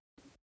those.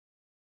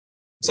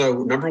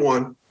 So number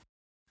 1,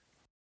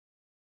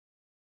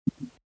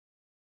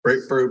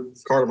 grapefruit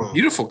cardamom.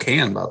 Beautiful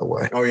can, by the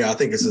way. Oh yeah, I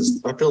think this is.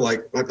 I feel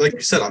like you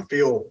said. I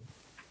feel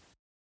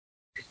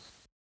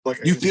like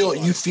you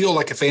feel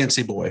like a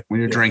fancy boy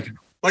when you're drinking.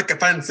 Like a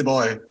fancy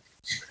boy.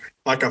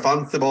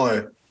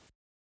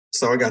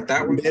 So I got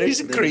that one.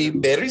 Berries and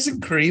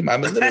cream.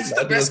 I'm a little That's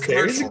the best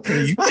berries and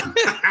cream.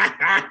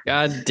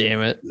 God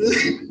damn it.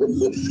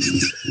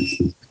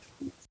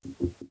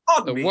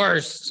 The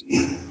worst.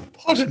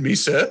 Pardon me,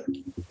 sir.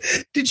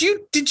 Did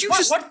you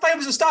what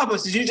flavors of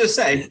Starbucks did you just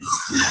say?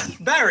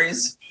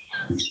 Berries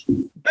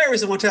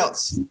and what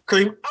else?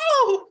 Cream.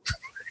 Oh.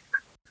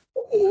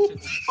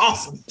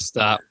 Awesome.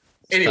 Stop.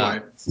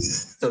 Anyway,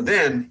 so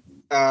then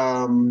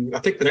I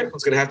think the next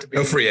one's going to have to be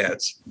no free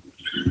ads.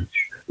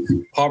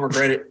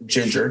 Pomegranate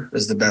ginger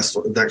is the best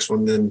one. The next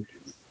one, then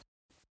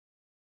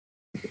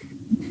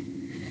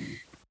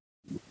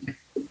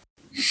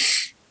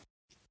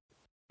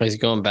He's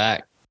going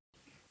back.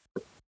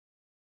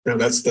 no,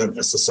 that's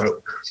the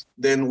soap.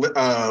 Then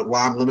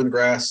lime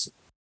lemongrass,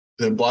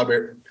 then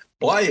blackberry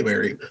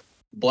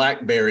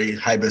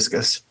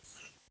hibiscus,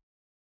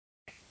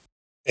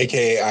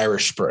 AKA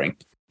Irish Spring.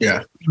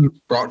 Yeah,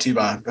 brought to you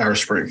by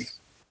Irish Spring.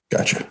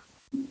 Gotcha.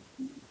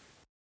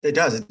 It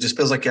does. It just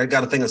feels like I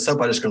got a thing of soap.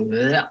 I just go,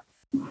 yeah.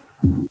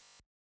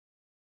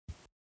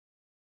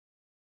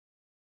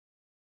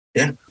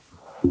 Yeah.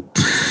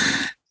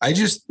 God,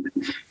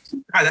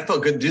 that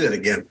felt good to do that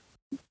again.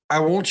 I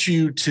want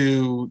you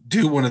to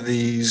do one of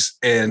these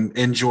and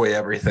enjoy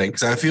everything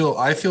because I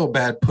feel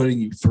bad putting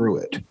you through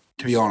it.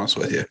 To be honest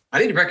with you,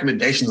 I need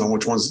recommendations on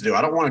which ones to do.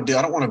 I don't want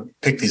to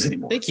pick these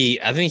anymore. I think he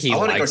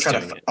want to go likes try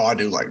doing it. Oh, I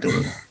do like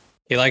doing it.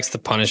 He likes the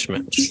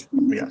punishment.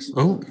 Yes.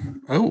 Oh.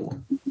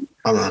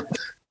 I'm a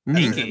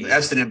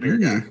abstinent beer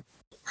guy.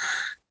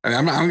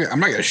 I'm not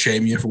going to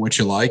shame you for what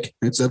you like.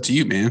 It's up to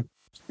you, man.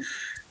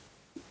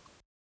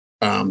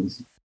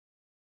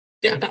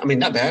 Yeah,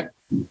 not bad.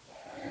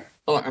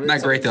 Oh,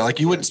 Not great though.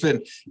 Like you wouldn't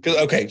spend.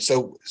 Okay,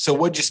 so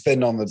what'd you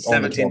spend on the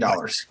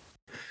 $17?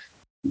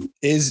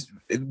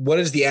 What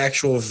is the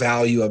actual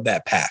value of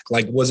that pack?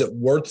 Like, was it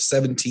worth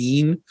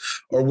 17,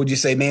 or would you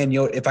say, man,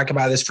 if I could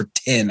buy this for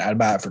 10, I'd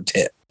buy it for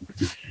 10?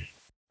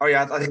 Oh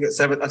yeah, I think it's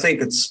 7. I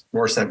think it's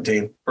worth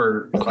 17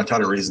 for a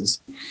ton of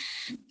reasons.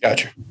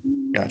 Gotcha.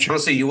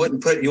 Honestly, you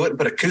wouldn't put a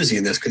koozie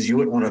in this because you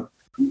wouldn't want to.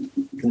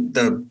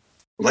 The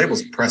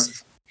label's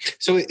impressive.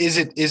 So is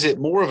it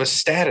more of a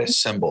status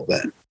symbol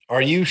then?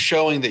 Are you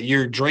showing that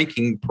you're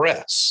drinking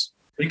press?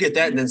 You get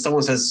that, and then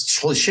someone says,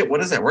 "Holy shit, what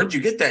is that? Where did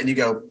you get that?" And you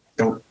go,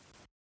 "Don't."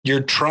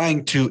 You're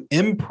trying to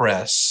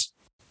impress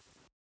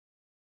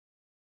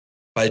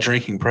by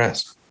drinking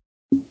press.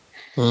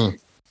 The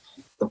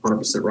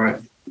 100% right.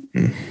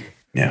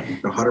 Yeah,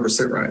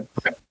 100% right.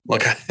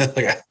 Look,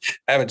 I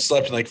haven't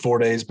slept in like 4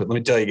 days, but let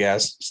me tell you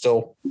guys,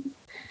 still.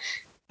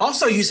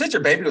 Also, you said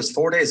your baby was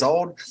 4 days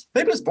old.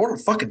 Baby was born on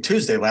fucking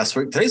Tuesday last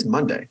week. Today's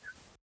Monday.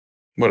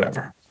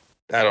 Whatever.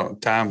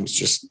 Time was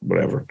just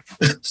whatever.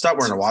 Stop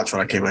wearing a watch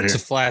when I came out It's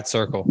here. a flat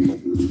circle.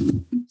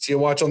 See a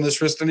watch on this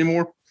wrist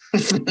anymore?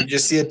 You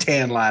just see a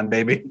tan line,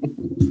 baby.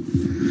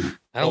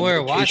 I don't wear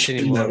a watch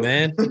anymore,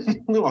 man.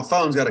 My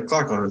phone's got a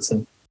clock on it.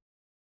 So.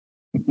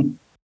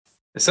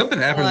 Something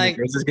happened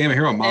in this game. I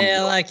hear my mom.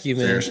 Yeah, I like you,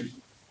 man.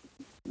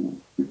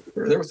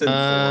 They're within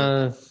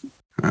 4.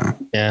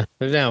 Yeah,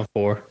 they're down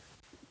 4.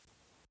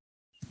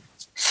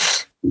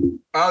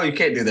 Oh, you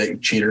can't do that, you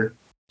cheater.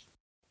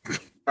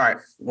 All right,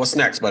 what's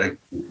next, buddy?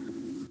 All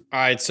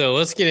right, so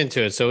let's get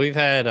into it. So we've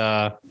had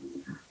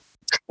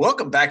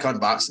welcome back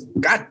unboxing.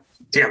 God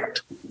damn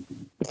it.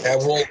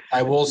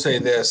 I will say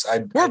this. I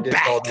did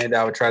tell Nate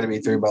I would try to be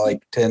through by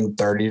like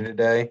 10:30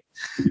 today.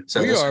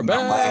 So we are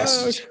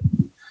back.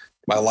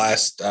 My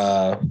last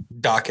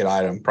docket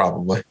item,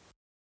 probably.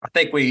 I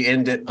think we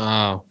ended.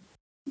 Oh.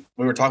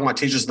 We were talking about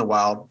Teachers in the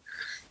Wild.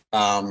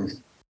 All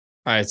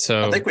right,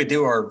 so I think we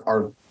do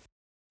our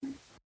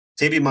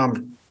TV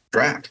mom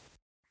draft.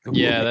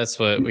 Yeah, that's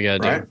what we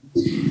got to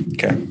do.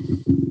 Okay.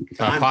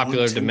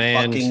 Popular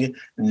demand. Fucking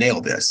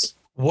nail this.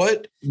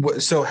 What?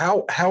 So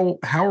how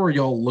are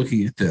y'all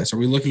looking at this? Are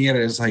we looking at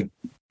it as like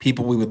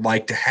people we would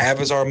like to have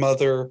as our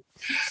mother?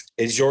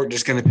 Is York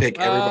just going to pick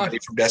everybody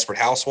from Desperate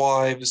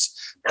Housewives?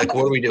 Like,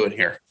 what are we doing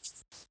here?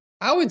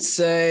 I would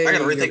say I got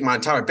to rethink my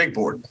entire big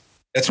board.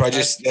 That's why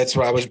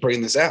I was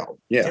bringing this out.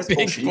 Yeah, that's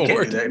bullshit. You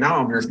can't do that.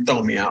 Now you're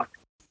throwing me out.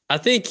 I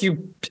think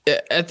you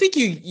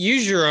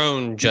use your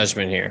own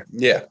judgment here.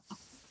 Yeah.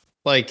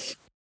 Like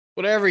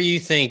whatever you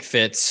think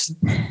fits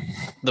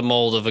the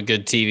mold of a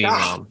good TV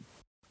mom.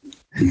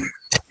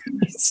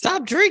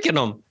 Stop drinking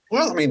them.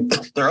 Well, I mean,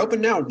 they're open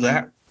now.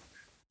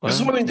 This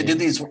is what I mean to do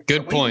these.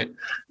 Good point.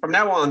 From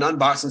now on,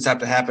 unboxings have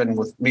to happen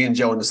with me and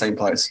Joe in the same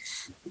place.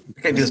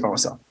 I can't do this by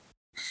myself.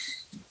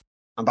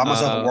 I'm by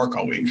myself at work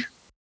all week.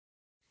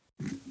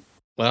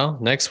 Well,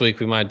 next week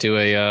we might do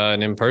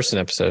an in-person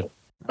episode.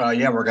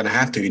 Yeah, we're gonna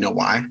have to. You know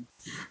why?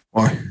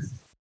 Why?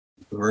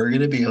 We're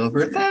gonna be over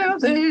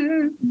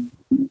 1,000.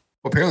 Well,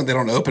 apparently they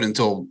don't open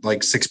until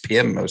like 6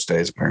 p.m. most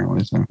days.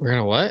 Apparently, so. We're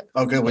gonna what?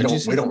 Oh, good. We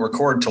don't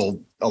record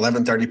till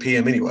 11:30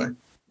 p.m. anyway.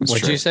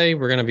 What'd you say?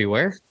 We're gonna be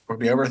where? We'll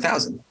be over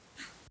 1,000.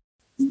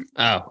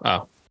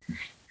 Oh.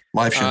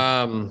 Live show.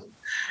 All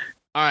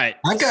right.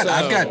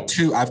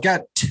 I've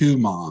got two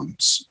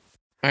moms.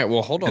 All right.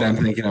 Well, hold on. That I'm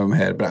thinking of in my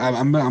head, but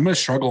I'm gonna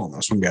struggle on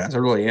this one, guys. I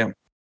really am.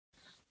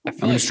 I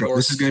feel like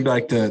this is gonna be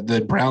like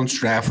the Browns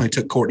draft when they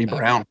took Courtney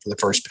Brown for the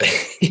first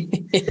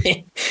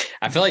pick.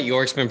 I feel like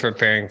York's been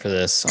preparing for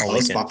this all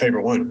weekend. That's my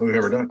favorite one we've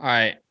ever done. All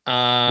right.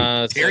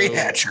 Terry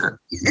Hatcher.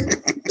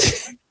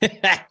 All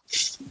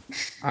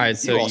right.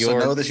 So you also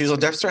know that she's on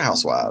Desperate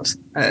Housewives.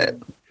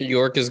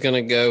 York is going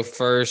to go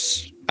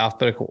first,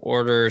 alphabetical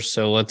order.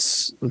 So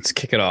let's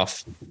kick it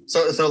off.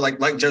 So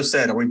like Joe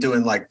said, are we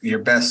doing like your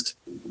best?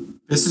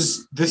 This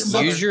is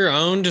use your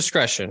own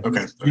discretion.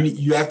 Okay.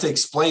 You have to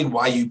explain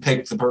why you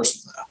picked the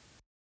person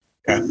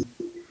though. Okay.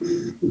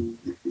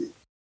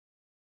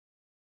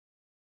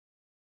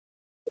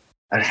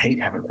 I hate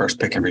having first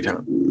pick every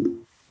time.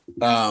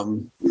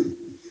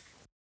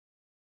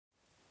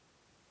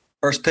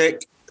 First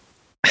pick,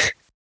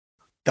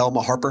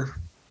 Thelma Harper,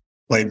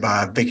 played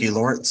by Vicki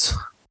Lawrence,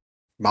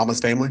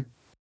 Mama's Family.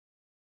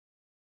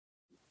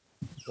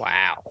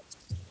 Wow.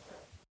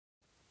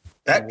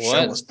 That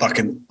show was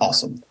fucking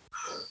awesome.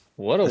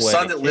 What a the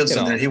son that lives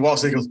in there, he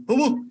walks in, he goes,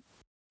 boo.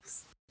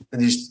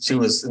 And she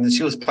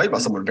was played by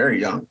someone very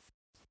young.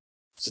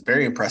 It's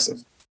very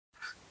impressive.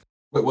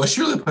 Wait, was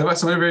she really played by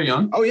somebody very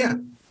young? Oh yeah,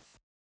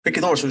 Vicki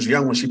Lawrence was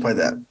young when she played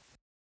that.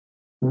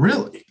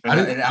 Really?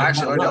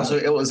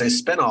 It was a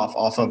spinoff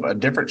off of a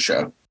different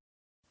show.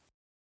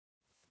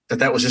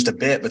 That was just a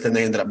bit, but then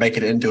they ended up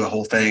making it into a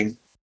whole thing.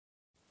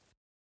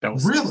 That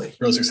was really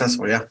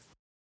successful. Yeah, I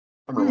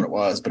don't remember what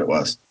it was, but it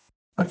was.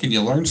 How can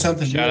you learn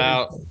something? Shout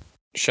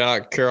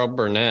out Carol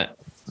Burnett.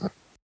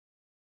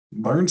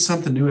 Learn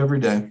something new every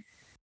day.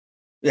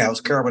 Yeah, it was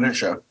a Carol Burnett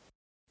show.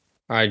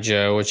 All right,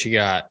 Joe, what you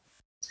got?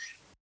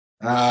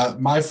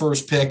 My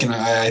first pick, and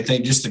I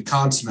think just the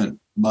consummate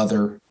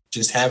mother,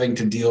 just having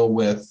to deal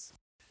with,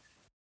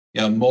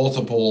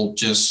 multiple,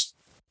 just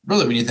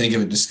really when you think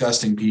of it,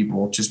 disgusting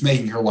people, just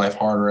making her life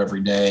harder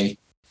every day.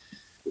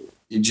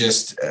 It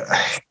just,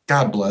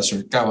 God bless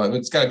her. God,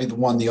 it's got to be the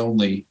one, the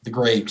only, the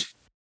great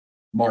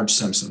Marge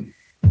Simpson.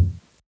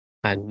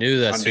 I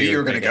knew I knew you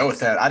were going to go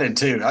with that. I did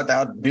too.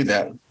 I knew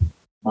that.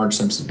 Marge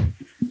Simpson.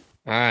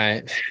 All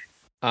right.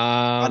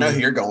 I know who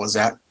you're going with,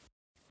 Zach.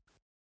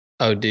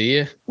 Oh, do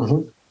you?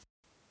 Mm-hmm.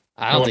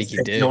 I don't think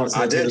you do.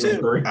 I do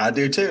too. I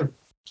do too.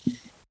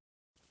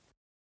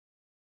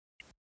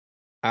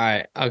 All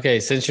right. Okay.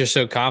 Since you're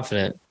so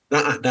confident.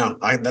 No.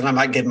 Then I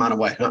might give mine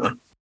away.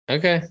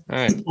 Okay. All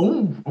right.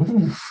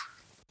 Ooh.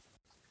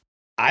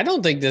 I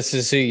don't think this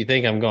is who you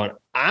think I'm going.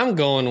 I'm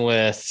going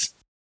with.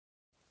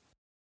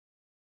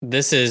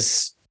 This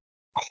is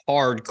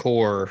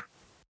hardcore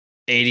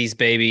 80s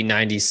baby,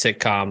 90s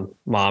sitcom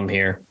mom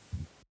here.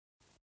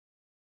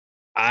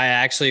 I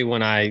actually,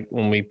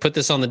 when we put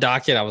this on the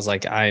docket, I was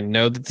like, I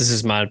know that this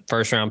is my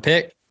first round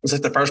pick. Was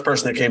it the first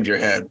person that came to your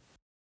head?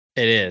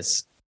 It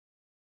is.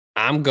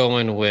 I'm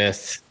going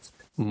with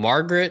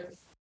Margaret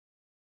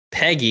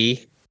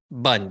Peggy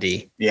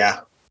Bundy.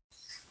 Yeah.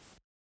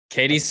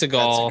 Katie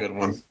Seagal. That's a good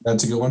one.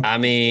 That's a good one. I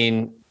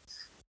mean,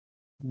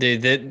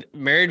 the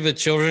Married with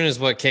Children is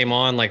what came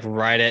on like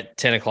right at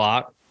 10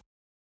 o'clock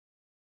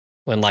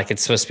when like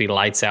it's supposed to be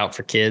lights out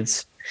for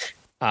kids.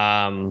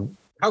 How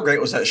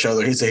great was that show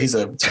though? He's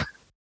a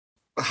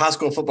high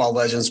school football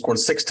legend, scored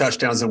 6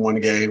 touchdowns in one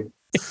game.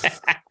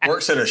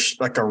 Works at a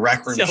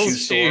rack room shoe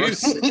store.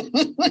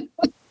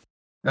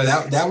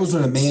 That was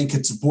when a man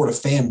could support a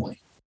family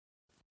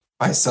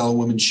by selling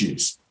women's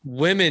shoes.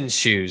 Women's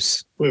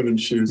shoes.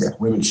 Women's shoes. Yeah,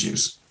 women's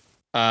shoes.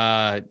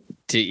 Yeah.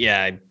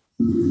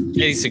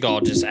 Katie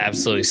Seagal just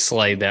absolutely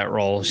slayed that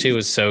role. She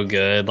was so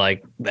good.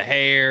 Like the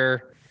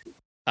hair,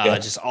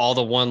 just all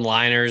the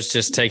one-liners,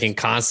 just taking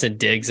constant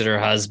digs at her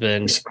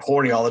husband. He's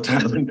horny all the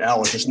time, and Al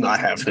was just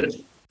not having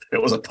it.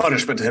 It was a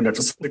punishment to him.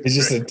 He's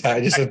just a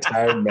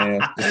tired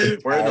man.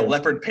 Wearing the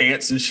leopard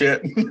pants and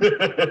shit.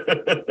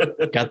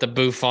 Got the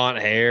bouffant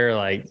hair.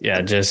 Like,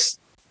 yeah,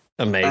 just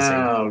amazing.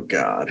 Oh,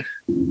 God.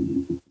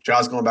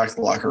 John's going back to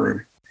the locker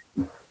room.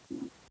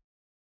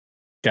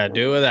 Got to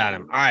do it without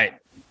him. All right.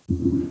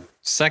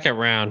 Second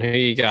round. Who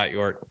you got,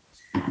 York?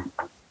 The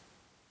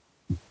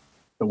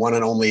one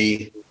and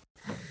only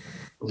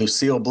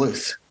Lucille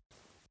Bluth.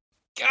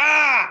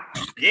 Ah!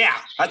 Yeah,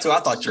 that's who I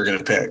thought you were going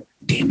to pick.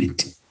 Damn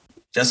it.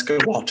 Jessica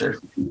Walter.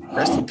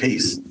 Rest in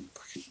peace.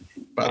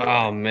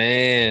 Oh,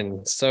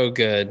 man. So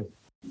good.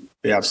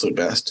 The absolute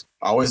best.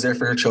 Always there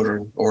for her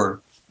children,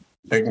 or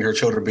making her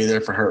children be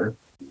there for her.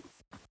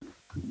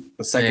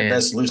 The second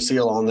best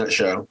Lucille on that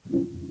show.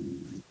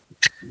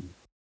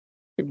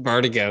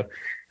 Vertigo.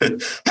 I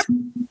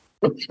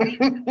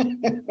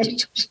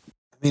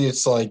mean,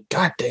 it's like,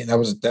 God dang,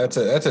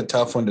 that's a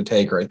tough one to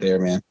take right there,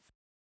 man.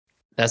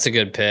 That's a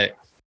good pick.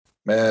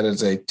 That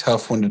is a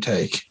tough one to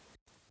take.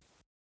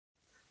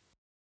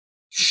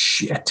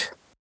 Shit.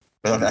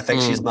 But I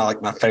think she's my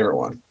favorite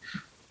one.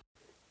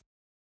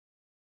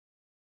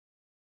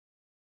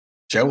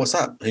 Joe, what's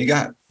up? Who you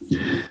got?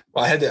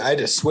 Well, I had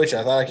to switch.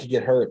 I thought I could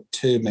get her at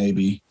 2,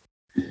 maybe.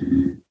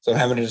 So I'm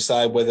having to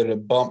decide whether to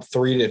bump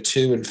 3 to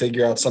 2 and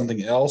figure out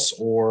something else,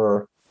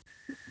 or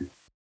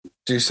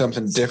do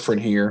something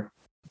different here.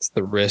 It's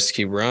the risk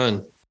you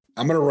run.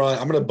 I'm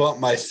going to bump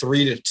my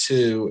 3 to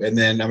 2, and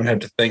then I'm going to have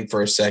to think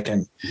for a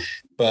second.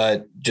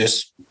 But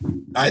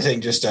I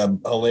think just a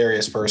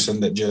hilarious person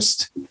that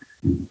just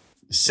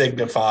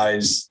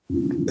signifies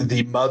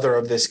the mother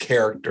of this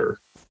character,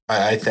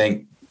 I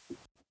think,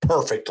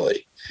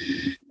 perfectly.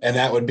 And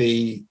that would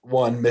be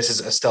one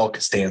Mrs. Estelle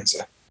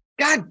Costanza.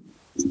 God.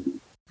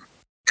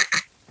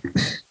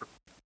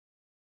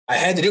 I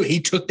had to do it. He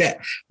took that.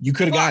 You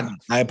could have gotten it.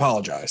 I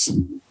apologize.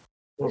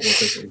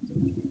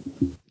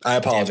 I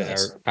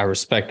apologize. I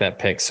respect that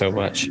pick so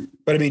much.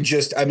 But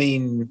I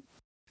mean,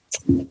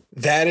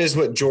 that is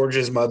what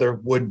George's mother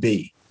would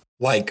be.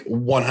 Like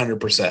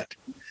 100%.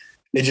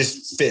 It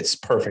just fits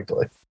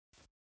perfectly.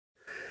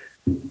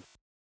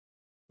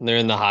 They're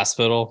in the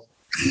hospital.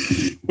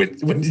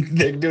 when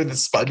they're doing the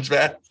sponge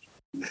bath.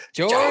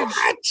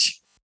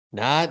 George!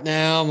 Not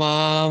now,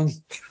 Mom.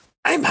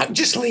 I'm out.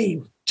 Just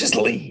leave. Just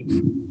leave.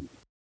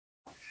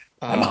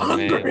 I'm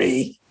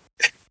hungry.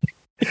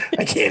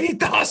 I can't eat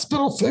the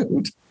hospital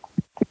food.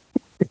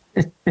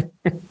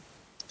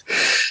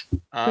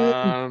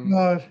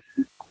 All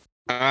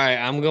right,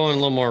 I'm going a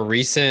little more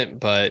recent,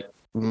 but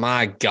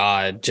my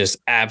God, just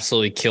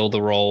absolutely killed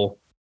the role.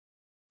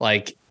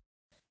 like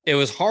it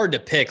was hard to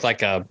pick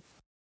like a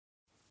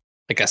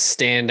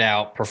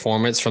standout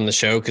performance from the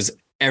show because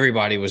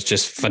everybody was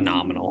just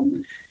phenomenal.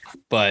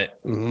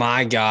 But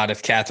my God,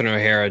 if Catherine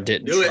O'Hara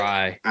didn't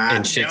try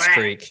in Schitt's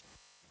Creek,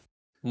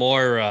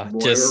 Moira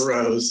just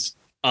Rose.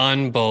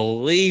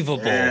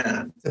 Unbelievable.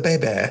 Yeah. The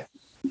baby.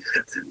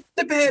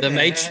 The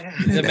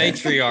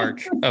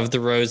matriarch of the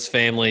Rose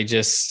family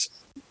just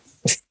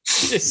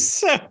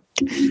so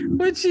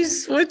what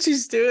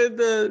she's doing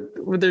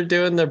when they're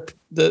doing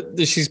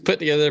the she's put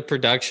together the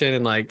production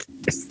and like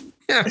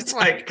it's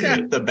like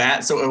the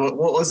bat. So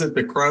what was it?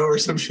 The Crow or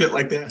some shit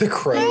like that? The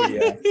Crow,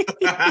 yeah.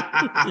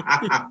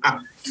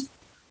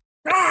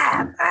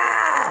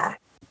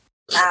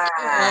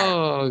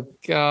 Oh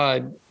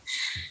God.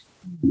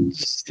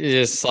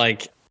 Just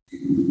like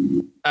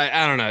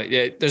I don't know.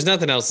 There's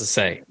nothing else to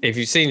say. If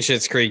you've seen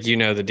Schitt's Creek, you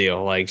know the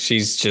deal. Like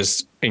she's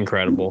just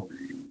incredible.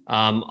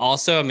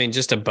 Also, I mean,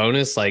 just a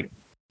bonus. Like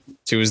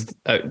she was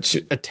a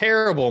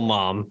terrible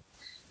mom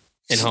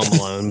in Home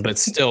Alone, but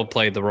still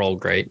played the role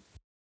great.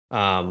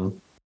 Yeah,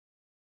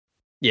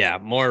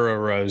 Moira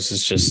Rose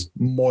is just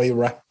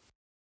Moira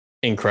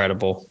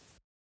incredible.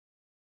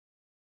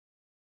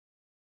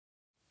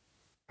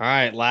 All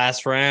right,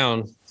 last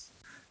round.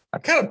 I'm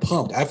kind of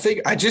pumped.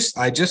 I just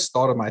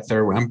thought of my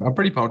third one. I'm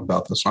pretty pumped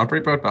about this one. I'm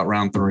pretty pumped about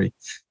round 3.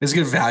 It's a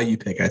good value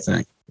pick, I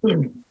think.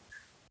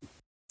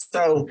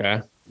 So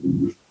Okay.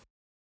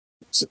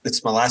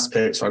 It's my last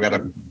pick, so I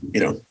gotta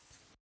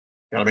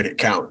make it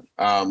count.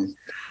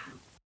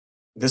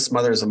 This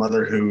mother is a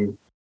mother who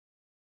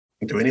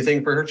can do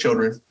anything for her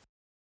children.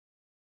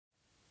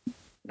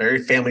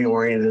 Very family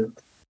oriented.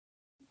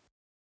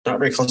 Not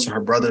very close to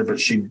her brother, but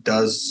she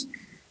does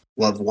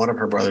love one of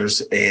her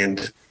brothers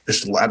and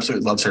just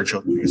absolutely loves her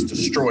children. Is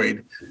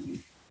destroyed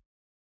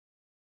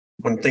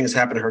when things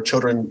happen to her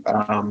children.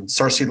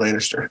 Cersei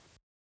Lannister.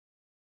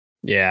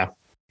 Yeah.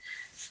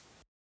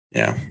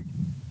 Yeah.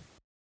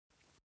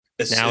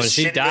 Now, when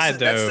she died,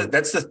 though,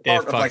 that's the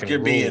part of like you're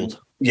being,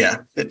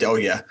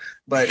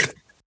 but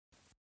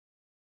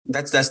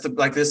that's the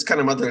like this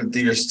kind of mother.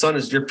 Your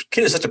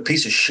kid is such a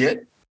piece of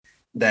shit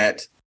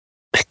that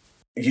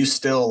you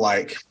still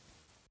love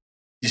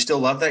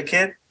that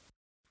kid.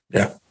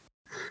 Yeah.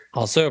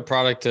 Also a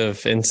product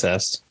of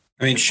incest.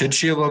 I mean, should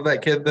she love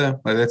that kid though?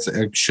 Like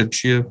should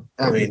she have?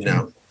 I mean,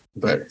 no,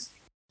 but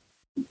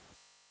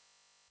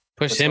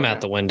push him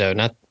out the window.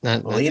 Not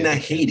Lena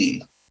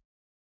Headey.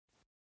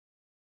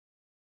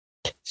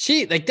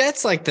 She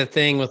that's like the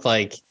thing with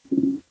like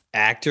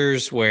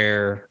actors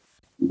where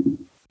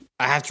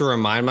I have to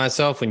remind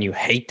myself when you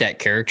hate that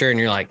character and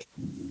you're like,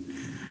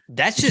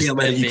 that's just you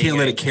can't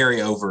let it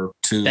carry over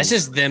to. That's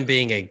just them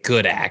being a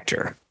good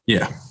actor.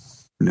 Yeah.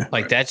 No.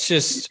 Like that's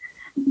just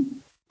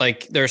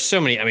like there's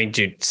so many. I mean,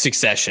 dude,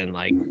 Succession.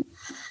 Like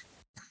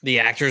the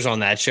actors on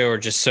that show are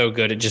just so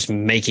good at just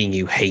making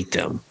you hate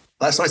them.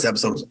 Last night's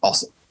episode was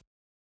awesome.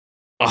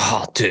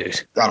 Oh,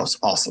 dude, that was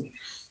awesome.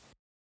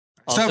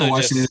 I still haven't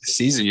watched it this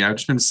season yet. I've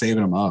just been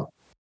saving them up.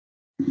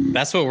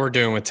 That's what we're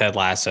doing with Ted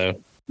Lasso.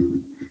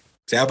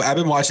 See, I've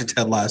been watching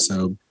Ted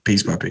Lasso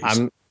piece by piece.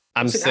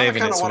 I'm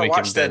saving it so we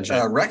can binge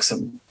it.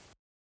 Wrexham.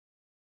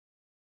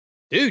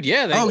 Dude,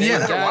 yeah. I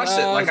never watched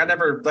it. Like I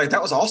never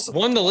that was awesome.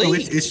 Won the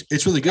league.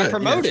 It's really good. Got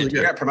promoted. Yeah, really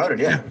good. Got promoted.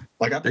 Yeah.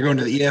 Like they're going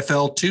to the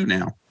EFL 2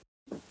 now.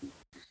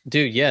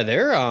 Dude, yeah,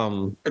 they're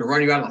gonna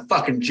run you out of the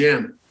fucking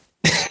gym.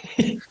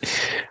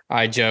 All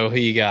right, Joe, who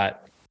you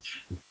got?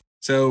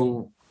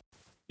 So,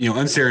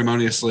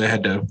 unceremoniously, I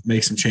had to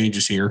make some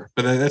changes here,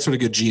 but that's what a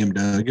good GM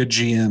does. A good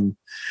GM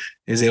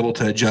is able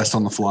to adjust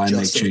on the fly and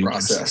make changes.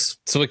 Process.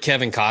 That's what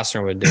Kevin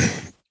Costner would do.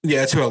 Yeah,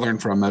 that's who I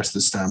learned from most of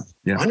this time.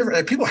 Yeah,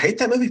 people hate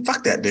that movie.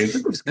 Fuck that, dude.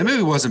 That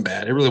movie wasn't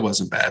bad. It really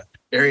wasn't bad.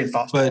 Arian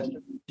Foster. But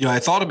I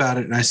thought about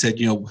it and I said,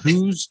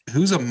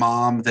 who's a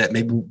mom that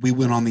maybe we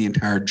went on the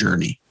entire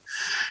journey.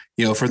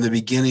 From the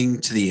beginning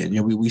to the end.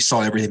 We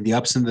saw everything, the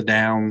ups and the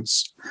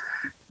downs,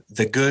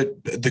 the good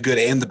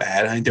and the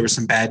bad. I think there was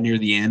some bad near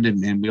the end,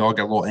 and we all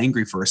got a little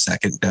angry for a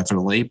second,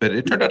 definitely, but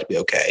it turned out to be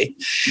okay.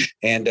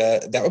 And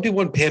that would be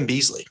one Pam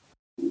Beesly.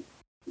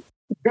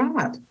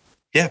 God.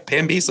 Yeah,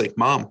 Pam Beesly,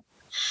 mom.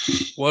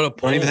 What a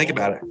don't even think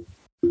about it.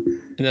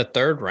 In the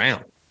third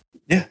round.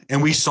 Yeah,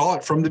 and we saw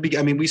it from the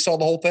beginning. I mean, we saw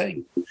the whole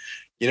thing.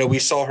 We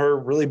saw her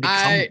really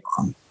become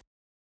mom.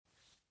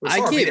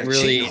 I get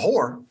really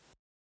whore.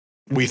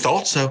 We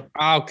thought so.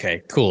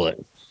 Okay, cool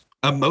it.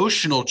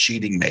 Emotional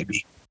cheating,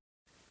 maybe.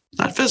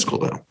 Not physical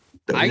though.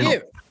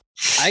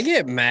 I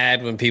get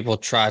mad when people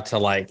try to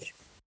like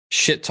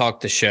shit talk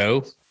the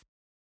show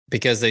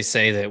because they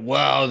say that,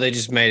 well, they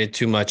just made it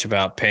too much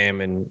about Pam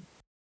and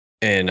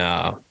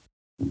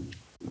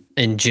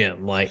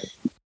Jim. Like,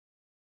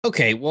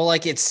 okay, well,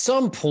 like at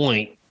some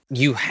point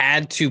you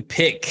had to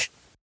pick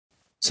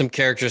some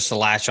characters to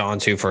latch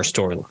onto for a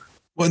storyline.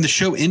 Well, and the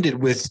show ended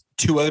with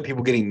 2 other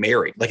people getting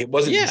married. Like it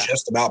wasn't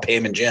just about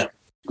Pam and Jim.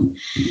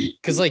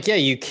 Because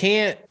you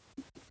can't.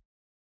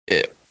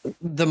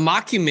 The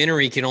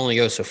mockumentary can only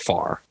go so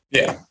far.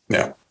 Yeah.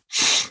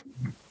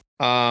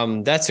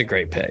 That's a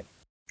great pick.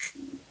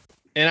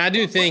 And I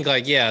do think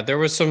like, yeah, there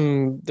was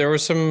some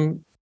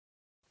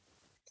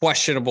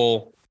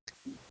questionable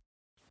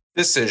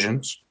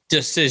decisions.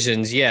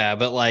 Yeah,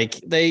 but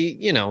like they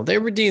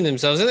redeem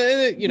themselves, and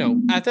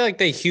I feel like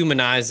they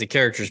humanize the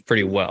characters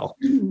pretty well.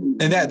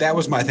 And that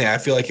was my thing. I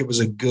feel like it was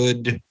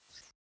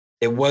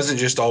it wasn't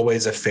just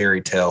always a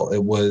fairy tale.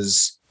 It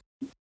was,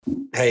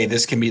 hey,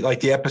 this can be like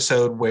the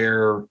episode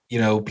where,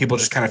 people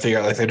just kind of figure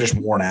out like they're just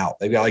worn out.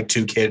 They've got like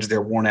 2 kids,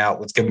 they're worn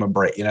out. Let's give them a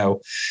break.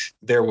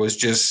 There was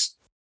just,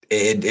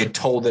 it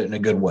told it in a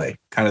good way,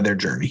 kind of their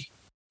journey.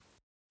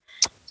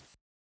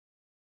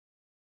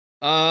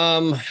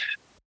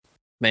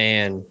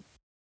 Man,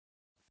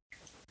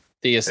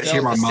 the Estelle I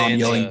hear my mom Costanza,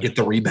 yelling, "Get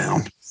the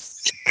rebound."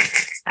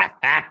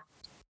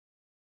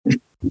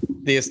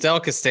 The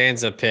Estelle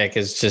Costanza pick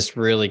is just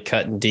really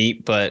cutting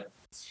deep, but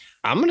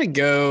I'm gonna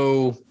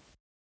go.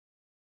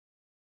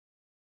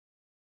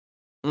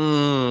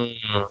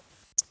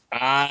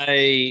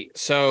 I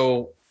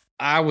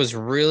was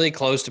really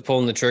close to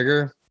pulling the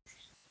trigger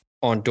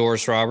on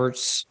Doris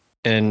Roberts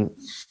and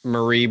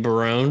Marie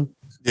Barone.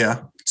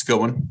 Yeah, it's a good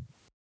one.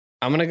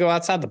 I'm going to go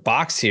outside the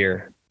box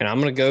here, and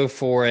I'm going to go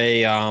for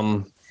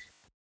I'm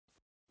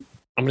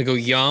going to go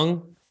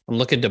young. I'm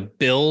looking to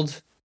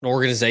build an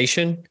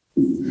organization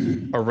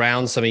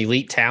around some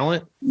elite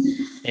talent,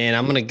 and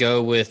I'm going to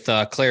go with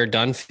Claire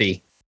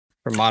Dunphy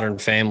from Modern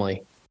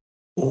Family.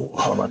 Oh,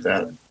 how about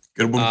that?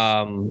 Good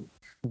one.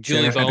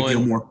 Julie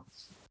Bowen.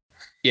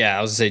 Yeah,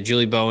 I was going to say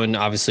Julie Bowen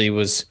obviously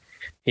was,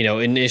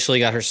 initially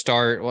got her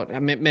start. Well, I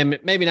mean,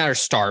 maybe not her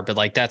start, but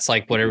like that's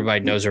like what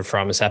everybody knows her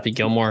from is Happy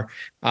Gilmore.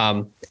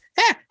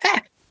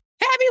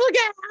 Happy, look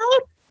out!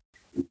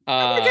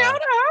 Look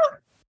out!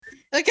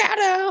 Look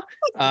out!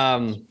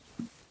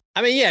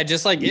 I mean, yeah,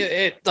 just like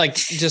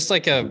just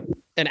like an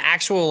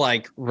actual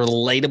like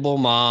relatable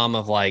mom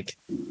of like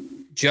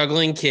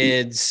juggling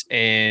kids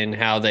and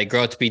how they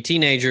grow up to be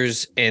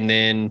teenagers, and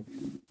then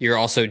you're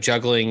also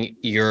juggling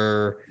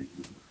your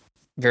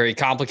very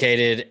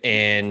complicated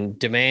and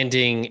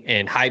demanding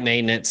and high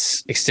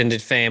maintenance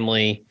extended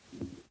family.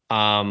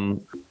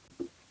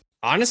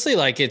 Honestly,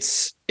 like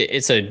it's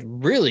a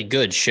really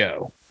good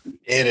show.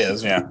 It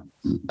is, yeah.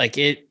 Like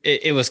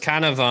it was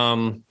kind of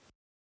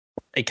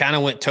it kind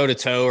of went toe to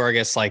toe, or I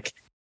guess like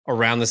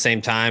around the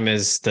same time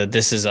as the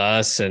This Is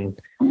Us and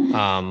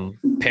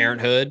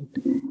Parenthood.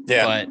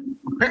 Yeah,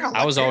 but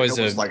I was always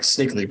like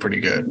sneakily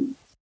pretty good.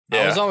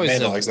 Yeah, I was always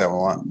likes that one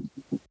a lot.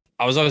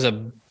 I was always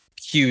a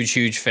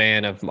huge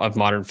fan of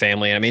Modern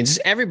Family. I mean, just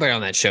everybody on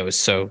that show is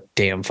so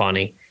damn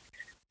funny.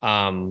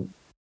 But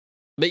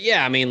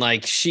yeah, I mean,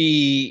 like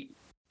she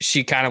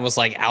kind of was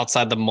like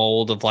outside the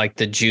mold of like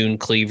the June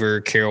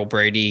Cleaver, Carol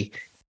Brady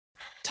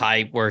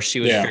type, where she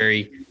was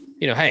very,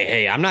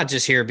 hey, I'm not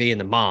just here being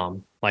the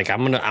mom. Like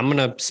I'm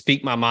gonna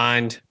speak my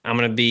mind. I'm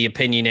gonna be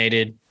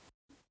opinionated.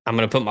 I'm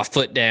gonna put my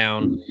foot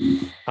down.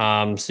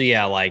 So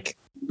yeah, like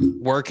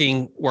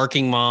working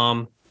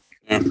mom.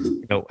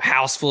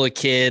 House full of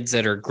kids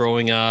that are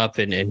growing up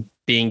and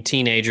being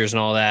teenagers and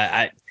all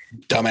that.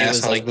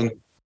 Dumbass husband.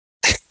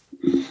 Like,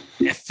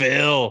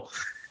 Phil.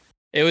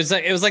 It was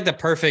like the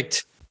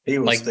perfect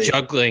like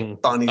juggling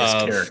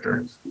funniest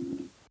character.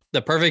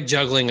 The perfect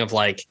juggling of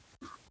like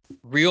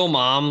real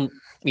mom,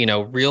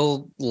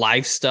 real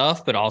life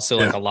stuff, but also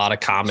like a lot of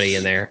comedy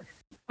in there.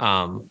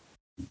 I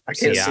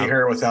can't see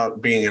her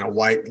without being in a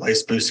white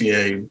lace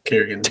bustier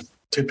carrying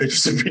 2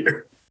 pitchers of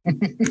beer.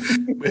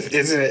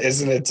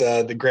 Isn't it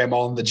the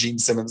grandma in the Gene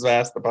Simmons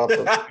mask that popped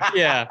up?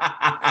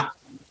 Yeah.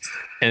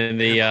 And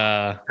the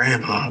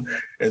grandma,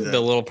 and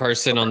the little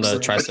person on the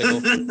tricycle,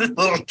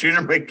 little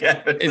Junior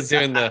McGavin is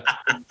doing the.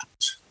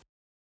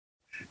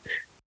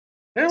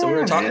 So we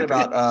were talking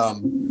about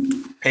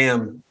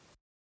Pam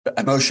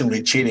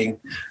emotionally cheating.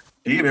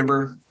 Do you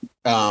remember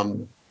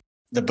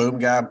the boom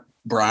guy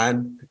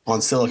Brian on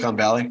Silicon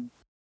Valley?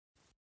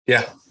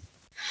 Yeah.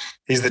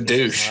 He's the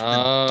douche.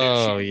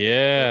 Oh,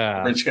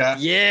 yeah. Rich guy?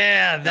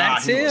 Yeah,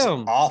 that's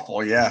him.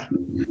 Awful, yeah.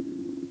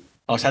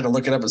 I just had to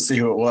look it up and see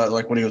who it was,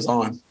 like when he was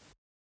on.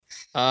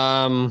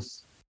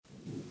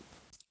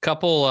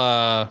 Couple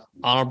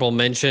honorable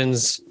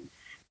mentions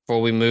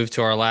before we move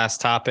to our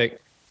last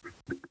topic.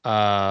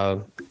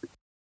 I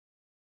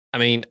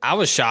mean, I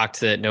was shocked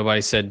that nobody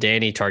said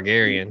Dany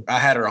Targaryen. I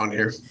had her on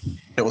here.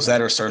 It was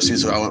that or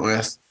Cersei's who I went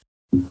with.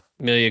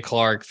 Emilia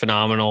Clarke,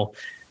 phenomenal.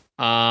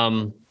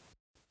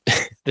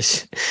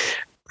 This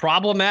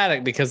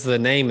problematic because of the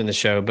name in the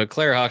show, but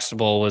Claire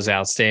Huxtable was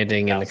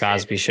outstanding in the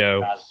Cosby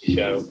Show.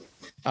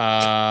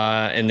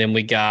 And then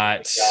we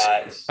got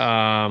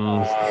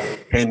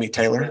Tammy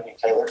Taylor.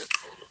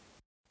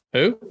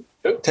 Who?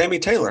 Tammy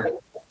Taylor.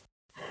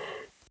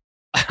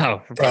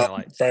 Oh,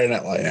 Friday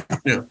Night Light.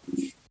 Yeah.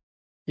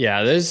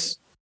 Yeah, there's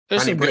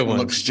some good ones.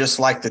 Looks just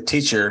like the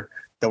teacher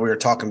that we were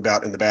talking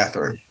about in the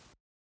bathroom.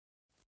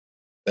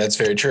 That's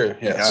very true.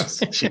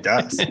 Yes, she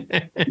does.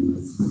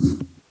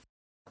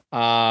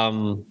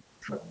 Honestly,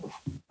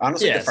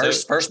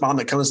 the first mom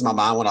that comes to my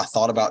mind when I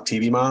thought about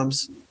TV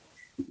moms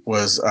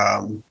was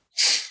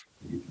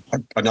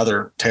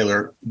another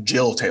Taylor,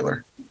 Jill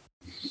Taylor.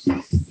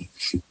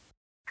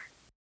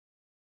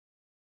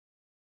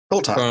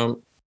 Full-time.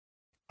 From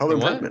Home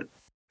what? Improvement.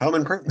 Home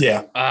Improvement.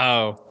 Yeah.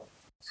 Oh,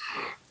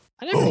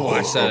 I never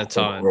watched that a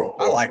ton.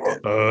 I liked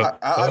it.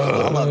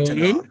 I love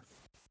Tim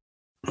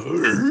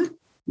Allen.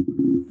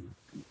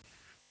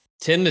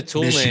 Tim the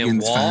Tool Man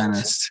Michigan's walked.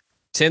 finest.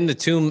 Tim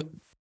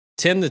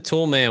the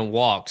Tool Man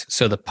walked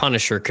so the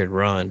Punisher could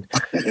run.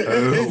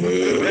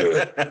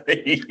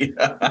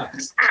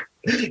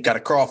 Got to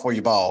crawl for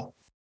you, ball.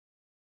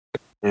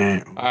 All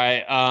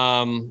right.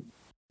 All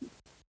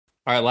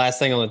right. Last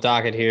thing on the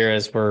docket here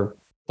as we're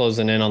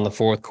closing in on the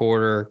fourth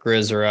quarter.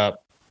 Grizz are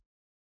up.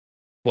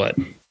 What?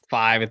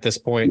 5 at this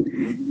point.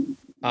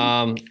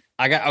 So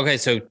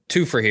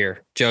 2 for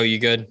here. Joe, you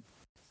good?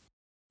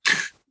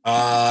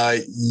 Yes.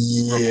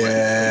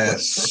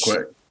 Real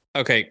quick.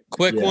 Okay,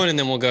 quick Yeah. one, and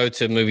then we'll go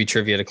to movie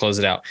trivia to close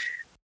it out.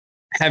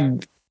 Have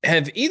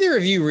either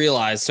of you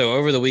realized? So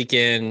over the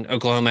weekend,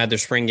 Oklahoma had their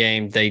spring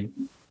game. They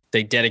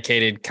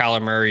dedicated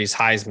Kyler Murray's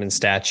Heisman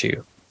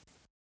statue.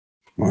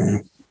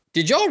 Wow.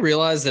 Did y'all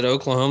realize that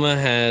Oklahoma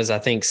has, I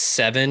think,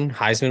 7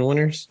 Heisman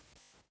winners?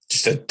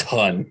 Just a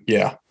ton.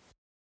 Yeah.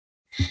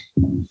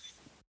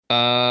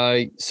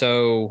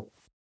 So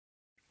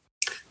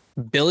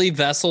Billy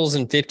Vessels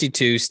in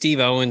 52, Steve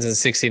Owens in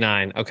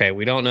 69. Okay,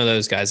 we don't know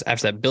those guys.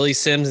 After that, Billy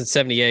Sims in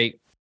 78.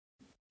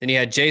 Then you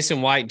had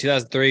Jason White in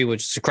 2003,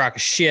 which is a crock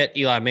of shit.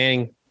 Eli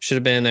Manning should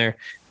have been in there.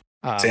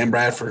 Sam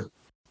Bradford.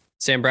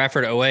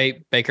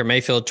 08, Baker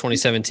Mayfield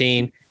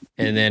 2017,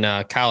 and then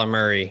Kyler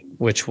Murray,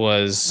 which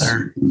was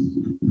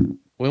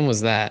when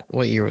was that?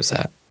 What year was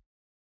that?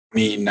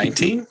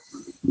 19?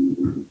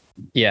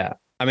 Yeah,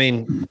 I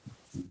mean,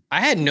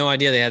 I had no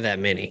idea they had that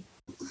many.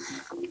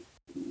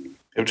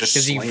 It was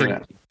just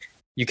Because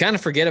you kind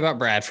of forget about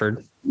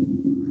Bradford.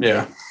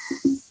 Yeah.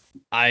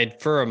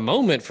 I'd for a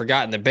moment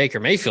forgotten that Baker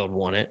Mayfield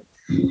won it,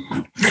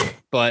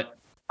 but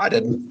I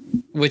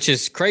didn't. which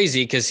is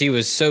crazy because he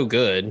was so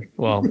good.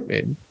 Well,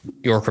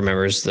 York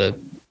remembers the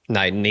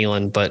night in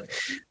Neyland, but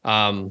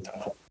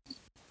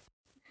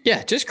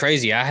yeah, just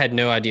crazy. I had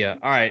no idea.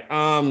 All right.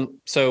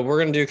 So we're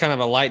going to do kind of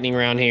a lightning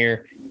round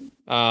here.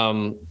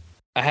 I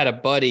had a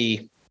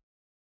buddy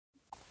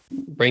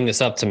bring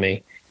this up to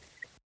me.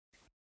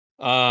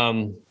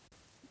 While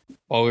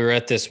we were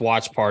at this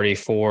watch party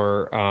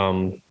for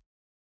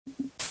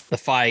the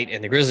fight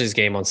and the Grizzlies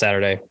game on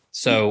Saturday.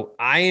 So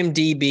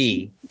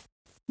IMDb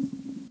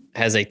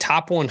has a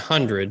top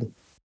 100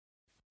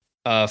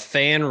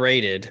 fan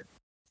rated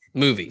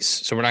movies.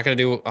 So we're not going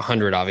to do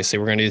 100, obviously.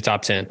 We're going to do the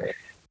top 10.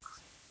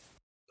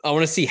 I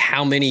want to see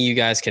how many you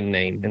guys can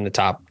name in the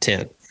top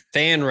 10.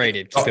 Fan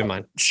rated, keep in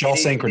mind.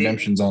 Shawshank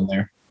Redemption's on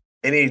there.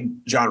 Any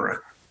genre.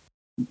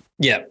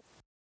 Yeah.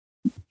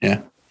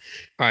 Yeah.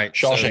 All right.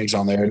 Shawshank's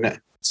on there, isn't it?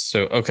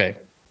 So, okay.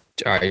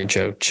 All right,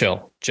 Joe,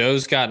 chill.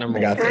 Joe's got number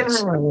I got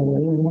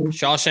one. this.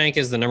 Shawshank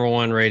is the number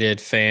 1 rated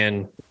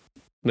fan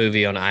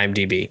movie on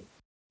IMDb.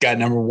 Got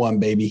number 1,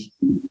 baby.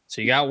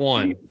 So you got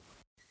 1.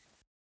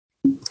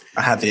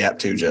 I have the app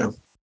too, Joe.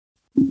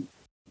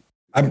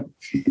 I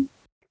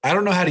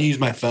don't know how to use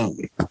my phone.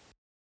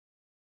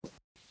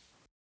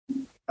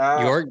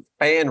 York?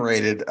 Fan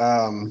rated.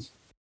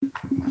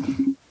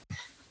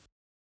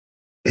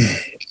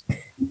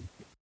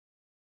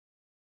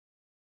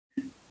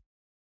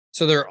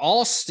 So they're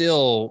all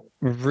still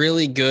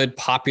really good,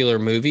 popular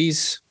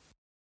movies,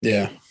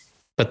 Yeah.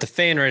 but the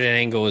fan rated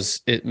angle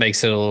it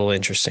makes it a little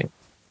interesting.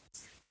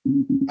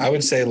 I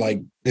would say,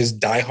 like, is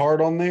Die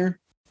Hard on there?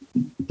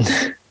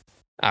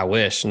 I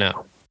wish.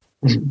 No.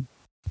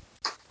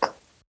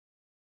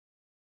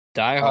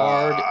 Die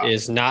Hard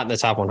is not in the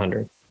top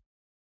 100.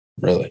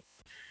 Really?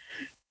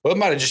 Well, it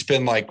might have just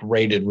been, like,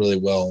 rated really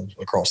well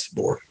across the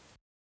board.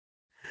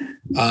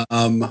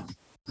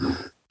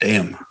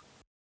 Damn.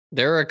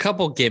 There are a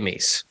couple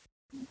gimmies.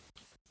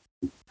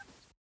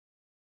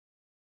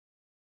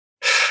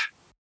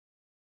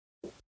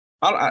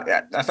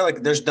 I feel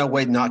like there's no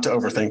way not to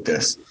overthink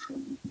this.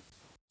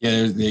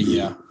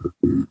 Yeah.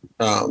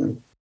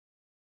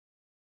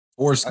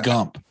 Forrest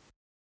Gump.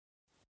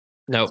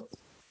 Nope.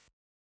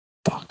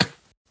 Fuck.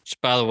 Which,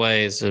 by the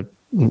way, that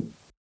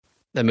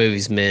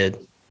movie's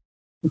mid.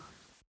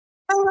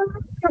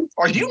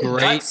 Are you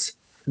Great. nuts?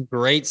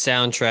 Great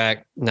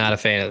soundtrack. Not a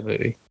fan of the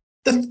movie.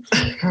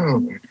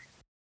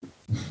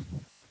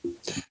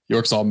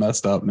 York's all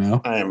messed up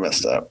now. I am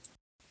messed up.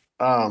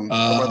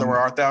 Whether Where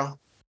Art Thou?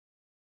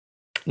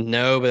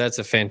 No, but that's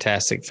a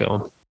fantastic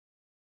film.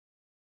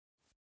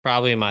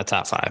 Probably in my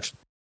top 5.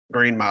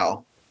 Green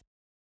Mile.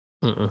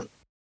 Mm-mm.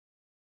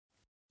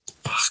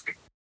 Fuck.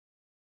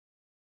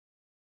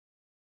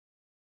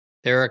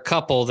 There are a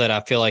couple that I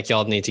feel like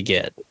y'all need to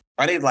get.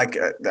 I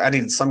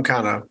need some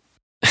kind of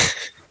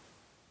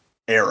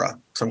era.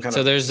 Some kind So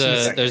of. there's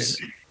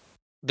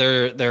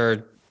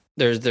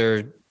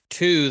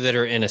 2 that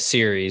are in a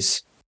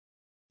series.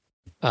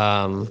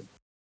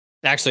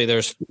 Actually,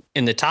 there's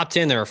in the top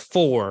 10 there are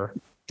 4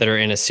 that are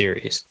in a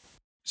series.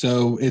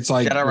 So it's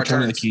like Jedi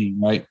Return of the Returns. King,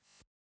 right?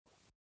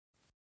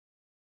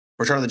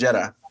 Return of the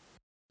Jedi.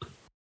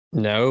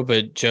 No,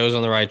 but Joe's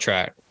on the right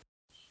track.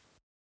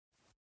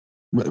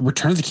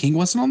 Return of the King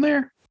wasn't on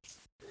there?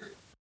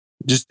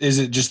 Is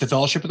it just the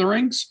Fellowship of the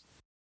Rings?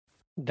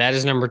 That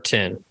is number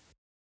 10.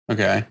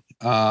 Okay.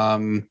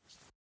 Oh,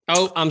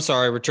 I'm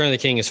sorry. Return of the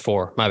King is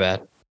 4. My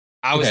bad.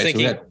 I was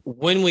thinking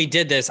when we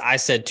did this, I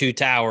said Two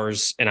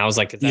Towers, and I was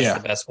like,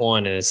 that's the best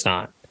one, and it's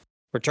not.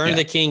 Return of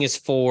the King is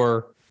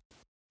 4,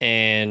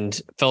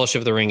 and Fellowship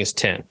of the Ring is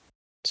 10.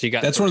 So you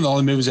got that's 3. one of the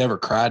only movies I ever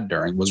cried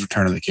during was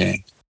Return of the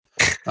King.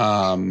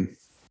 I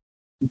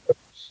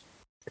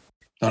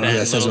don't know what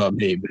that says about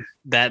me.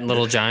 That and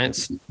Little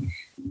Giants.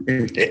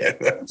 Yeah.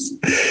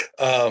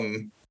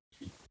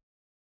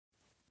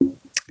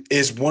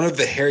 Is one of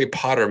the Harry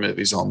Potter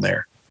movies on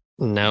there?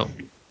 No.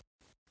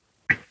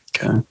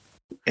 Okay.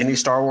 Any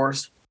Star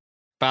Wars?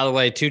 By the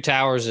way, Two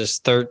Towers is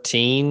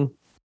 13.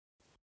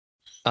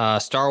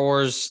 Star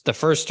Wars, the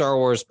first Star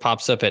Wars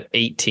pops up at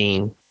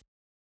 18.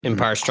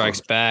 Empire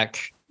Strikes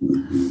Back.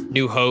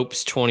 New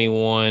Hope's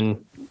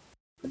 21.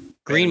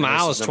 Green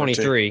Mile is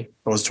 23. It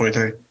was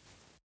 23.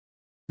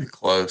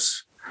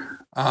 Close.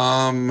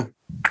 I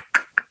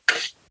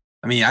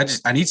mean,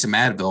 I need some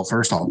Advil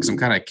first off because I'm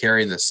kind of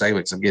carrying the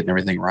segment because I'm getting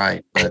everything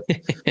right. But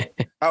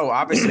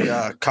Obviously,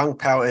 Kung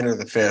Pao Enter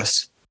the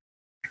Fist.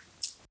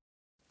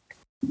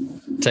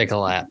 Take a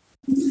lap.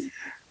 Give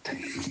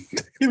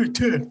me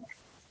 10.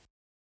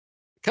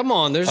 Come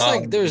on,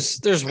 there's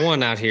there's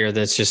one out here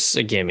that's just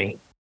a gimme.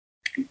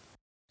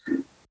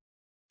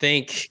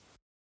 Think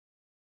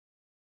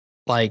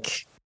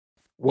like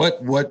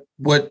what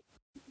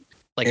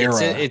like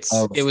era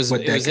it was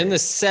in the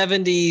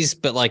 70s,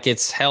 but like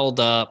it's held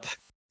up.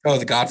 Oh,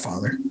 The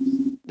Godfather.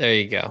 There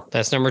you go.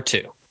 That's number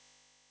 2.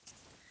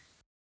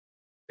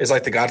 Is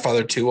like The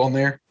Godfather 2 on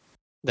there?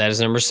 That is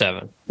number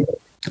 7.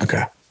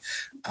 Okay.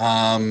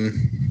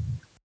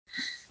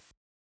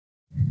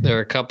 There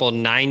are a couple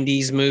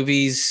 90s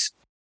movies.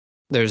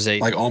 There's a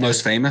like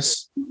Almost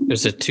Famous.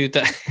 There's a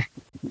 2000.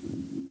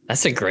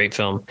 That's a great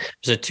film.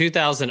 There's a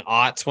 2000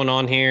 aughts one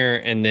on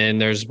here, and then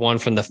there's one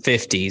from the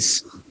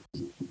 50s.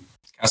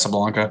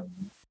 Casablanca.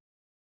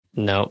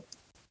 No.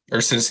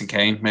 Or Citizen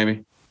Kane,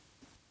 maybe.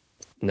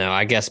 No,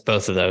 I guess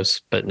both of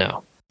those, but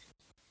no.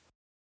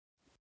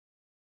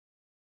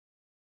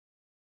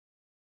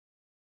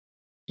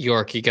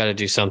 York, you got to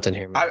do something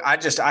here, man.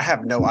 I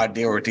have no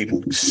idea where to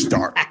even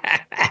start.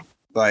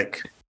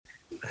 Like,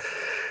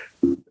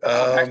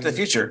 Back to the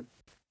Future.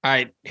 All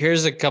right,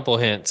 here's a couple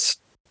hints.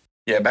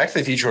 Yeah, Back to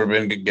the Future would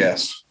have been a good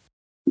guess.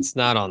 It's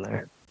not on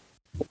there.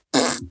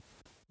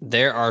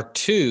 There are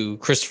 2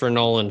 Christopher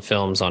Nolan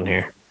films on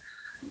here.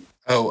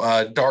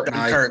 Oh, Dark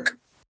Knight. Dunkirk.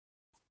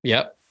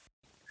 Yep.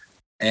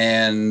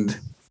 And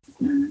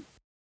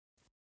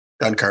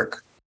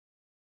Dunkirk.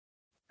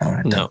 All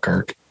right, No.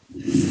 Dunkirk.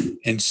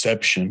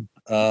 Inception.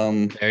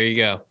 There you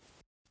go.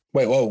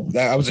 Wait, whoa,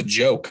 that was a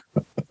joke.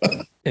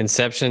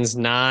 Inception's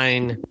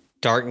 9.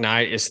 Dark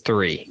Knight is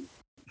 3.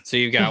 So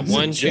you've got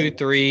 1, 2,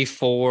 3,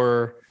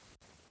 4,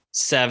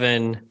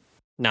 7,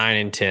 9,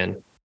 and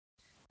 10.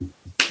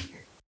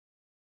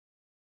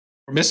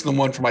 We're missing the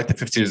one from like the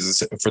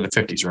 50s for the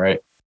 50s, right?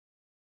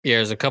 Yeah,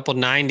 there's a couple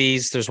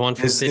 90s. There's one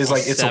from Is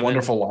like It's a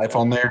Wonderful Life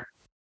on there?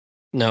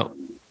 No.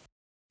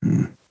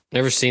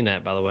 Never seen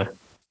that, by the way.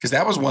 Because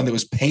that was one that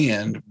was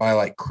panned by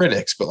like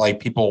critics, but like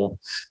people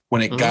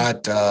when it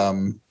got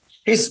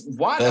He's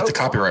wide that's open. the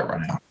copyright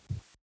right now.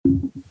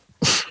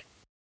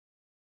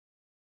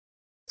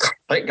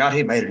 Thank God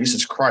he made it.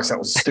 Jesus Christ, that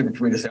was stupid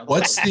for me to say.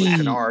 What's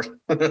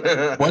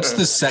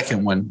the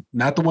second one?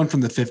 Not the one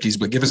from the 50s,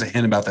 but give us a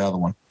hint about the other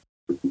one.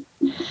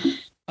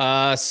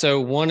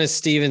 So one is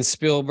Steven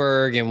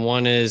Spielberg and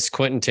one is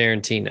Quentin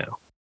Tarantino.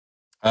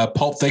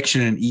 Pulp Fiction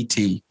and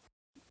E.T.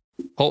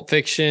 Pulp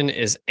Fiction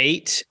is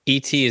 8.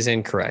 E.T. is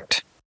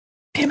incorrect.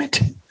 Damn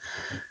it.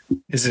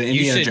 Is it an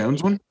Indiana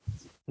Jones one?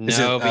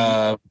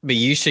 No, but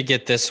you should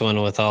get this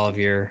one with all of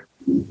your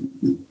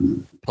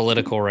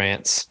political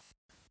rants.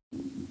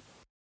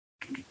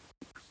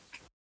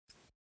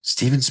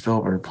 Steven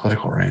Spielberg,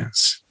 political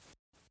rants.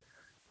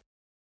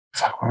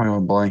 Fuck, why am I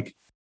going blank?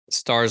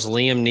 Stars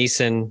Liam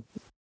Neeson,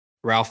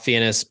 Ralph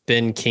Fiennes,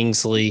 Ben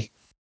Kingsley,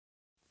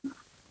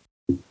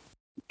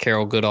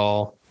 Carol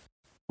Goodall.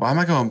 Why am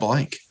I going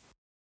blank?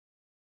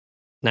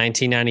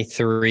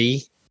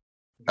 1993.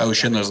 Oh,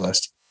 Schindler's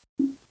List.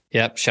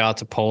 Yep. Shout out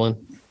to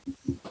Poland.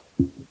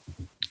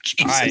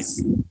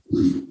 Jesus. All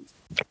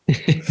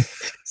right.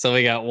 So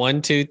we got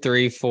 1, 2,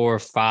 3, 4,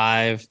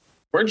 5.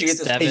 Where'd you get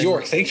this? 7, Hey,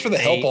 York, thanks for the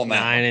help 8, on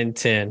that. 9, and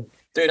 10.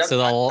 Dude, So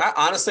I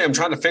honestly, I'm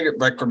trying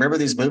to remember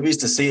these movies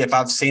to see if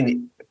I've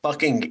seen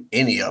fucking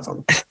any of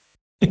them.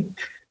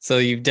 So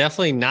you've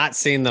definitely not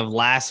seen the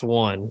last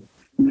one.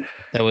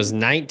 That was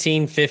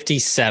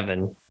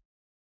 1957.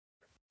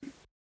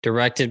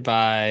 Directed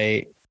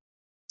by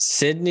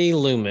Sidney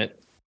Lumet.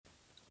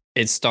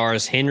 It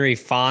stars Henry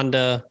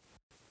Fonda,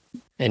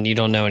 and you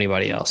don't know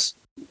anybody else.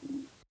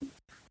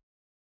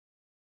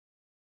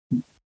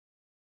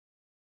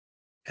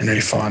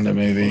 Henry Fonda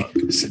movie.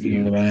 Sitting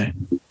in the back.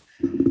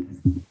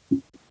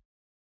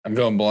 I'm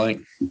going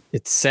blank.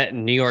 It's set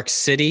in New York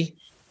City.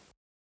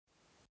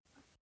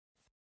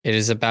 It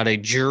is about a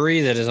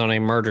jury that is on a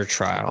murder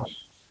trial.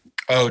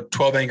 Oh,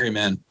 12 Angry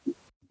Men.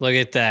 Look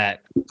at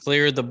that.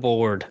 Cleared the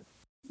board.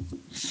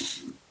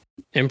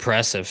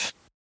 Impressive.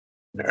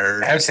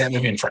 I haven't seen that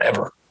movie in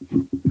forever.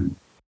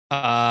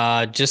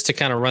 Just to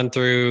kind of run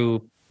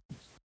through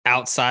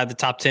outside the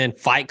top 10,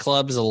 Fight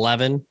Club's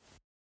 11.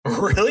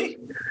 Really?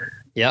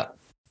 Yep.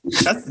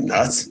 That's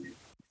nuts.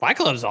 Fight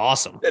Club's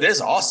awesome. It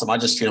is awesome.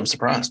 I'm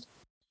surprised.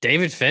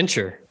 David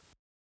Fincher.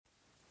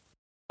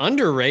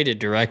 Underrated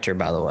director,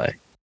 by the way.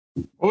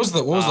 What was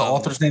the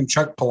author's name?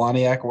 Chuck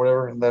Palahniuk or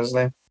whatever. Is that his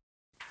name?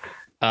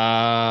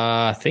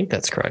 I think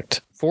that's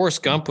correct.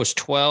 Forrest Gump was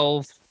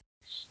 12.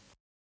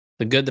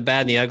 The Good, the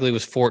Bad, and the Ugly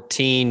was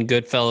 14.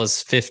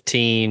 Goodfellas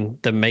 15.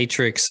 The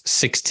Matrix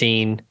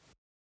 16.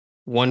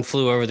 One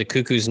Flew Over the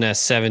Cuckoo's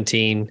Nest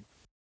 17.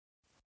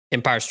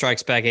 Empire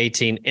Strikes Back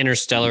 18.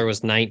 Interstellar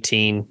was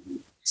 19.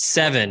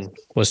 7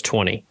 was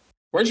 20.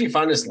 Where'd you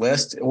find this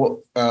list?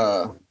 Well,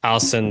 I'll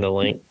send the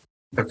link.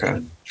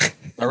 Okay.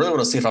 I really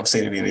want to see if I've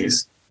seen any of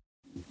these.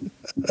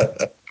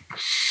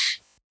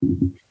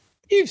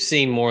 You've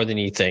seen more than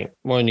you think,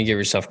 more than you give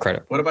yourself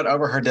credit. What about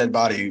Over Her Dead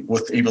Body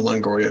with Eva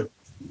Longoria?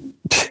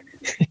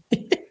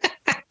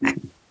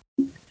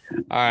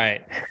 All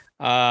right.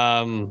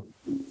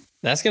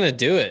 That's going to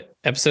do it.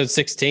 Episode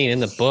 16 in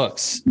the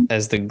books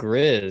as the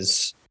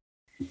Grizz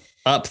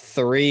up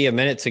 3, a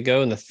minute to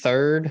go in the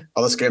third.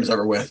 Oh, this game's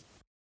over with.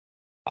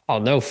 Oh,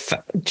 no.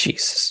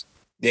 Jesus.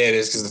 Yeah, it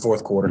is because the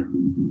fourth quarter.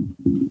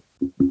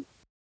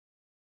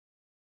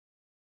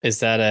 Is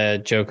that a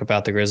joke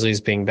about the Grizzlies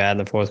being bad in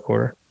the fourth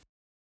quarter?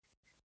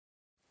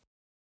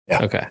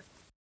 Yeah. Okay.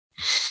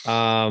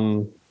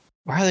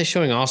 Why are they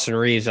showing Austin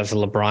Reeves after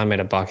LeBron made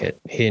a bucket?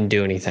 He didn't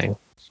do anything.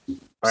 All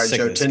right, Sick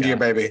Joe, of this tend to guy. your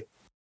baby.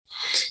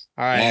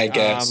 All right. I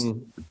guess.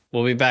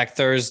 We'll be back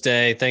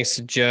Thursday. Thanks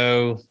to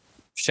Joe.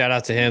 Shout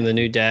out to him, the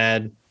new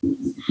dad.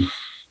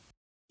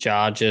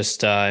 Ja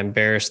just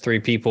embarrassed 3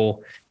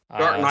 people.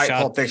 Dark Knight,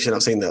 Pulp Fiction.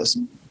 I've seen those.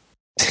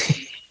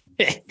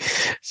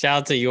 Shout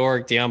out to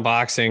York, the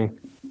unboxing.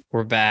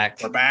 We're back.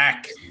 We're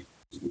back.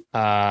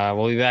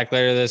 We'll be back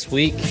later this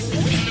week.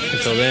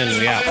 Until then,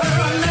 we out.